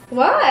DMs.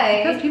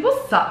 Why? Because people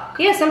suck.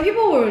 Yeah, some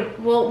people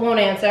won't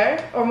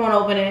answer or won't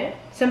open it.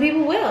 Some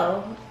people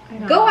will.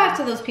 Go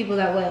after those people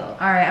that will.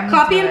 All right, I'm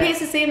Copy and paste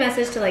the same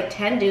message to like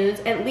 10 dudes.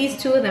 At least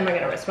 2 of them are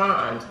gonna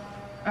respond.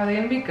 Are they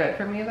gonna be good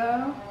for me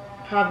though?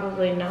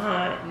 Probably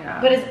not.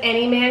 Yeah. But is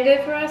any man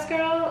good for us,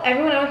 girl?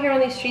 Everyone out here on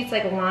these streets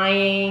like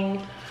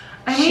lying.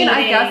 I mean,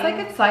 I guess I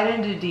could slide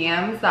into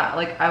DMs that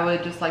like I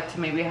would just like to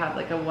maybe have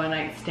like a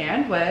one-night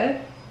stand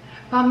with.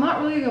 But I'm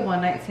not really a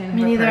one-night stand.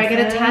 Me neither. I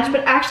get attached.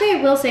 But actually,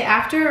 I will say,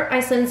 after I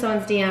slid in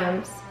someone's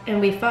DMs and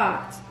we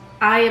fucked,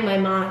 I in my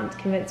mind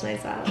convinced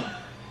myself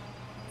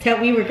that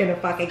we were gonna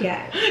fuck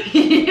again.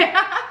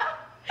 Yeah.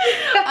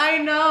 I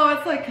know.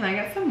 It's like, can I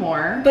get some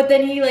more? But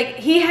then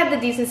he had the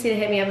decency to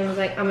hit me up and was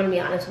like, I'm gonna be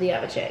honest with you, I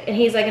have a chick. And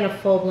he's like in a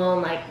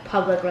full-blown like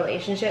public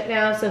relationship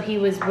now. So he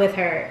was with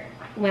her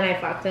when I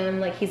fucked him.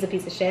 Like, he's a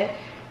piece of shit.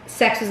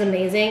 Sex was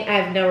amazing. I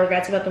have no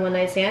regrets about the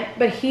one-night stand.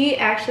 But he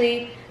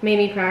actually made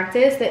me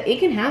practice that it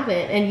can happen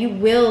and you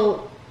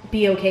will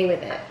be okay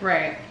with it.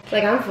 Right.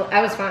 Like,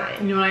 I was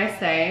fine. You know what I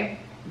say?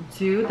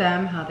 Do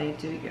them how they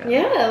do you.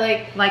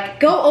 Yeah, like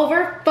go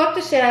over, fuck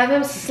the shit out of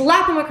him,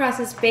 slap him across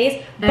his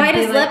face, bite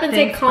his lip and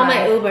say, call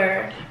my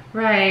Uber.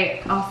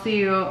 Right. I'll see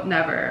you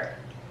never.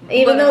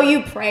 Even though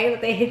you pray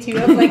that they hit you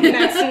up like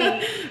next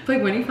week.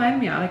 Like, when you find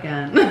me out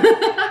again.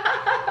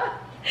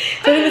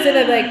 Don't even say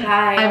that like,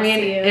 hi, I I'll mean,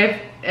 see you.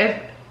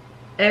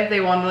 if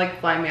they want to like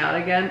fly me out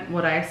again,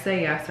 would I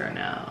say yes or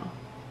no?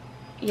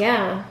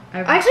 Yeah.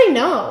 Actually,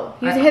 no.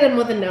 You hit him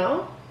with a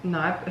no? No,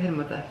 I hit him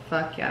with a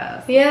fuck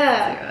yes.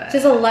 Yeah.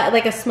 Just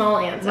like a small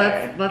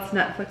answer. Let's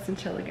Netflix and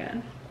chill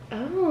again.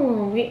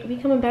 Oh, we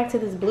coming back to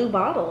this blue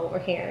bottle over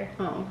here.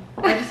 Oh,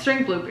 I just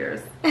drink blue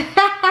beers.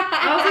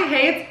 I was like,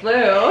 hey, it's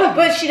blue.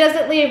 But she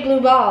doesn't leave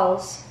blue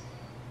balls,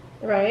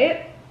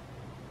 right?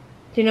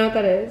 Do you know what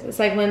that is? It's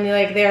like when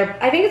I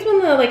think it's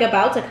when they're like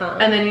about to come.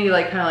 And then you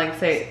like kind of like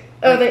say,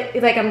 oh,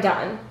 like I'm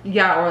done.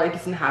 Yeah, or like it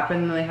doesn't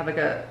happen and they have like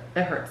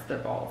it hurts their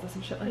balls or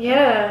some shit like that.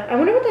 Yeah, I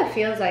wonder what that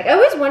feels like. I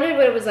always wondered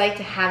what it was like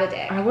to have a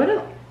dick. I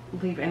wouldn't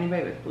leave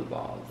anybody with blue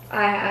balls.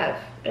 I have,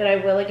 and I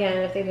will again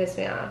if they piss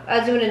me off.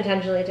 I'll do it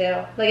intentionally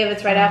too. Like if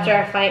it's right after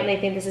our fight and they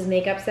think this is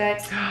makeup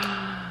sex.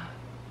 Oh.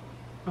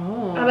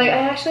 I'm like,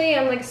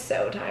 I'm like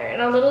so tired.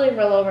 And I'll literally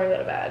roll over and go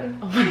to bed.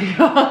 Oh my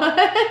god.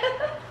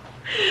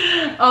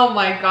 Oh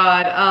my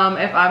god.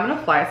 If I'm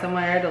gonna fly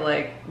somewhere to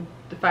like,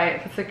 if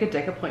it's like a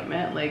dick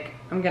appointment, like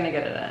I'm gonna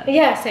get it in.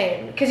 Yeah,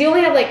 same. Because you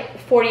only have like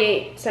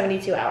 48,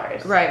 72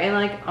 hours. Right, and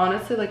like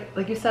honestly,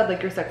 like you said,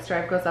 like your sex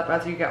drive goes up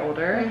as you get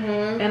older.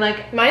 Mm-hmm. And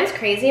like mine's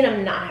crazy and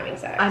I'm not having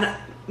sex.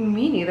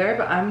 Me neither,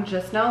 but I'm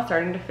just now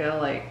starting to feel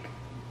like,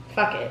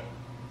 fuck it.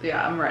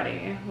 Yeah, I'm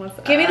ready. What's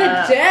Give me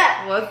the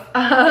dick. What's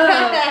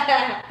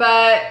up?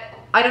 But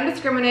I don't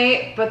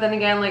discriminate, but then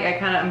again, like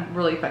I'm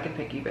really fucking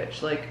picky,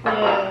 bitch. Like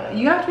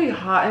you have to be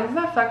hot, and isn't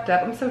that fucked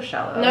up? I'm so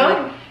shallow. No.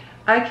 Like,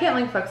 I can't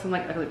like fuck some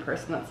like ugly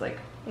person that's like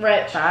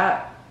rich,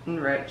 fat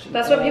and rich. And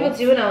that's old. what people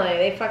do in LA.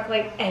 They fuck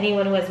like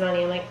anyone who has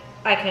money. I'm like,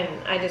 I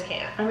just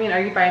can't. I mean,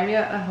 are you buying me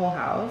a whole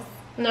house?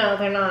 No,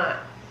 they're not.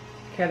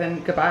 Okay,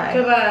 then goodbye.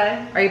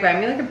 Goodbye. Are you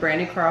buying me like a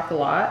brand new car off the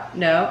lot?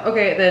 No.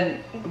 Okay,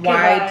 then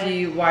why do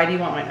you want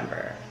my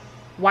number?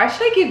 Why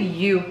should I give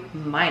you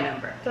my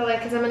number? So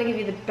like, cause I'm gonna give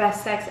you the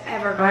best sex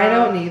ever. Girl. I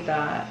don't need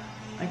that.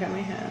 I got my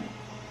hand.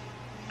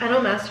 I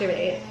don't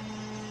masturbate.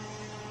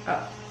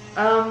 Oh.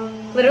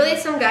 Literally,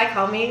 some guy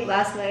called me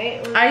last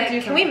night. I like,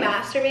 do. Can we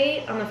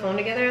masturbate on the phone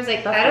together? I was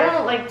like, I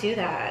don't like do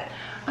that.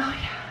 Oh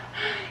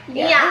yeah.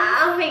 Yeah.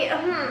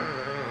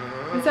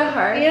 Is that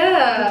hard?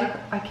 Yeah.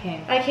 I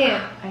can't.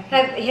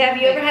 Have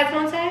you ever had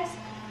phone sex?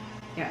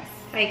 Yes.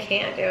 I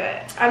can't do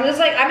it. I'm just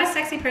like, I'm a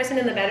sexy person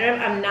in the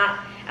bedroom. I'm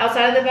not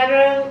outside of the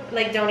bedroom.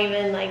 Like, don't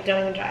even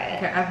try it.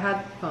 Okay, I've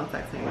had phone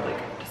sex maybe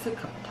like just a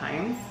couple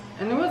times,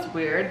 and it was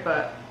weird,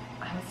 but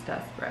I was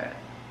desperate.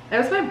 It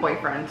was my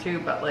boyfriend too,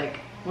 but like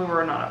we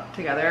were not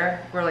together.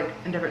 We're like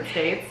in different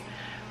states.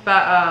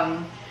 But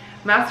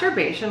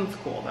masturbation was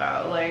cool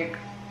though. Like,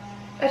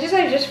 I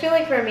just feel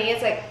like for me,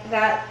 it's like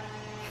that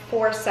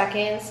 4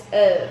 seconds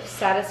of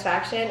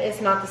satisfaction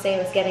is not the same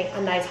as getting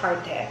a nice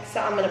hard dick. So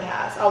I'm gonna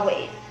pass. I'll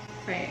wait.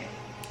 Right.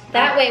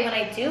 That way, when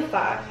I do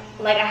fuck,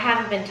 like I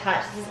haven't been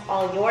touched. This is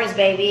all yours,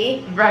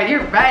 baby. Right,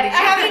 you're ready. I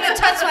haven't even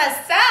touched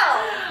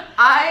myself.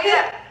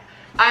 I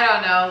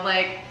don't know.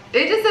 Like,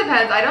 It just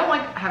depends. I don't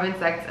like having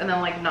sex and then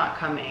like not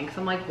coming.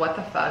 So I'm like, what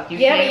the fuck? But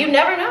you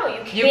never know.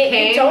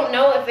 You don't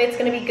know if it's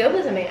gonna be good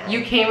with a man.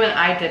 You came and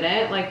I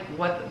didn't. Like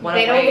what?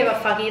 They don't give a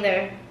fuck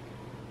either.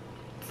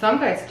 Some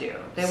guys do.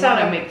 They want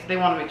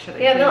to make sure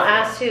they. Yeah, they'll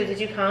ask too. Did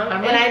you come?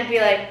 And I'd be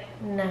like,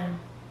 no.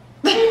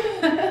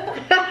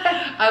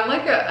 I'm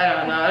like I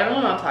don't know. I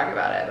don't want to talk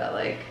about it, but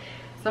like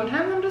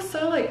sometimes I'm just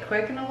so like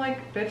quick, and I'm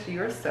like, bitch,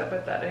 you're so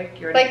pathetic.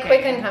 You're like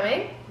quick in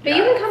coming, but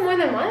you can come more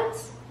than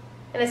once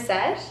in a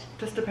sesh.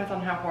 Just depends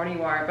on how horny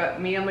you are.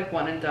 But me, I'm like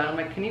one and done. I'm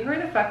like, can you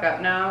hurry the fuck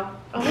up now?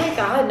 Oh my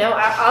god, no.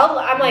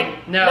 I'm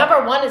like, no.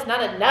 Number one is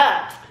not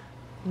enough.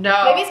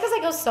 No. Maybe it's because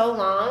I go so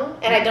long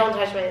and I don't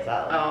touch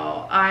myself.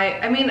 Oh,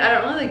 I mean, I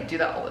don't really like do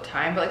that all the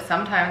time, but like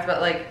sometimes,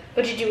 but like.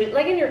 But you do it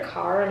like in your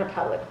car or in a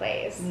public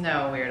place?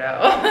 No,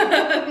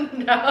 weirdo.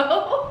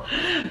 No.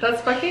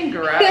 That's fucking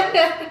gross.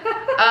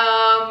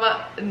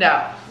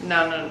 No.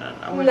 None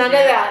of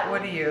that.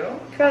 What do you?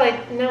 Girl,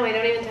 like, no, I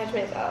don't even touch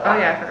myself. Oh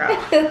yeah,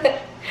 I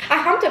forgot. I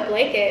humped a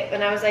blanket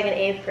when I was like in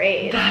 8th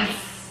grade. That's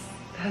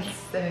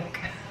sick.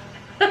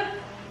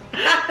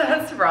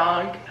 That's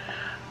wrong.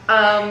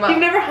 You've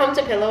never humped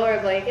a pillow or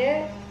a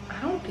blanket? I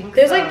don't think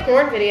There's so. like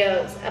porn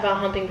videos about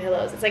humping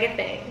pillows. It's like a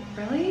thing.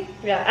 Really?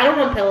 Yeah, I don't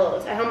hump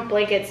pillows. I hump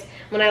blankets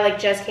when I like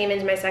just came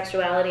into my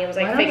sexuality and was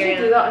like figuring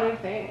out. Why don't you do that on your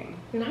thing?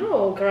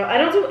 No, girl. I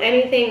don't do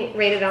anything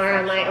rated R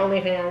on my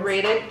OnlyFans.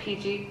 Rated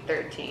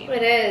PG-13.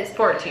 It is.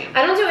 14.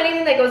 I don't do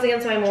anything that goes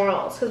against my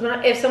morals. Because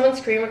if someone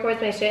screen records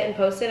my shit and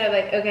posts it, I'm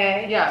like,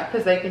 okay. Yeah,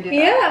 because they can do that.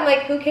 Yeah, I'm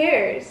like, who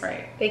cares?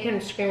 Right. They can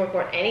screen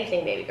record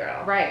anything, baby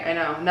girl. Right, I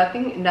know.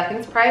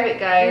 Nothing's private,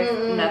 guys.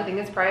 Nothing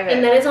is private.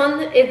 And then it's on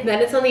the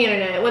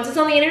internet. Once it's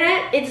on the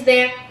internet, it's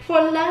there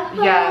for life.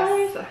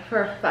 Yes,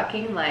 for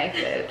fucking life,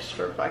 bitch.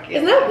 For fucking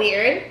Isn't that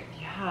weird?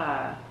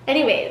 Yeah.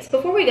 Anyways,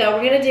 before we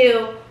go,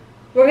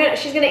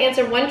 she's gonna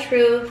answer one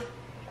truth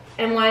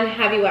and one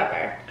have you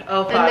ever.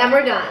 Oh, fuck. And then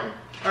we're done.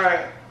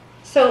 Alright.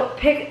 So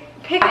pick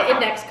an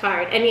index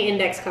card, any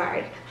index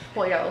card.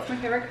 Well, yeah, that's my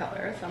favorite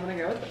color, so I'm gonna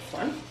go with this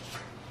one.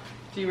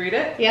 Do you read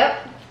it?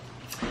 Yep.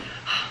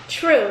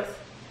 Truth.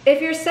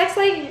 If your sex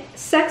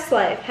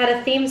life had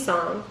a theme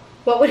song,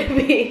 what would it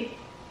be?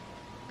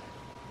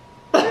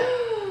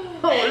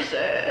 Oh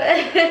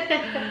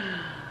shit.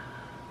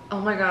 Oh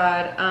my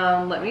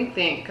god. Let me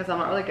think, because I'm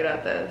not really good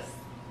at this.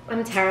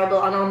 I'm terrible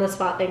on the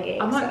spot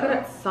thinking. I'm not good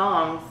at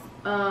songs.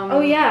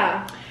 Oh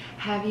yeah.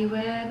 Have you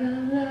ever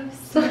loved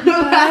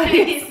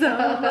somebody so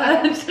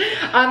much?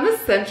 I'm a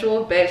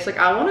sensual bitch. Like,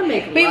 I want to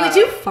make love. Wait, would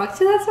you fuck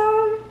to that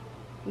song?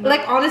 No.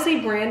 Like, honestly,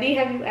 Brandy,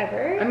 have you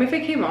ever? I mean, if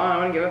it came on, I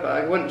wouldn't give a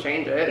fuck. I wouldn't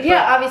change it.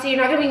 Yeah, but obviously, you're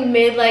not gonna be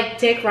mid like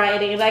dick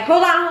riding. You're like,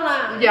 hold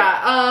on.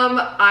 Yeah.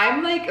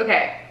 I'm like,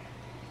 okay.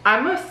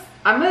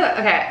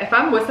 Okay. If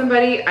I'm with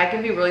somebody, I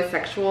can be really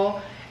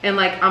sexual, and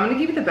like, I'm gonna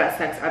give you the best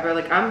sex ever.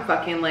 Like, I'm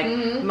fucking like,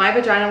 my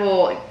vagina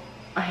will. Like,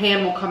 a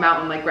hand will come out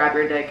and like grab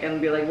your dick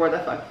and be like, where the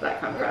fuck did that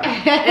come from?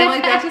 And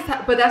like that's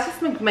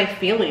just like my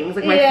feelings.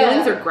 Like my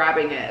feelings are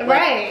grabbing it. Like,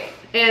 right.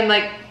 And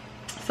like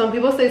some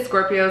people say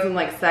Scorpios and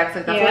like sex,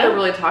 like that's what they're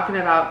really talking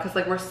about, because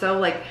like we're so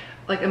like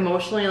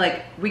emotionally,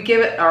 like we give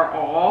it our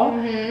all.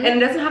 And it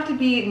doesn't have to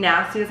be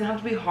nasty, it doesn't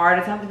have to be hard,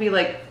 it doesn't have to be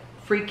like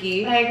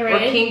freaky or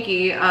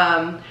kinky.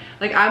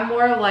 Like I'm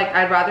more like,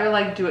 I'd rather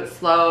like do it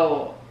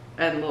slow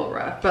and a little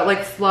rough, but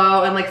like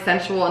slow and like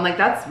sensual, and like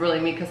that's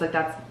really me, because like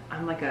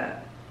I'm like a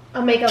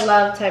make a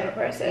love type of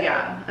person.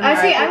 Yeah.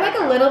 I like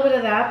a little bit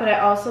of that, but I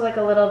also like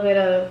a little bit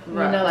of, you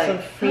know, like, some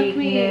freak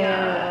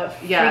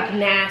nasty.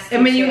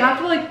 I mean, you shit. have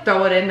to like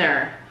throw it in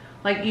there.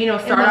 Like, you know,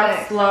 start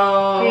off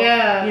slow.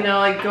 Yeah. You know,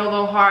 like go a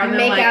little hard and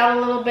make then like out a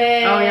little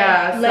bit. Oh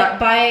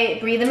yeah.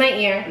 Breathe in my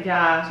ear.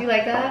 Yeah. Do you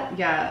like that?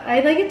 Yeah.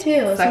 I like it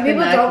too. Suck some people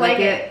neck, don't like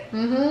it.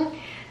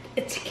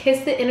 It's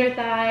kiss the inner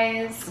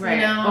thighs. Right.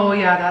 You know? Oh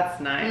yeah, that's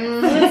nice.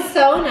 It's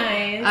so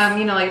nice.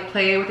 You know, like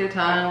play with your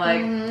tongue,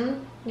 like.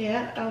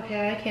 Yeah,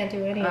 okay, I can't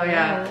do any of that. Oh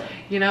yeah.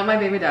 You know, my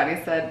baby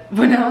daddy said,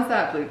 when I was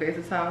at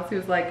Blueface's house, he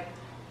was like,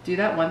 do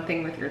that one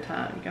thing with your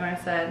tongue. And I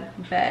said,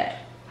 bet.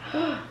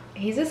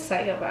 He's a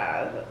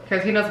psychopath.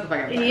 Because he knows what the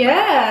fuck I'm talking about.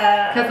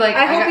 Yeah. Because like,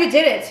 I hope you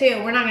did it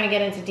too. We're not going to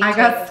get into details. I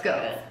got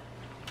skills.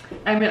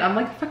 I mean, I'm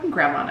like a fucking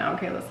grandma now.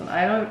 Okay, listen,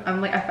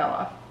 I fell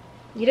off.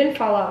 You didn't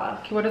fall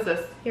off. What is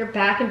this? You're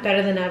back and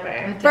better than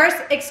ever. First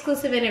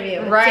exclusive interview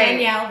with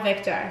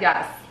DanielleVictor.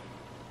 Yes.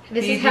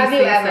 This is Have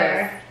You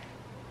Ever.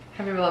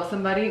 Have you ever loved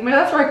somebody? I mean,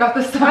 that's where I got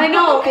this song. I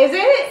know, is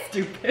it?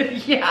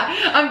 Stupid. Yeah.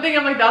 I'm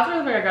like, that's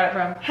where I got it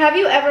from. Have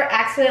you ever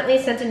accidentally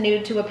sent a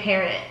nude to a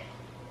parent?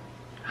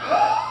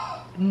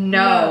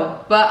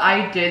 No, but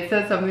I did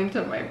send something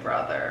to my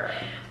brother.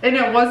 And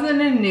it wasn't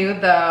a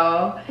nude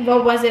though.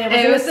 What was it?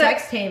 It was a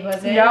sex tape,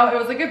 was it? No, it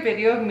was like a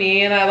video of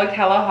me and I looked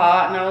hella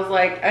hot and I was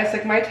like, I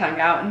stuck my tongue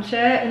out and shit.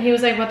 And he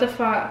was like, what the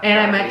fuck? And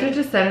I meant to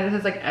just send it to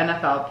this like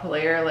NFL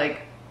player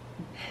like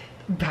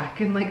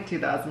back in like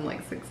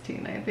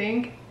 2016, I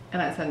think.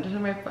 And I sent it to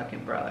my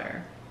fucking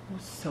brother. I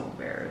was so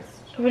embarrassed.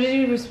 What did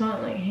you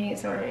respond? Like, hey,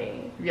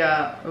 sorry.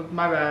 Yeah,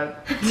 my bad.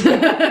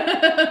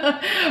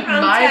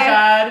 My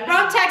bad.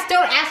 Wrong text,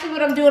 don't ask me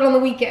what I'm doing on the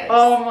weekends.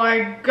 Oh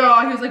my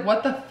god, he was like,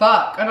 what the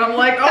fuck? And I'm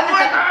like, oh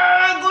my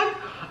god, look.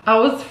 I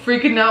was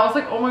freaking out. I was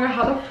like, oh my god,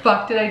 how the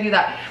fuck did I do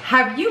that?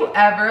 Have you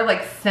ever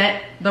like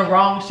sent the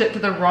wrong shit to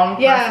the wrong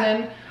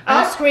person?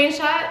 I'll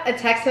screenshot a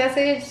text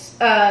message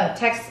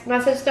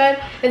thread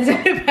and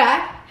send it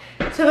back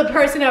to the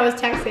person I was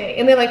texting,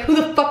 and they're like, who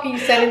the fuck are you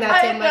sending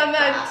that to? I've done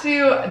that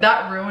too.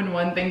 That ruined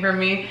one thing for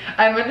me.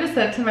 I meant to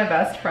send it to my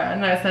best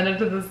friend, and I sent it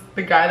to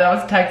the guy that I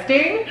was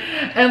texting,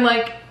 and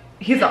like,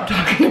 he stopped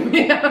talking to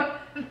me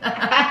after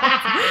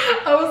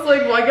that. I was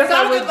like, well, I guess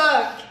I was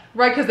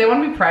right, because they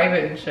want to be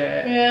private and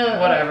shit. Yeah.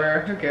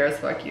 Whatever. Who cares?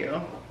 Fuck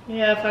you.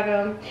 Yeah, fuck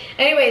them.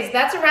 Anyways,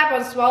 that's a wrap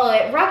on Swallow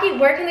It. Rocky,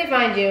 where can they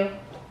find you?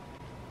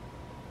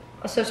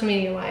 Social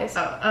media wise.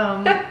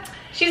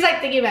 She's like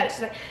thinking about it.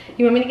 She's like,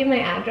 you want me to give my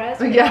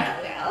address?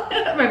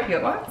 Yeah. My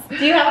PO box.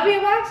 Do you have a PO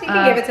box? You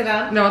can give it to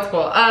them. No, it's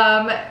cool.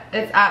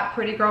 It's at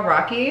Pretty Girl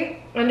Rocky.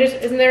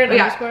 Isn't there an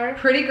underscore?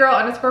 Pretty Girl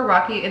 _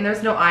 Rocky, and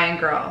there's no I in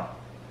girl.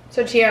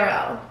 So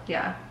GRL.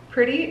 Yeah.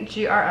 Pretty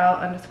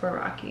GRL _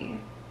 Rocky.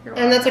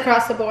 And that's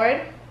across the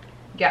board?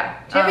 Yeah.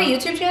 Do you have a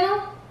YouTube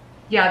channel?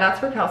 Yeah, that's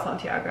for Cal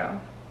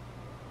Santiago.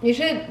 You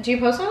should. Do you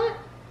post on it?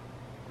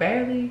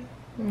 Barely.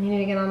 You need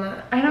to get on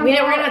that. I know. We're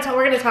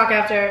gonna talk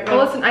after. Well,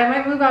 listen, I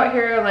might move out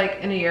here like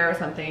in a year or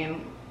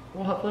something.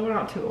 Well, hopefully we're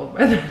not too old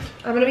by then.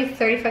 I'm gonna be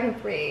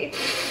 33. Blessed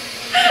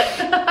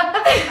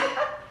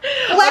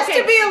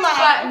to be alive.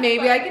 But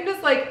maybe I can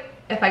just like,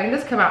 if I can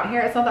just come out here,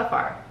 it's not that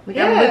far. Like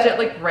I'm legit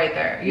like right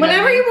there.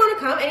 Whenever you want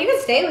to come, and you can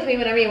stay with me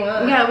whenever you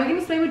want. Yeah, we can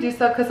just maybe do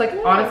stuff because like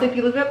honestly, if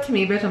you leave it up to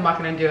me, bitch, I'm not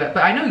gonna do it.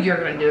 But I know you're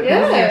gonna do it.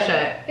 This is your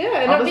shit.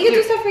 Yeah, and we can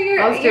do stuff for your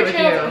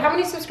channel. You. How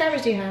many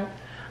subscribers do you have?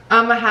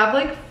 I have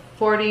like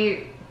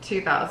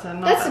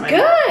 42,000. That's good.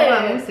 Hold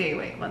on, let me see.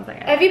 Wait, 1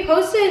 second. If you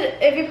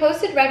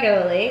posted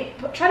regularly,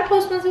 try to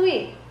post once a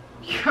week.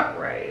 Yeah,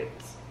 right.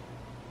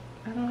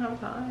 I don't have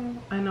time.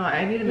 I know.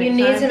 I need to make time.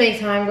 You need to make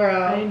time,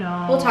 girl. I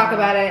know. We'll talk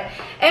about it.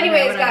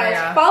 Anyways, guys,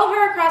 follow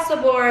her across the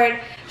board.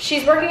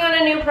 She's working on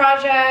a new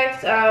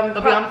project.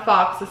 It'll be on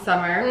Fox this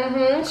summer.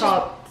 Mm-hmm.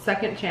 Called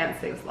Second Chance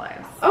Saves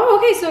Lives. Oh,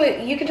 okay. So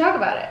you can talk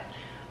about it.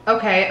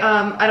 Okay.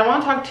 I don't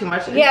want to talk too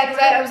much. Yeah, because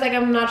I was like,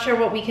 I'm not sure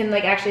what we can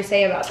like actually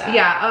say about that.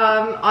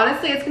 Yeah.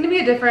 Honestly, it's going to be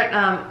a different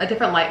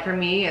light for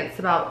me. It's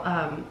about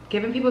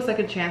giving people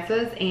second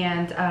chances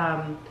and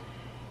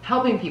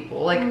helping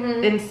people like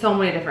in so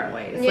many different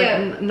ways.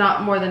 Like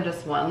not more than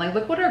just one. Like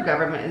look what our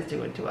government is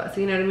doing to us.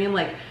 You know what I mean?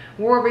 Like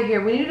we're over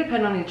here. We need to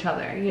depend on each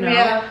other. You know.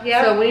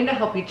 Yeah. So we need to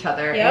help each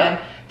other. And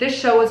this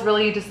show is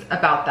really just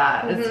about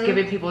that. It's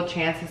giving people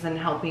chances and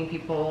helping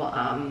people.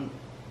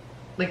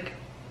 Like.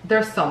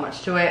 There's so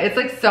much to it. It's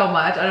like so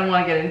much. I don't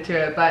want to get into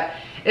it, but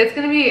it's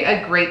going to be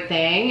a great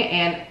thing.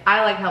 And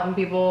I like helping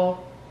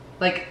people.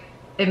 Like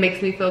it makes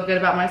me feel good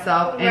about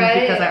myself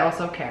and because I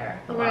also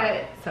care a lot.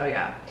 So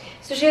yeah.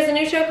 So she has a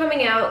new show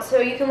coming out. So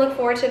you can look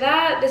forward to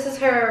that. This is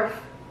her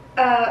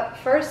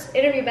first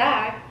interview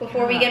back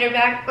before we get her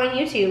back on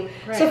YouTube.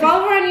 So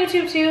follow her on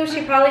YouTube too.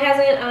 She probably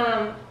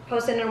hasn't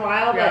posted in a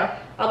while, but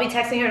I'll be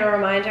texting her to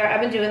remind her. I've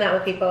been doing that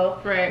with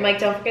people. I'm like,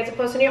 don't forget to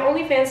post on your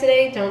OnlyFans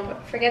today.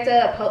 Don't forget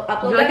to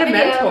upload You're like a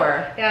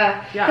mentor.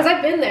 Yeah. Because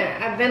I've been there.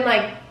 I've been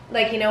like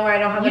you know where I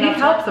don't have enough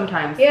help time.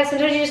 Sometimes. Yeah,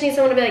 sometimes you just need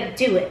someone to be like,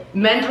 do it.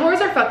 Mentors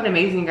are fucking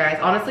amazing, guys.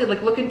 Honestly,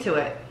 like look into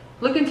it.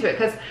 Look into it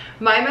because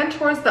my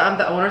mentors,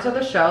 the owners of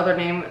the show, their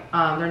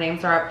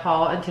names are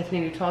Paul and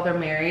Tiffany Newtall. They're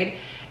married.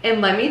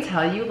 And let me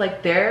tell you,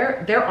 like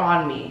they're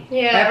on me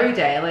every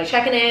day, like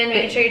checking in,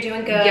 making sure you're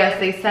doing good. Yes,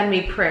 they send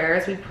me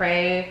prayers. We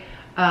pray.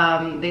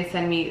 They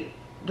send me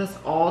just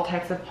all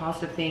types of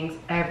positive things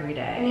every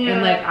day,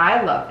 and like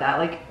I love that.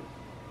 Like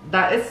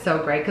that is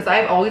so great because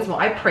I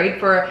prayed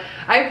for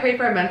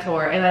a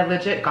mentor, and I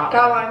legit got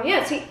one.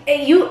 Yeah, see,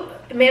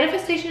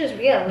 manifestation is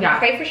real. When you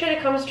pray for shit,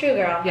 it comes true,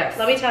 girl. Yes.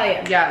 Let me tell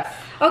you. Yes.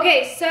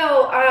 Okay,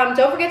 so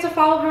don't forget to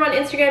follow her on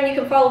Instagram. You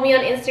can follow me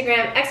on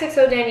Instagram,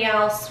 XXO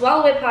Danielle,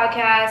 Swallow It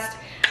Podcast.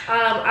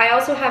 I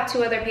also have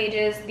 2 other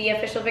pages, the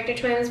official Victor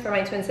Twins for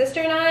my twin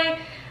sister and I.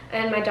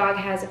 And my dog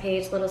has a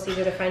page, Little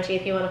Caesar the Frenchie.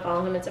 If you want to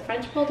follow him, it's a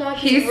French bulldog.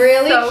 He's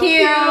really so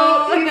cute.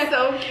 He's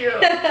so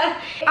cute.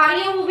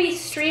 Audio will be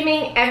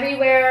streaming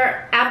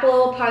everywhere: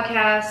 Apple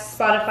Podcasts,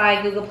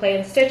 Spotify, Google Play,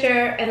 and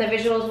Stitcher. And the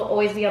visuals will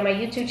always be on my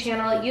YouTube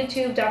channel,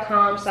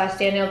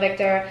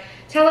 youtube.com/DanielleVictor.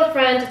 Tell a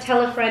friend to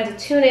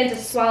tune in to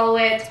Swallow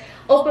It.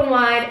 Open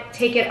wide,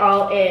 take it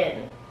all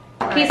in.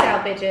 Peace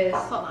out, bitches.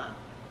 Hold on.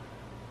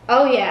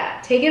 Oh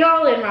yeah, take it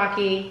all in,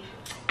 Rocky.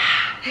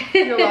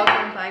 You're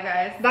welcome. Bye,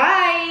 guys.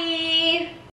 Bye.